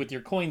outfits with your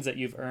coins that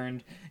you've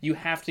earned. You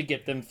have to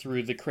get them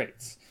through the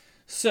crates.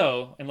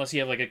 So, unless you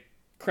have a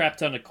crap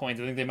ton of coins,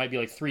 I think they might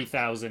be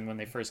 3,000 when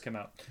they first come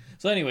out.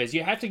 So anyways,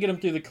 you have to get them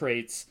through the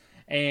crates,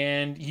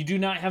 and you do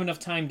not have enough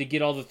time to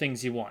get all the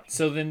things you want.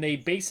 So then they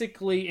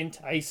basically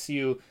entice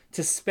you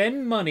to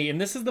spend money, and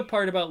this is the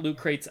part about loot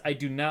crates I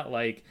do not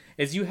like,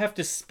 is you have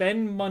to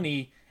spend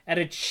money at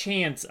a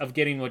chance of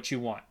getting what you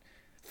want.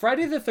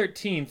 Friday the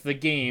 13th, the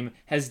game,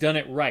 has done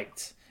it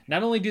right.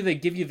 Not only do they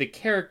give you the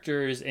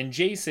characters and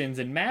JSONs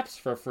and maps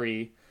for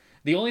free,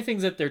 the only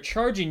things that they're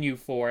charging you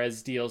for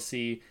as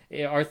DLC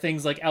are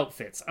things like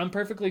outfits. I'm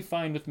perfectly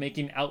fine with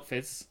making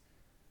outfits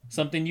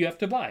something you have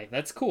to buy.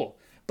 That's cool.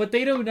 But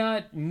they do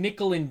not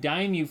nickel and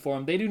dime you for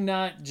them. They do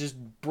not just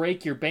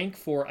break your bank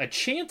for a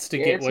chance to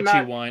get what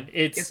you want.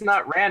 It's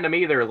not random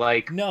either.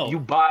 No. You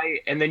buy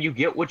and then you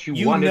get what you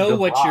wanted to buy. You know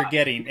what you're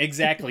getting.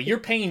 Exactly. You're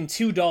paying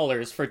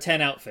 $2 for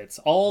 10 outfits.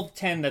 All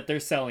 10 that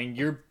they're selling,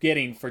 you're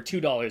getting for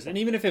 $2. And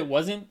even if it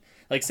wasn't,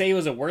 say it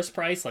was a worse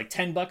price, like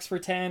 $10 for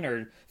 10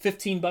 or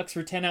 $15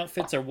 for 10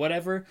 outfits or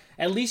whatever,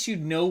 at least you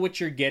know what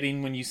you're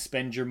getting when you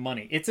spend your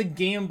money. It's a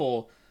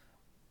gamble.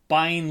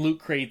 Buying loot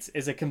crates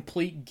is a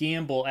complete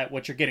gamble at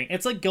what you're getting.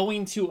 It's like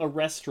going to a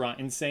restaurant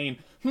and saying,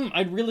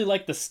 I'd really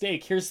like the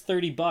steak. Here's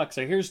 $30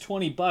 or here's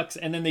 $20.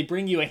 And then they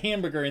bring you a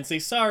hamburger and say,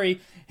 sorry,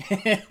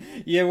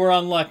 yeah, we're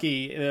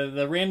unlucky.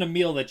 The random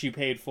meal that you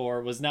paid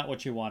for was not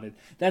what you wanted.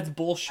 That's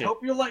bullshit. I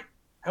hope you like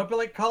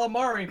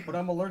calamari, but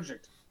I'm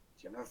allergic. Do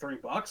you have another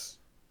 $30?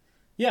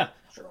 Yeah.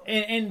 Sure.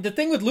 And the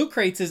thing with loot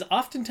crates is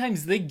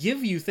oftentimes they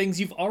give you things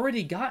you've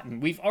already gotten.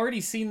 We've already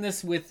seen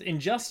this with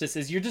Injustice,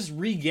 is you're just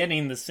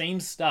re-getting the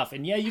same stuff.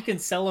 And yeah, you can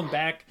sell them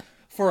back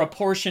for a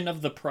portion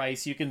of the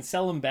price. You can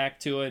sell them back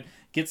to it,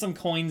 get some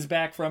coins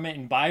back from it,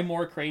 and buy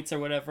more crates or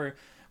whatever.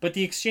 But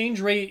the exchange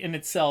rate in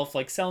itself,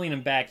 selling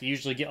them back, you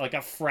usually get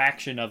a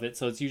fraction of it.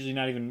 So it's usually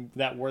not even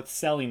that worth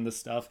selling the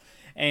stuff.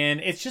 And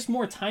it's just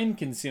more time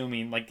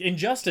consuming.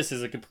 Injustice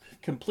is a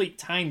complete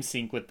time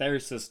sink with their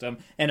system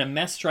and a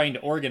mess trying to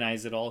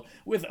organize it all.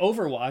 With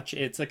Overwatch,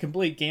 it's a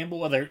complete gamble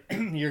whether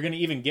you're going to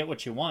even get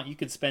what you want. You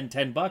could spend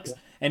 $10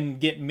 and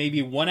get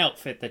maybe one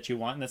outfit that you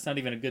want, and that's not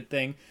even a good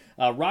thing.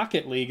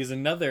 Rocket League is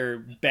another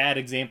bad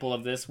example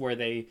of this, where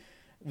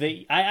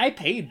I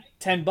paid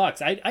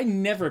 $10. I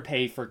never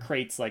pay for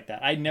crates like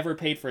that. I never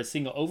paid for a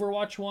single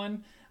Overwatch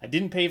one. I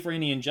didn't pay for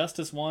any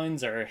Injustice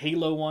ones or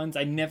Halo ones.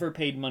 I never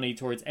paid money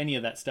towards any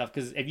of that stuff,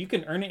 because if you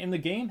can earn it in the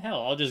game,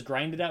 hell, I'll just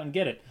grind it out and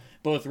get it.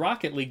 But with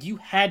Rocket League, you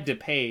had to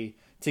pay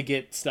to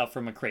get stuff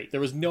from a crate.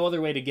 There was no other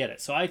way to get it.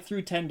 So I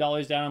threw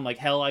 $10 down. I'm like,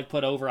 hell, I've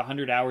put over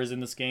 100 hours in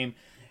this game.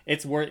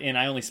 It's worth, and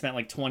I only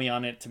spent 20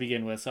 on it to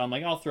begin with. So I'm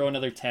like, I'll throw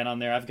another 10 on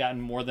there. I've gotten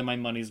more than my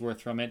money's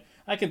worth from it.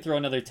 I can throw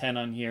another 10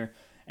 on here.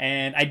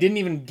 And I didn't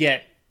even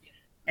get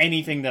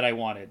anything that I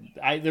wanted.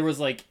 There was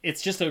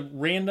it's just a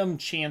random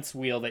chance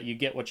wheel that you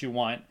get what you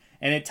want,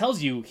 and it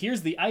tells you,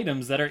 here's the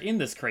items that are in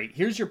this crate,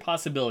 here's your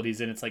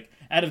possibilities, and it's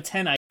out of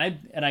 10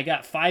 I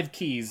got 5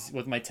 keys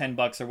with my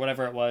 $10 or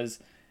whatever it was,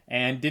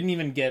 and didn't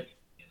even get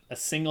a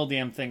single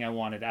damn thing I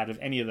wanted out of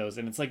any of those.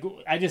 And it's like,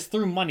 I just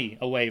threw money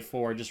away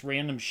for just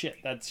random shit.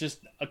 That's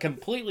just a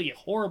completely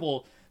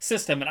horrible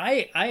system. And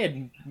I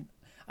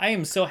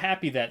am so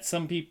happy that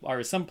some people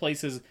or some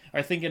places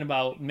are thinking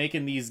about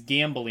making these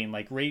gambling,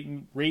 like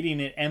rating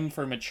it M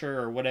for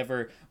mature or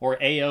whatever, or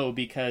AO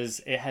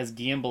because it has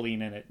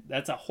gambling in it.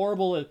 That's a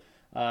horrible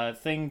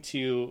thing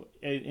to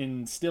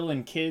instill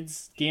in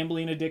kids,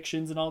 gambling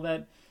addictions and all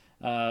that.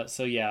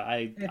 So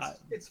yeah,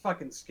 it's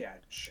fucking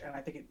sketch, and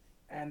I think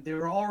and there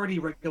are already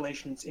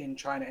regulations in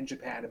China and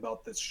Japan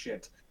about this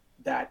shit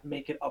that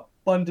make it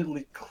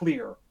abundantly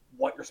clear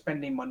what you're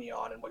spending money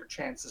on and what your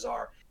chances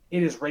are.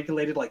 It is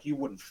regulated like you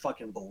wouldn't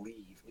fucking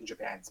believe in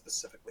Japan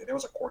specifically. There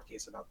was a court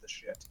case about this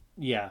shit.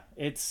 Yeah,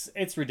 it's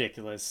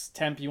ridiculous.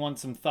 Temp, you want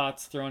some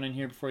thoughts thrown in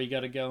here before you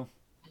gotta go?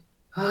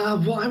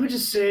 Well, I would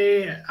just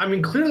say, I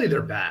mean, clearly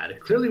they're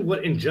bad. Clearly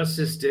what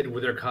Injustice did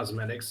with their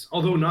cosmetics,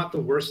 although not the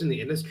worst in the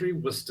industry,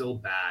 was still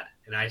bad.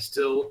 And I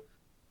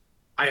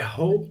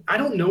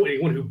don't know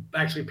anyone who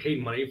actually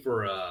paid money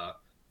for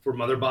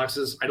mother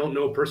boxes. I don't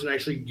know a person who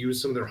actually used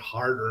some of their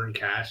hard-earned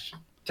cash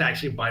to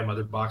actually buy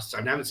mother boxes.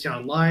 I haven't seen it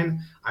online.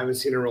 I haven't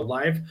seen it in real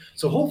life.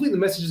 So hopefully the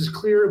message is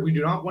clear. We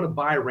do not want to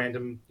buy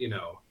randomized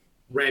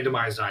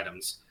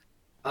items.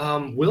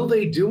 Will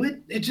they do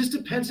it? It just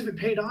depends if it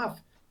paid off.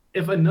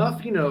 If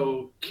enough,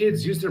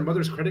 kids use their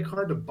mother's credit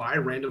card to buy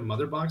random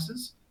mother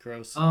boxes,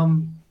 gross.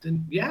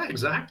 Then yeah,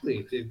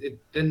 exactly.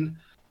 Then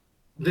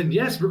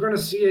yes, we're going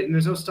to see it, and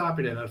there's no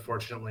stopping it,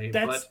 unfortunately.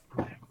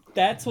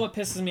 That's what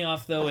pisses me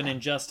off, though. In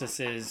Injustice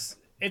is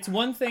it's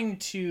one thing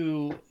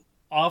to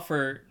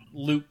offer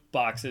loot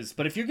boxes,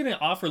 but if you're going to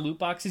offer loot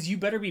boxes, you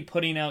better be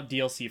putting out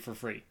DLC for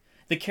free.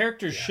 The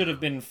characters should have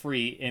been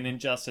free in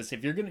Injustice.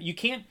 If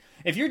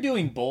you're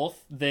doing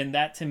both, then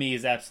that to me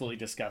is absolutely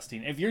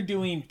disgusting. If you're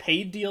doing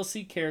paid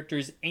DLC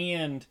characters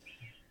and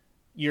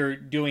you're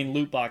doing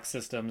loot box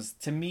systems,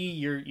 to me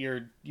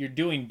you're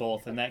doing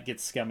both, and that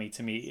gets scummy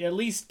to me. At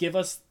least give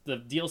us the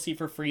DLC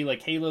for free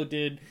like Halo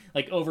did,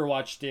 like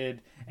Overwatch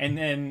did, and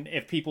then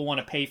if people want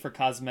to pay for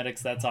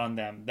cosmetics, that's on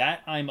them.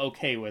 That I'm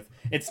okay with.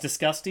 It's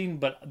disgusting,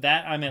 but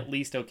that I'm at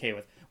least okay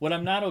with. What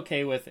I'm not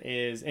okay with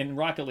is, and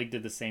Rocket League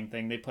did the same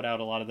thing. They put out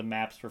a lot of the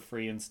maps for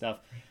free and stuff.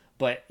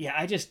 But yeah,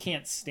 I just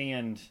can't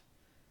stand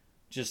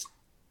just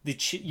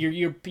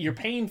you're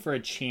paying for a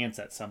chance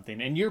at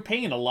something, and you're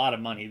paying a lot of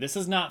money. This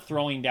is not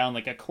throwing down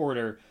like a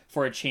quarter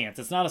for a chance.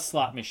 It's not a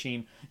slot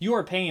machine. You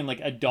are paying like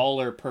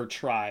 $1 per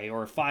try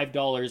or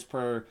 $5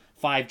 per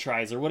 5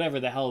 tries or whatever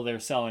the hell they're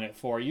selling it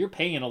for. You're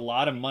paying a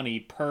lot of money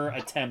per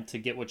attempt to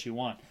get what you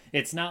want.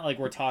 It's not like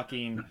we're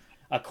talking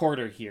a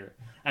quarter here.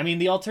 I mean,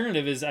 the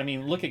alternative is,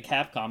 look at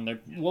Capcom.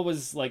 What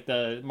was like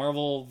the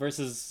Marvel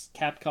versus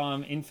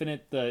Capcom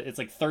Infinite? It's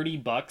like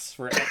 $30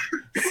 for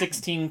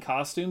 16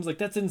 costumes. Like,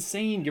 that's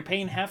insane. You're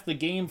paying half the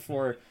game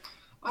for.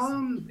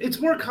 It's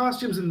more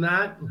costumes than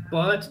that,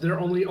 but there are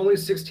only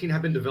 16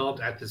 have been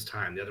developed at this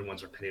time. The other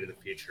ones are pending in the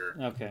future.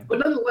 Okay. But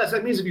nonetheless,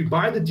 that means if you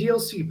buy the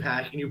DLC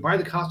pack and you buy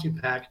the costume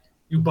pack,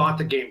 you bought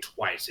the game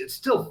twice. It's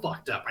still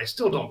fucked up. I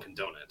still don't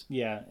condone it.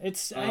 Yeah,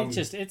 it's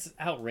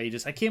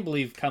outrageous. I can't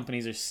believe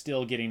companies are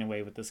still getting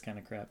away with this kind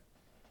of crap.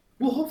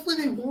 Well, hopefully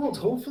they won't.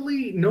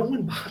 Hopefully no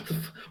one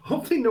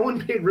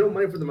paid real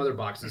money for the mother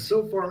boxes.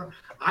 So far,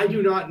 I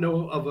do not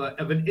know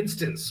of an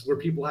instance where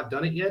people have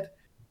done it yet.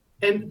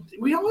 And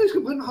we always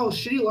complain about how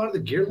shitty a lot of the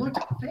gear looked.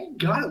 Thank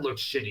God it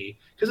looked shitty.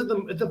 Because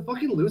if the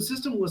fucking loot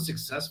system was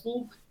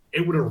successful,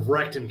 it would have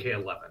wrecked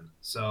MK11.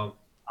 So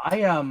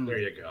there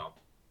you go.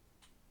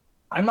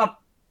 I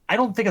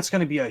don't think it's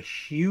going to be a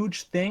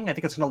huge thing. I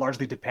think it's going to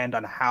largely depend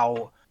on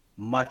how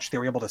much they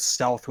were able to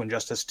sell through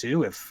Injustice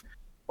 2. If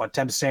what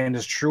Temp's saying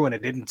is true and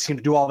it didn't seem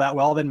to do all that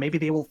well, then maybe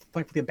they will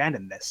thankfully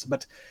abandon this.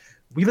 But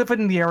we live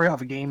in the era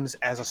of games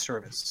as a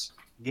service.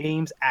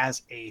 Games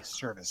as a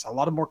service. A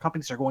lot of more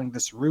companies are going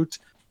this route.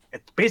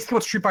 It's basically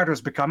what Street Fighter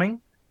is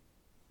becoming.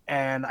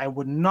 And I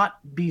would not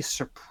be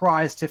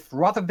surprised if,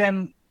 rather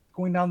than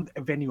going down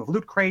a venue of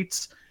loot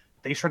crates,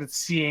 they started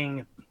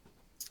seeing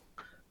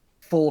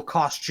full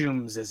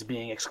costumes as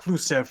being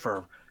exclusive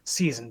for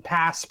season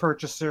pass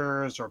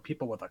purchasers or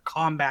people with a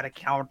combat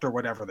account or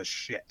whatever the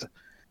shit.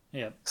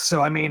 Yeah.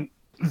 So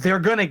they're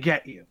gonna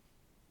get you.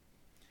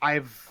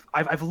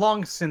 I've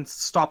long since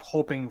stopped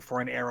hoping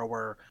for an era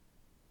where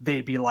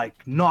they'd be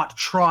like not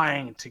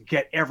trying to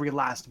get every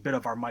last bit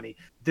of our money.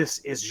 This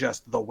is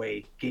just the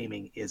way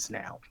gaming is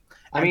now.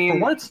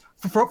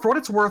 For what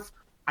it's worth,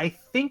 I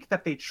think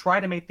that they try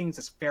to make things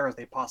as fair as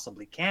they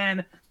possibly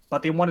can,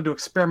 but they wanted to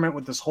experiment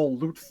with this whole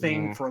loot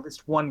thing for at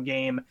least one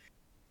game,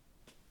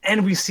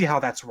 and we see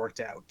how that's worked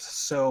out.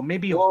 So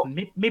maybe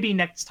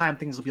next time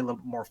things will be a little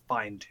more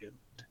fine-tuned.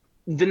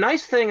 The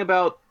nice thing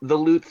about the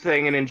loot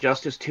thing in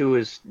Injustice 2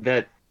 is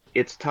that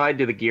it's tied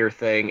to the gear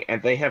thing,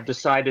 and they have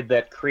decided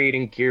that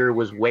creating gear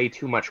was way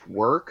too much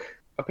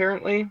work,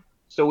 apparently.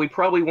 So we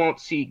probably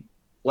won't see,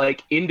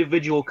 like,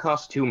 individual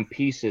costume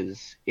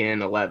pieces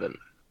in 11.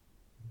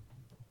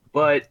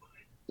 But,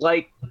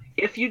 like,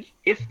 if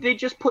they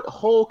just put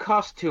whole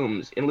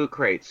costumes in loot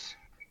crates,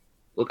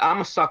 look, I'm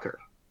a sucker.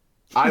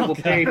 I will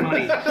pay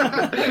money.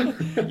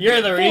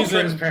 You're the Full reason.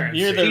 transparency.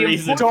 You're the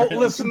reason. Don't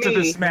listen to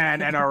this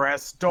man,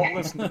 NRS. Don't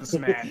listen to this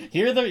man.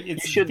 You're the.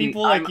 It's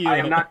people like you. I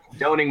am not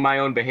condoning my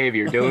own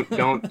behavior.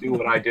 Don't do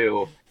what I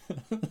do.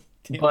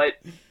 But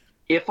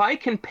if I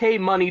can pay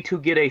money to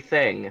get a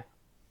thing,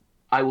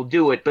 I will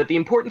do it. But the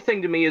important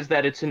thing to me is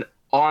that it's an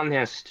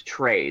honest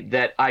trade,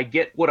 that I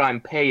get what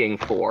I'm paying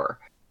for.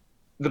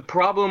 The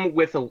problem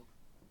with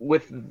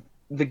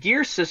the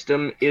gear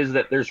system is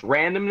that there's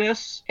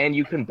randomness, and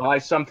you can buy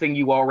something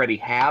you already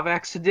have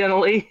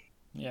accidentally.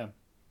 Yeah.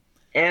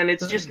 And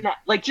it's just not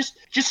like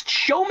just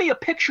show me a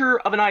picture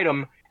of an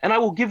item, and I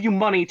will give you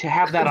money to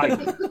have that item.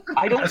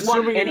 I don't want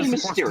Assuming it any is,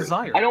 of course, mystery.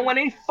 desired. I don't want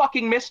any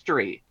fucking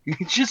mystery.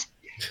 Just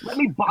let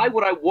me buy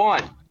what I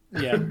want.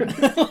 Yeah.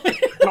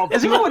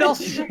 Is anyone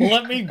else?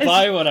 Let me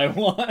buy what I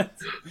want.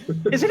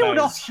 Is anyone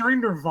Nice. else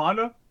hearing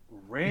Nirvana?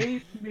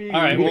 Rape me.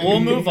 All right, well, we'll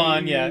move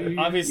on. Yeah,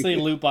 obviously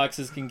loot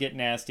boxes can get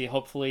nasty.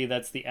 Hopefully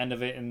that's the end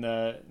of it in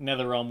the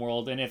NetherRealm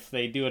world, and if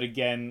they do it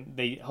again,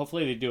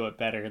 hopefully they do it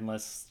better and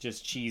less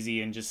just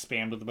cheesy and just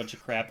spammed with a bunch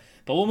of crap.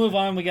 But we'll move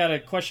on. We got a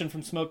question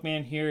from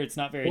Smokeman here. It's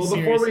not very Well,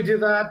 serious. before we do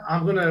that,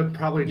 I'm gonna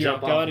probably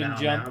jump go off ahead and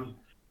now, jump. man.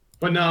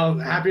 But no,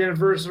 happy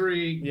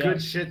anniversary. Yeah.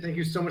 Good shit. Thank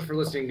you so much for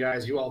listening,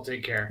 guys. You all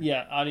take care.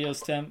 Yeah,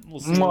 adios, Temp. We'll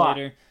see you Mwah.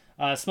 later.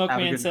 Have a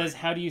Smokeman good says,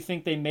 how do you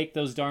think they make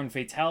those darn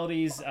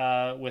fatalities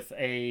with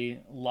a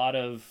lot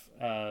of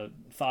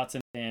thoughts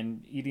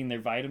and eating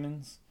their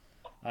vitamins?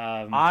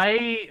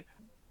 They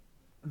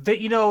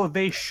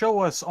show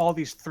us all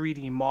these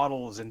 3D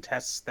models and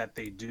tests that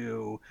they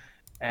do,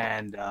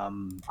 and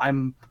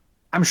I'm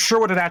sure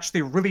what it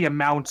actually really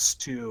amounts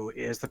to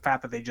is the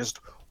fact that they just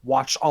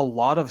watch a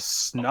lot of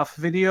snuff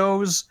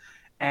videos,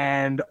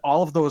 and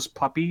all of those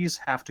puppies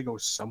have to go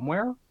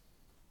somewhere.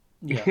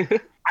 Yeah.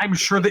 I'm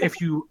sure that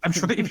if you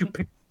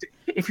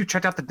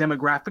checked out the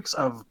demographics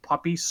of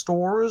puppy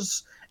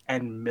stores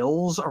and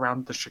mills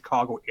around the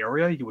Chicago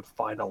area, you would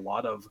find a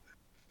lot of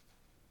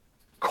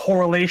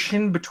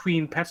correlation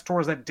between pet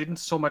stores that didn't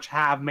so much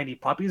have many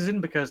puppies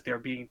in because they're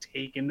being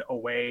taken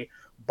away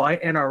by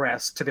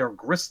NRS to their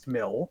grist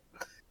mill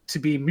to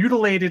be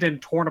mutilated and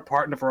torn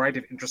apart in a variety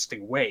of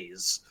interesting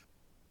ways.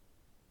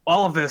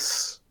 All of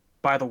this,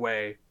 by the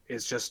way,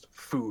 is just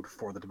food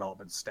for the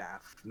development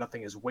staff.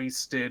 Nothing is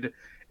wasted.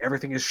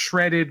 Everything is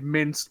shredded,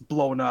 minced,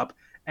 blown up,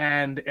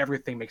 and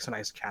everything makes a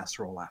nice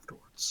casserole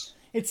afterwards.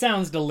 It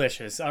sounds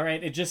delicious, all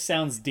right? It just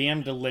sounds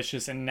damn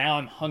delicious, and now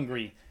I'm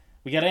hungry.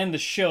 We gotta end the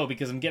show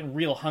because I'm getting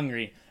real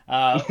hungry.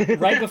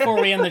 Right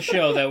before we end the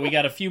show, though, we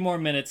got a few more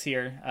minutes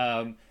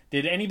here.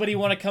 Did anybody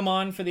want to come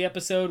on for the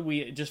episode?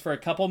 Just for a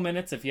couple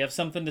minutes. If you have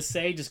something to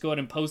say, just go ahead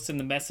and post in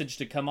the message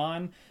to come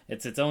on.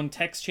 It's its own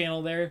text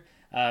channel there.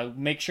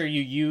 Make sure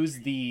you use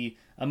the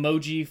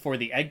emoji for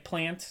the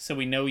eggplant so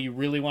we know you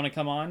really want to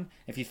come on.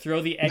 If you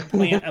throw the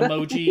eggplant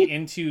emoji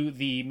into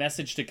the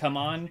message to come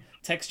on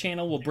text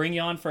channel, we'll bring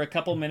you on for a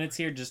couple minutes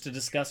here just to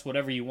discuss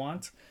whatever you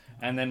want.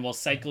 And then we'll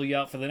cycle you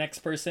out for the next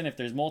person if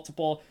there's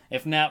multiple.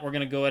 If not, we're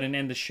going to go ahead and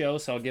end the show,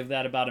 so I'll give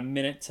that about a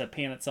minute to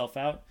pan itself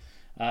out.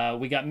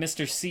 We got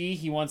Mr. C.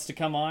 He wants to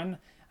come on.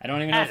 I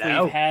don't even know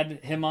if we've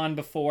had him on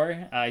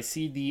before. I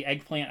see the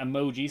eggplant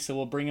emoji, so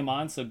we'll bring him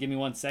on. So give me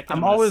 1 second.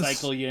 I'm going to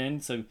cycle you in,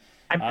 so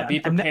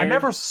be prepared.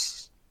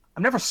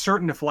 I'm never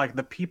certain if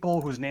the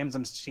people whose names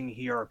I'm seeing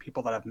here are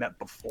people that I've met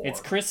before. It's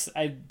Chris.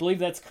 I believe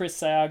that's Chris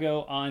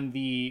Sayago on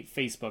the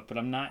Facebook, but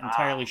I'm not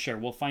entirely sure.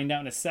 We'll find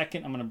out in a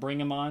second. I'm going to bring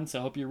him on, so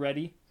I hope you're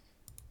ready.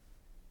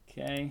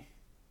 Okay.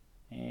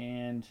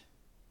 And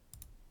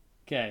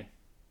okay.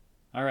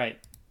 All right.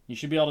 You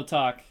should be able to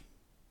talk.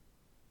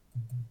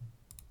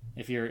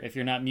 If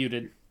you're not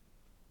muted.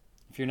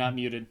 If you're not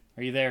muted.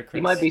 Are you there, Chris?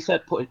 You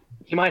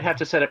might have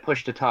to set it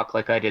push to talk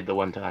like I did the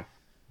one time.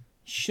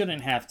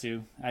 Shouldn't have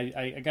to.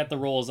 I got the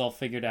roles all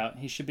figured out.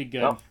 He should be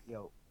good. Oh.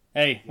 Yo.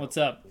 Hey, what's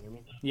up? Can you hear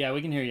me? Yeah,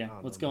 we can hear you.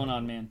 What's going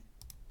on, man?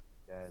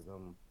 Guys,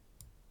 I'm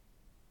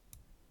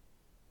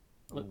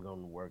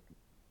going to work.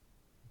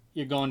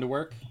 You're going to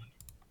work?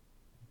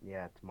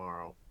 Yeah,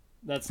 tomorrow.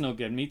 That's no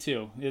good. Me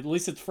too. At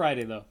least it's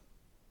Friday though.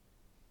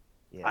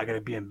 Yeah. I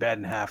gotta be in bed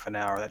in half an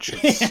hour. That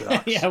shit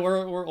sucks. Yeah,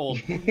 we're old.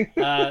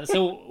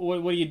 So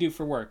what do you do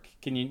for work?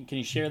 Can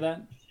you share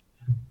that?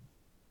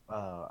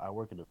 I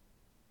work in a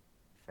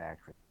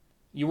factory.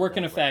 You work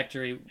in a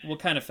factory. What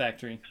kind of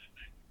factory?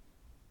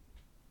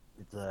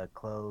 It's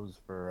clothes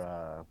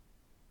for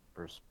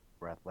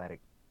athletic.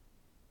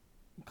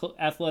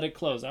 Athletic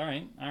clothes. All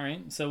right.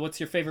 So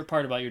what's your favorite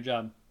part about your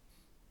job?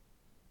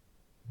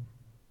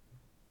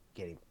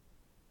 Getting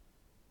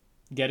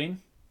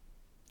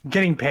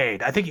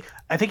paid. I think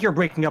you're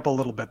breaking up a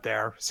little bit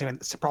there. The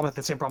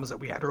same problems that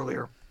we had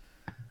earlier.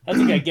 That's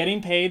okay.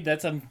 Getting paid.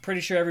 That's, I'm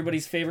pretty sure,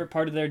 everybody's favorite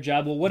part of their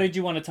job. Well, what did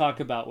you want to talk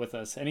about with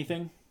us?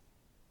 Anything?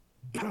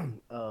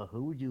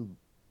 Who would you?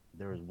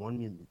 There was one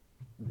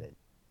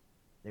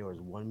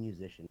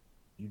musician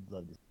you'd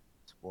love to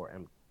support.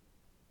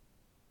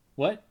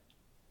 What?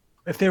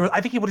 I think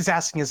what he's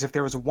asking is if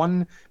there was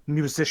one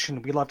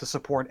musician we'd love to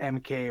support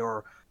MK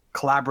or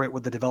collaborate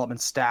with the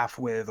development staff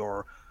with,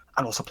 or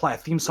I don't know, supply a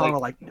theme song,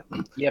 or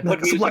Yeah,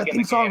 put supply a music in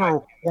theme the song,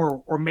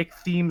 game. or make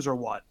themes, or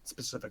what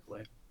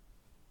specifically?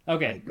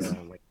 Okay.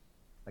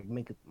 Like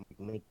make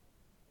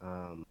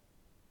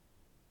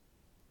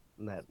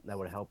that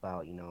would help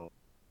out,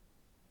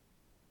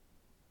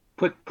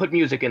 Put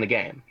music in the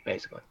game,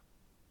 basically.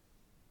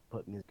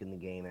 put music in the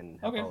game and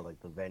help Okay. out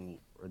like the venue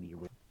or the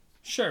arena.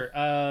 Sure.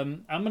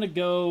 I'm gonna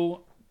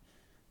go.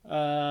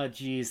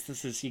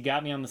 Geez, you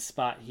got me on the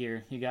spot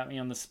here. You got me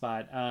on the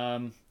spot.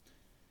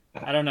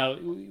 I don't know.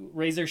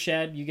 Razor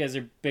Shad, you guys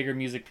are bigger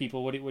music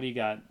people. What do you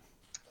got?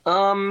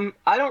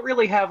 I don't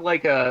really have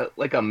like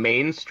a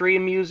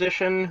mainstream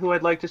musician who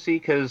I'd like to see,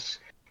 because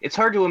it's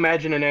hard to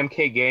imagine an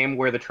MK game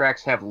where the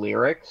tracks have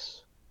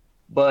lyrics.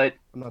 But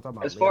I'm not talking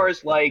about as far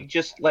lyrics, as like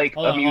just like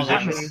Hold a on,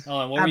 musician,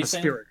 Hold on. What were you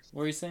saying? Atmospheric. What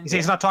were you saying?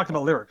 He's not talking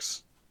about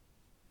lyrics.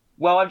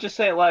 well, I'm just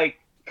saying like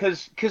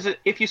because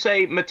if you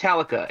say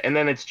Metallica and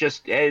then it's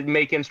just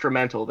make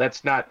instrumental,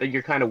 that's not,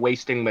 you're kind of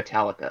wasting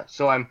Metallica.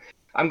 So I'm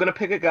gonna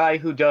pick a guy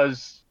who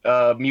does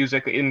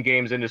music in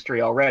games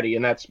industry already,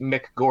 and that's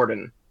Mick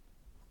Gordon.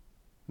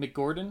 Mick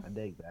Gordon? I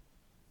dig that.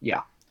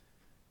 Yeah.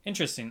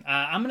 Interesting.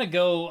 I'm gonna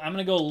go a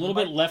little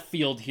bit left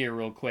field here,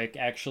 real quick.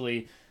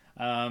 Actually,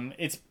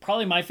 it's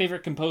probably my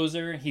favorite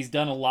composer. He's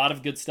done a lot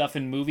of good stuff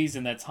in movies,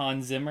 and that's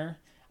Hans Zimmer.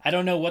 I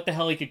don't know what the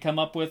hell he could come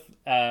up with,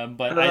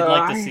 but I'd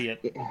like to see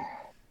it.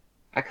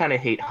 I kind of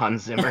hate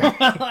Hans Zimmer.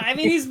 I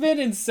mean, he's been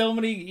in so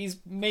many. He's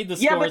made the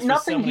scores. Yeah, but for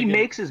nothing so many he good...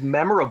 makes is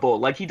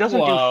memorable. Like he doesn't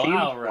Whoa, do theme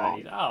all songs.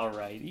 right, all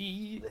right.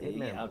 The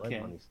Hitman Blood Okay,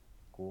 Money's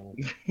cool.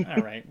 all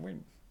right.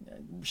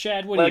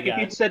 Shad, what Like do you if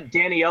got? you'd said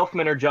Danny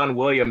Elfman or John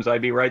Williams,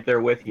 I'd be right there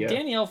with you.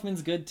 Danny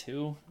Elfman's good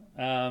too.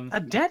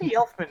 A Danny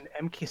Elfman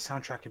MK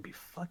soundtrack could be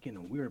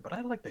fucking weird, but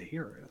I'd like to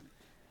hear it.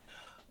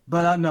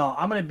 But no,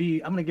 I'm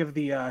gonna give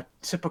the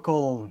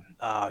typical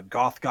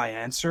goth guy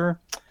answer,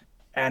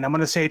 and I'm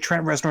gonna say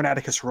Trent Reznor and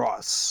Atticus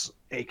Ross,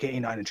 aka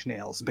Nine Inch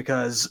Nails,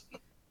 because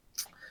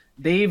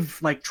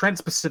they've Trent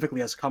specifically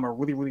has come a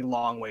really, really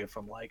long way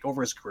from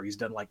over his career. He's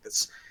done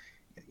this.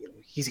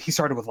 He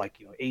started with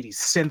 80s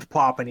synth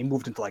pop, and he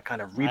moved into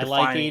kind of redefining I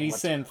like 80s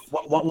synth.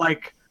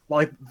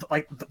 What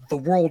the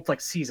world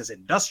sees as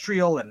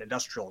industrial and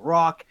industrial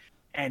rock,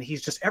 and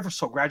he's just ever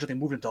so gradually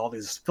moved into all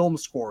these film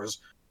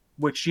scores,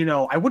 which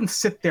I wouldn't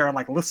sit there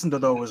and listen to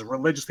those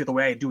religiously the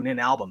way I do in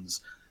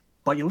albums,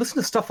 but you listen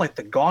to stuff like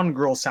the Gone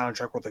Girl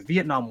soundtrack or the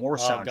Vietnam War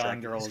soundtrack.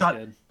 Gone Girl is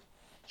good.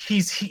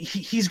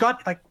 He's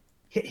got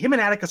him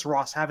and Atticus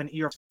Ross have an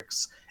ear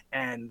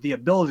and the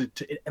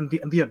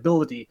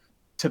ability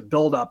to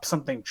build up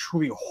something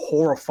truly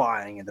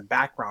horrifying in the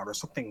background, or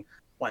something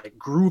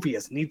groovy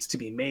as needs to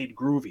be made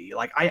groovy.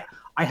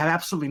 I have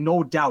absolutely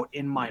no doubt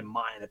in my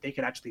mind that they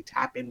could actually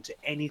tap into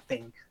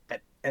anything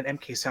that an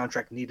MK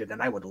soundtrack needed,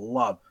 and I would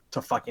love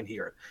to fucking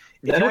hear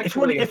it.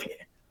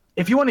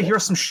 If you want to hear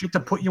some shit to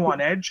put you on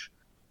edge,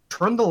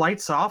 turn the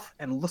lights off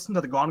and listen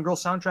to the Gone Girl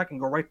soundtrack and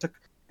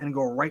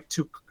go right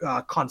to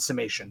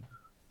Consummation.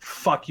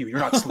 Fuck you, you're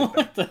not sleeping.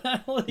 What the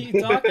hell are you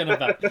talking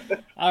about?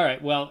 All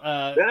right, well,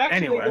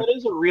 that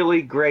is a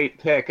really great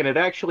pick, and it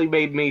actually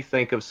made me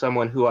think of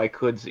someone who I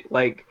could see.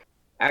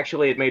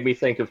 Actually, it made me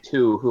think of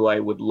two who I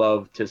would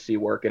love to see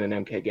work in an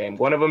MK game.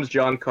 One of them's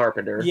John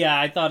Carpenter. Yeah,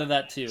 I thought of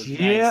that too.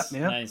 Yeah,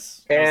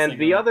 Nice. And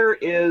the other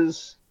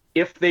is,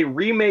 if they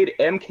remade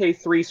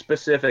MK3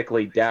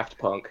 specifically, Daft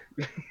Punk.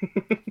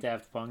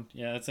 Daft Punk.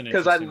 Yeah, that's an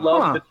because I interesting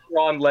love the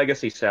Tron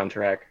Legacy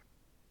soundtrack.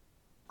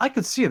 I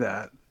could see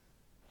that.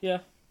 Yeah.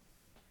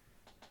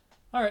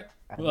 All right.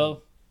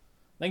 Well,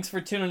 thanks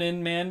for tuning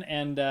in, man,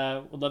 and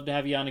we'd love to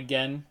have you on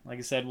again. Like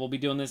I said, we'll be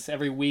doing this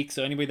every week,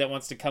 so anybody that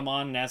wants to come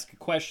on and ask a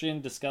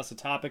question, discuss a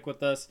topic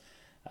with us,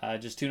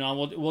 just tune on.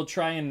 We'll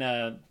try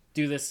and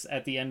do this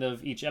at the end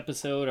of each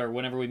episode or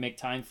whenever we make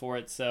time for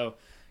it. So,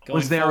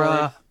 was there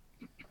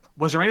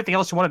anything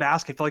else you wanted to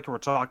ask? I feel like you were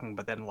talking,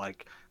 but then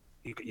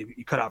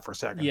you cut out for a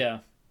second. Yeah.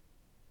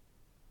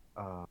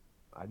 I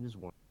just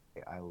want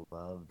to say I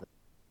love the.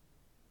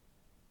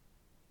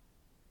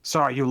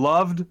 Sorry, you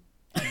loved?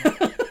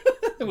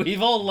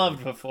 We've all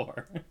loved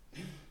before.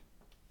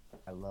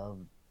 I love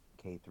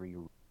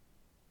K3.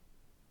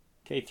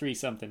 K3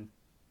 something.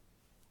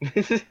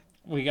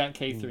 We got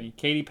K3.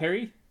 Katy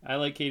Perry? I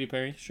like Katy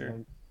Perry, sure.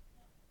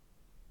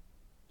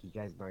 You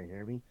guys not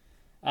hear me?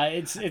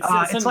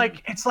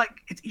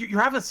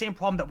 You're having the same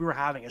problem that we were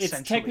having.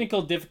 It's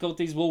technical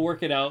difficulties. We'll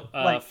work it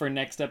out for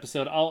next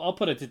episode. I'll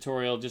put a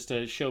tutorial just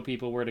to show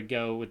people where to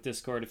go with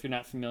Discord if you're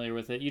not familiar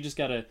with it. You just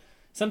gotta.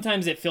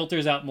 Sometimes it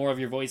filters out more of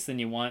your voice than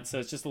you want, so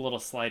it's just a little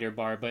slider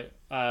bar. But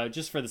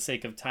just for the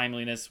sake of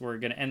timeliness, we're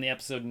gonna end the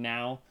episode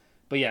now.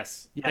 But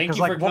yes, thank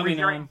you for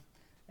coming on.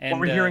 And,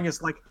 what we're hearing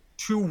is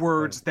 2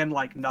 words, then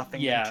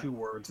nothing, yeah. then 2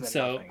 words, then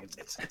so, nothing.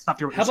 It's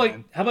not your. How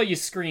about you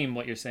scream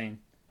what you're saying?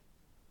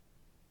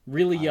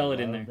 Really yell it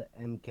in there.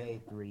 The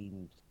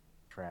MK3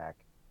 track.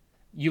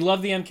 You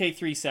love the MK3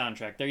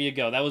 soundtrack. There you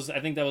go.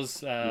 I think that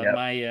was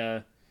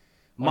my.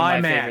 One my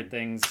of my man. favorite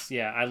things.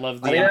 Yeah, I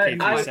love the MK3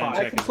 soundtrack.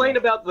 I complained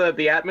about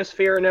the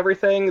atmosphere and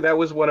everything. That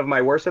was one of my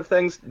worst of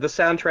things. The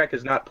soundtrack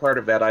is not part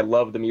of that. I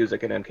love the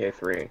music in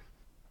MK3.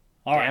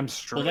 All right. Damn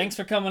straight. Well, thanks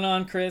for coming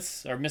on,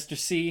 Chris, or Mr.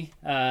 C.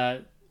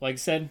 Like I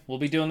said, we'll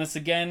be doing this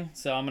again,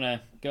 so I'm going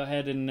to go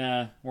ahead and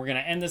we're going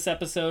to end this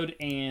episode,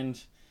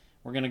 and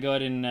we're going to go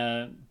ahead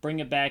and bring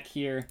it back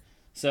here.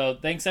 So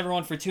thanks,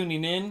 everyone, for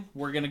tuning in.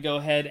 We're going to go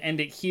ahead and end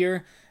it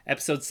here.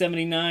 Episode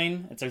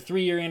 79. It's our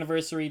 3-year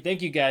anniversary.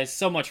 Thank you guys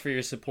so much for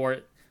your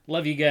support.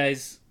 Love you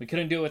guys. We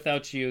couldn't do it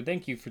without you.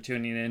 Thank you for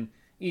tuning in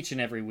each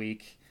and every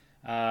week,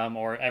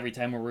 or every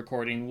time we're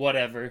recording,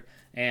 whatever.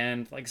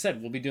 And like I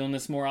said, we'll be doing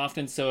this more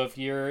often. So if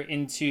you're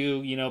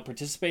into,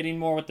 participating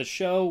more with the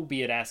show,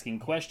 be it asking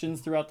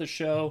questions throughout the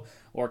show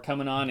or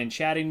coming on and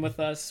chatting with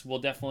us, we'll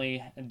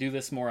definitely do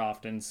this more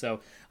often.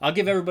 So I'll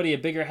give everybody a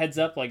bigger heads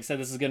up. Like I said,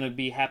 this is going to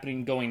be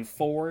happening going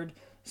forward.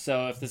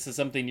 So if this is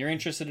something you're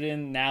interested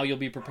in, now you'll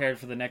be prepared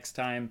for the next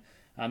time.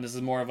 This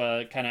is more of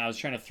a kind of, I was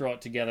trying to throw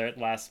it together at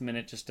last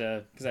minute just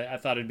because I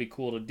thought it'd be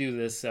cool to do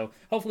this. So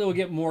hopefully we'll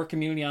get more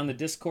community on the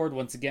Discord.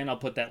 Once again, I'll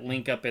put that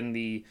link up in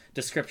the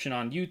description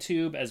on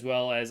YouTube, as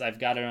well as I've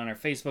got it on our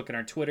Facebook and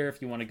our Twitter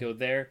if you want to go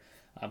there.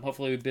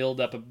 Hopefully we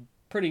build up a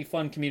pretty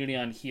fun community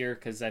on here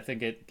because I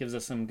think it gives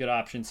us some good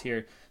options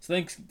here. So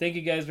thank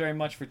you guys very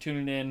much for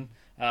tuning in.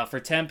 For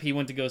Temp, he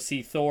went to go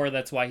see Thor.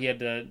 That's why he had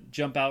to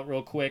jump out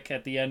real quick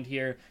at the end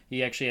here.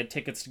 He actually had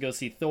tickets to go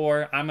see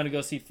Thor. I'm going to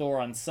go see Thor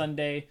on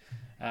Sunday.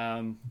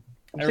 I'm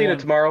seeing it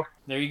tomorrow.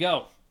 There you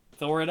go.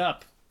 Thor it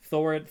up.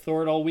 Thor it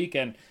all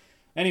weekend.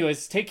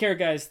 Anyways, take care,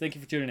 guys. Thank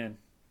you for tuning in.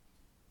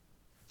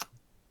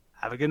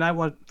 Have a good night,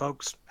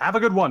 folks. Have a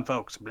good one,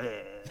 folks.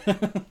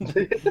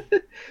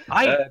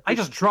 I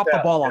just dropped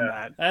the ball on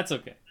that. That's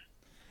okay.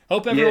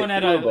 Hope everyone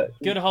had a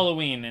good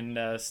Halloween,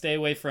 and stay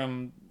away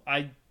from...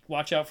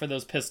 watch out for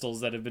those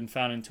pistols that have been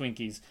found in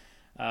Twinkies.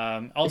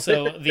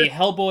 Also, the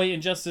Hellboy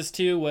Injustice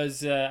 2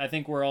 was, I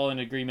think we're all in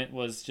agreement,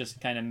 was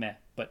just kind of meh.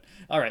 But,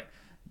 all right.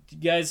 You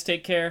guys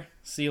take care.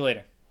 See you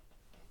later.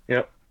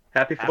 Yep.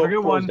 Happy Have a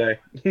good one. Day.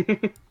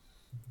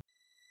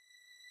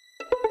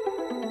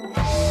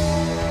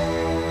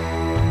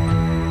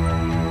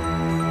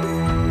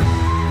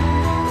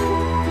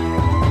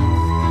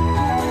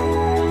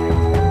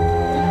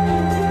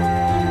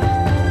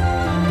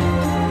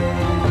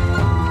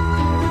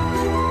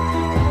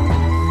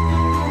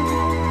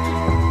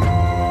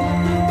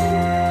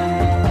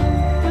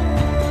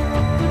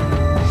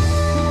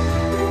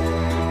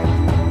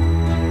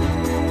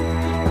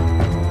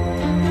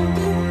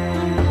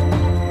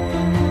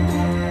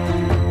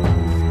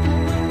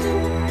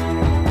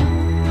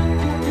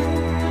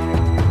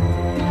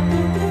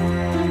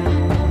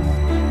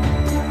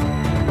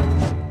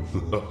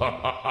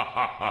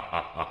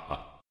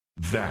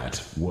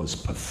 That was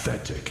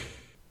pathetic.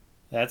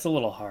 That's a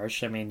little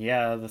harsh. I mean,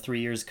 yeah, the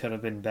 3 years could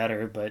have been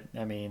better, but,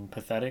 I mean,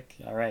 pathetic?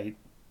 All right,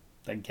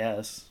 I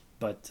guess.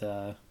 But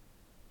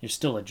you're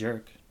still a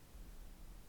jerk.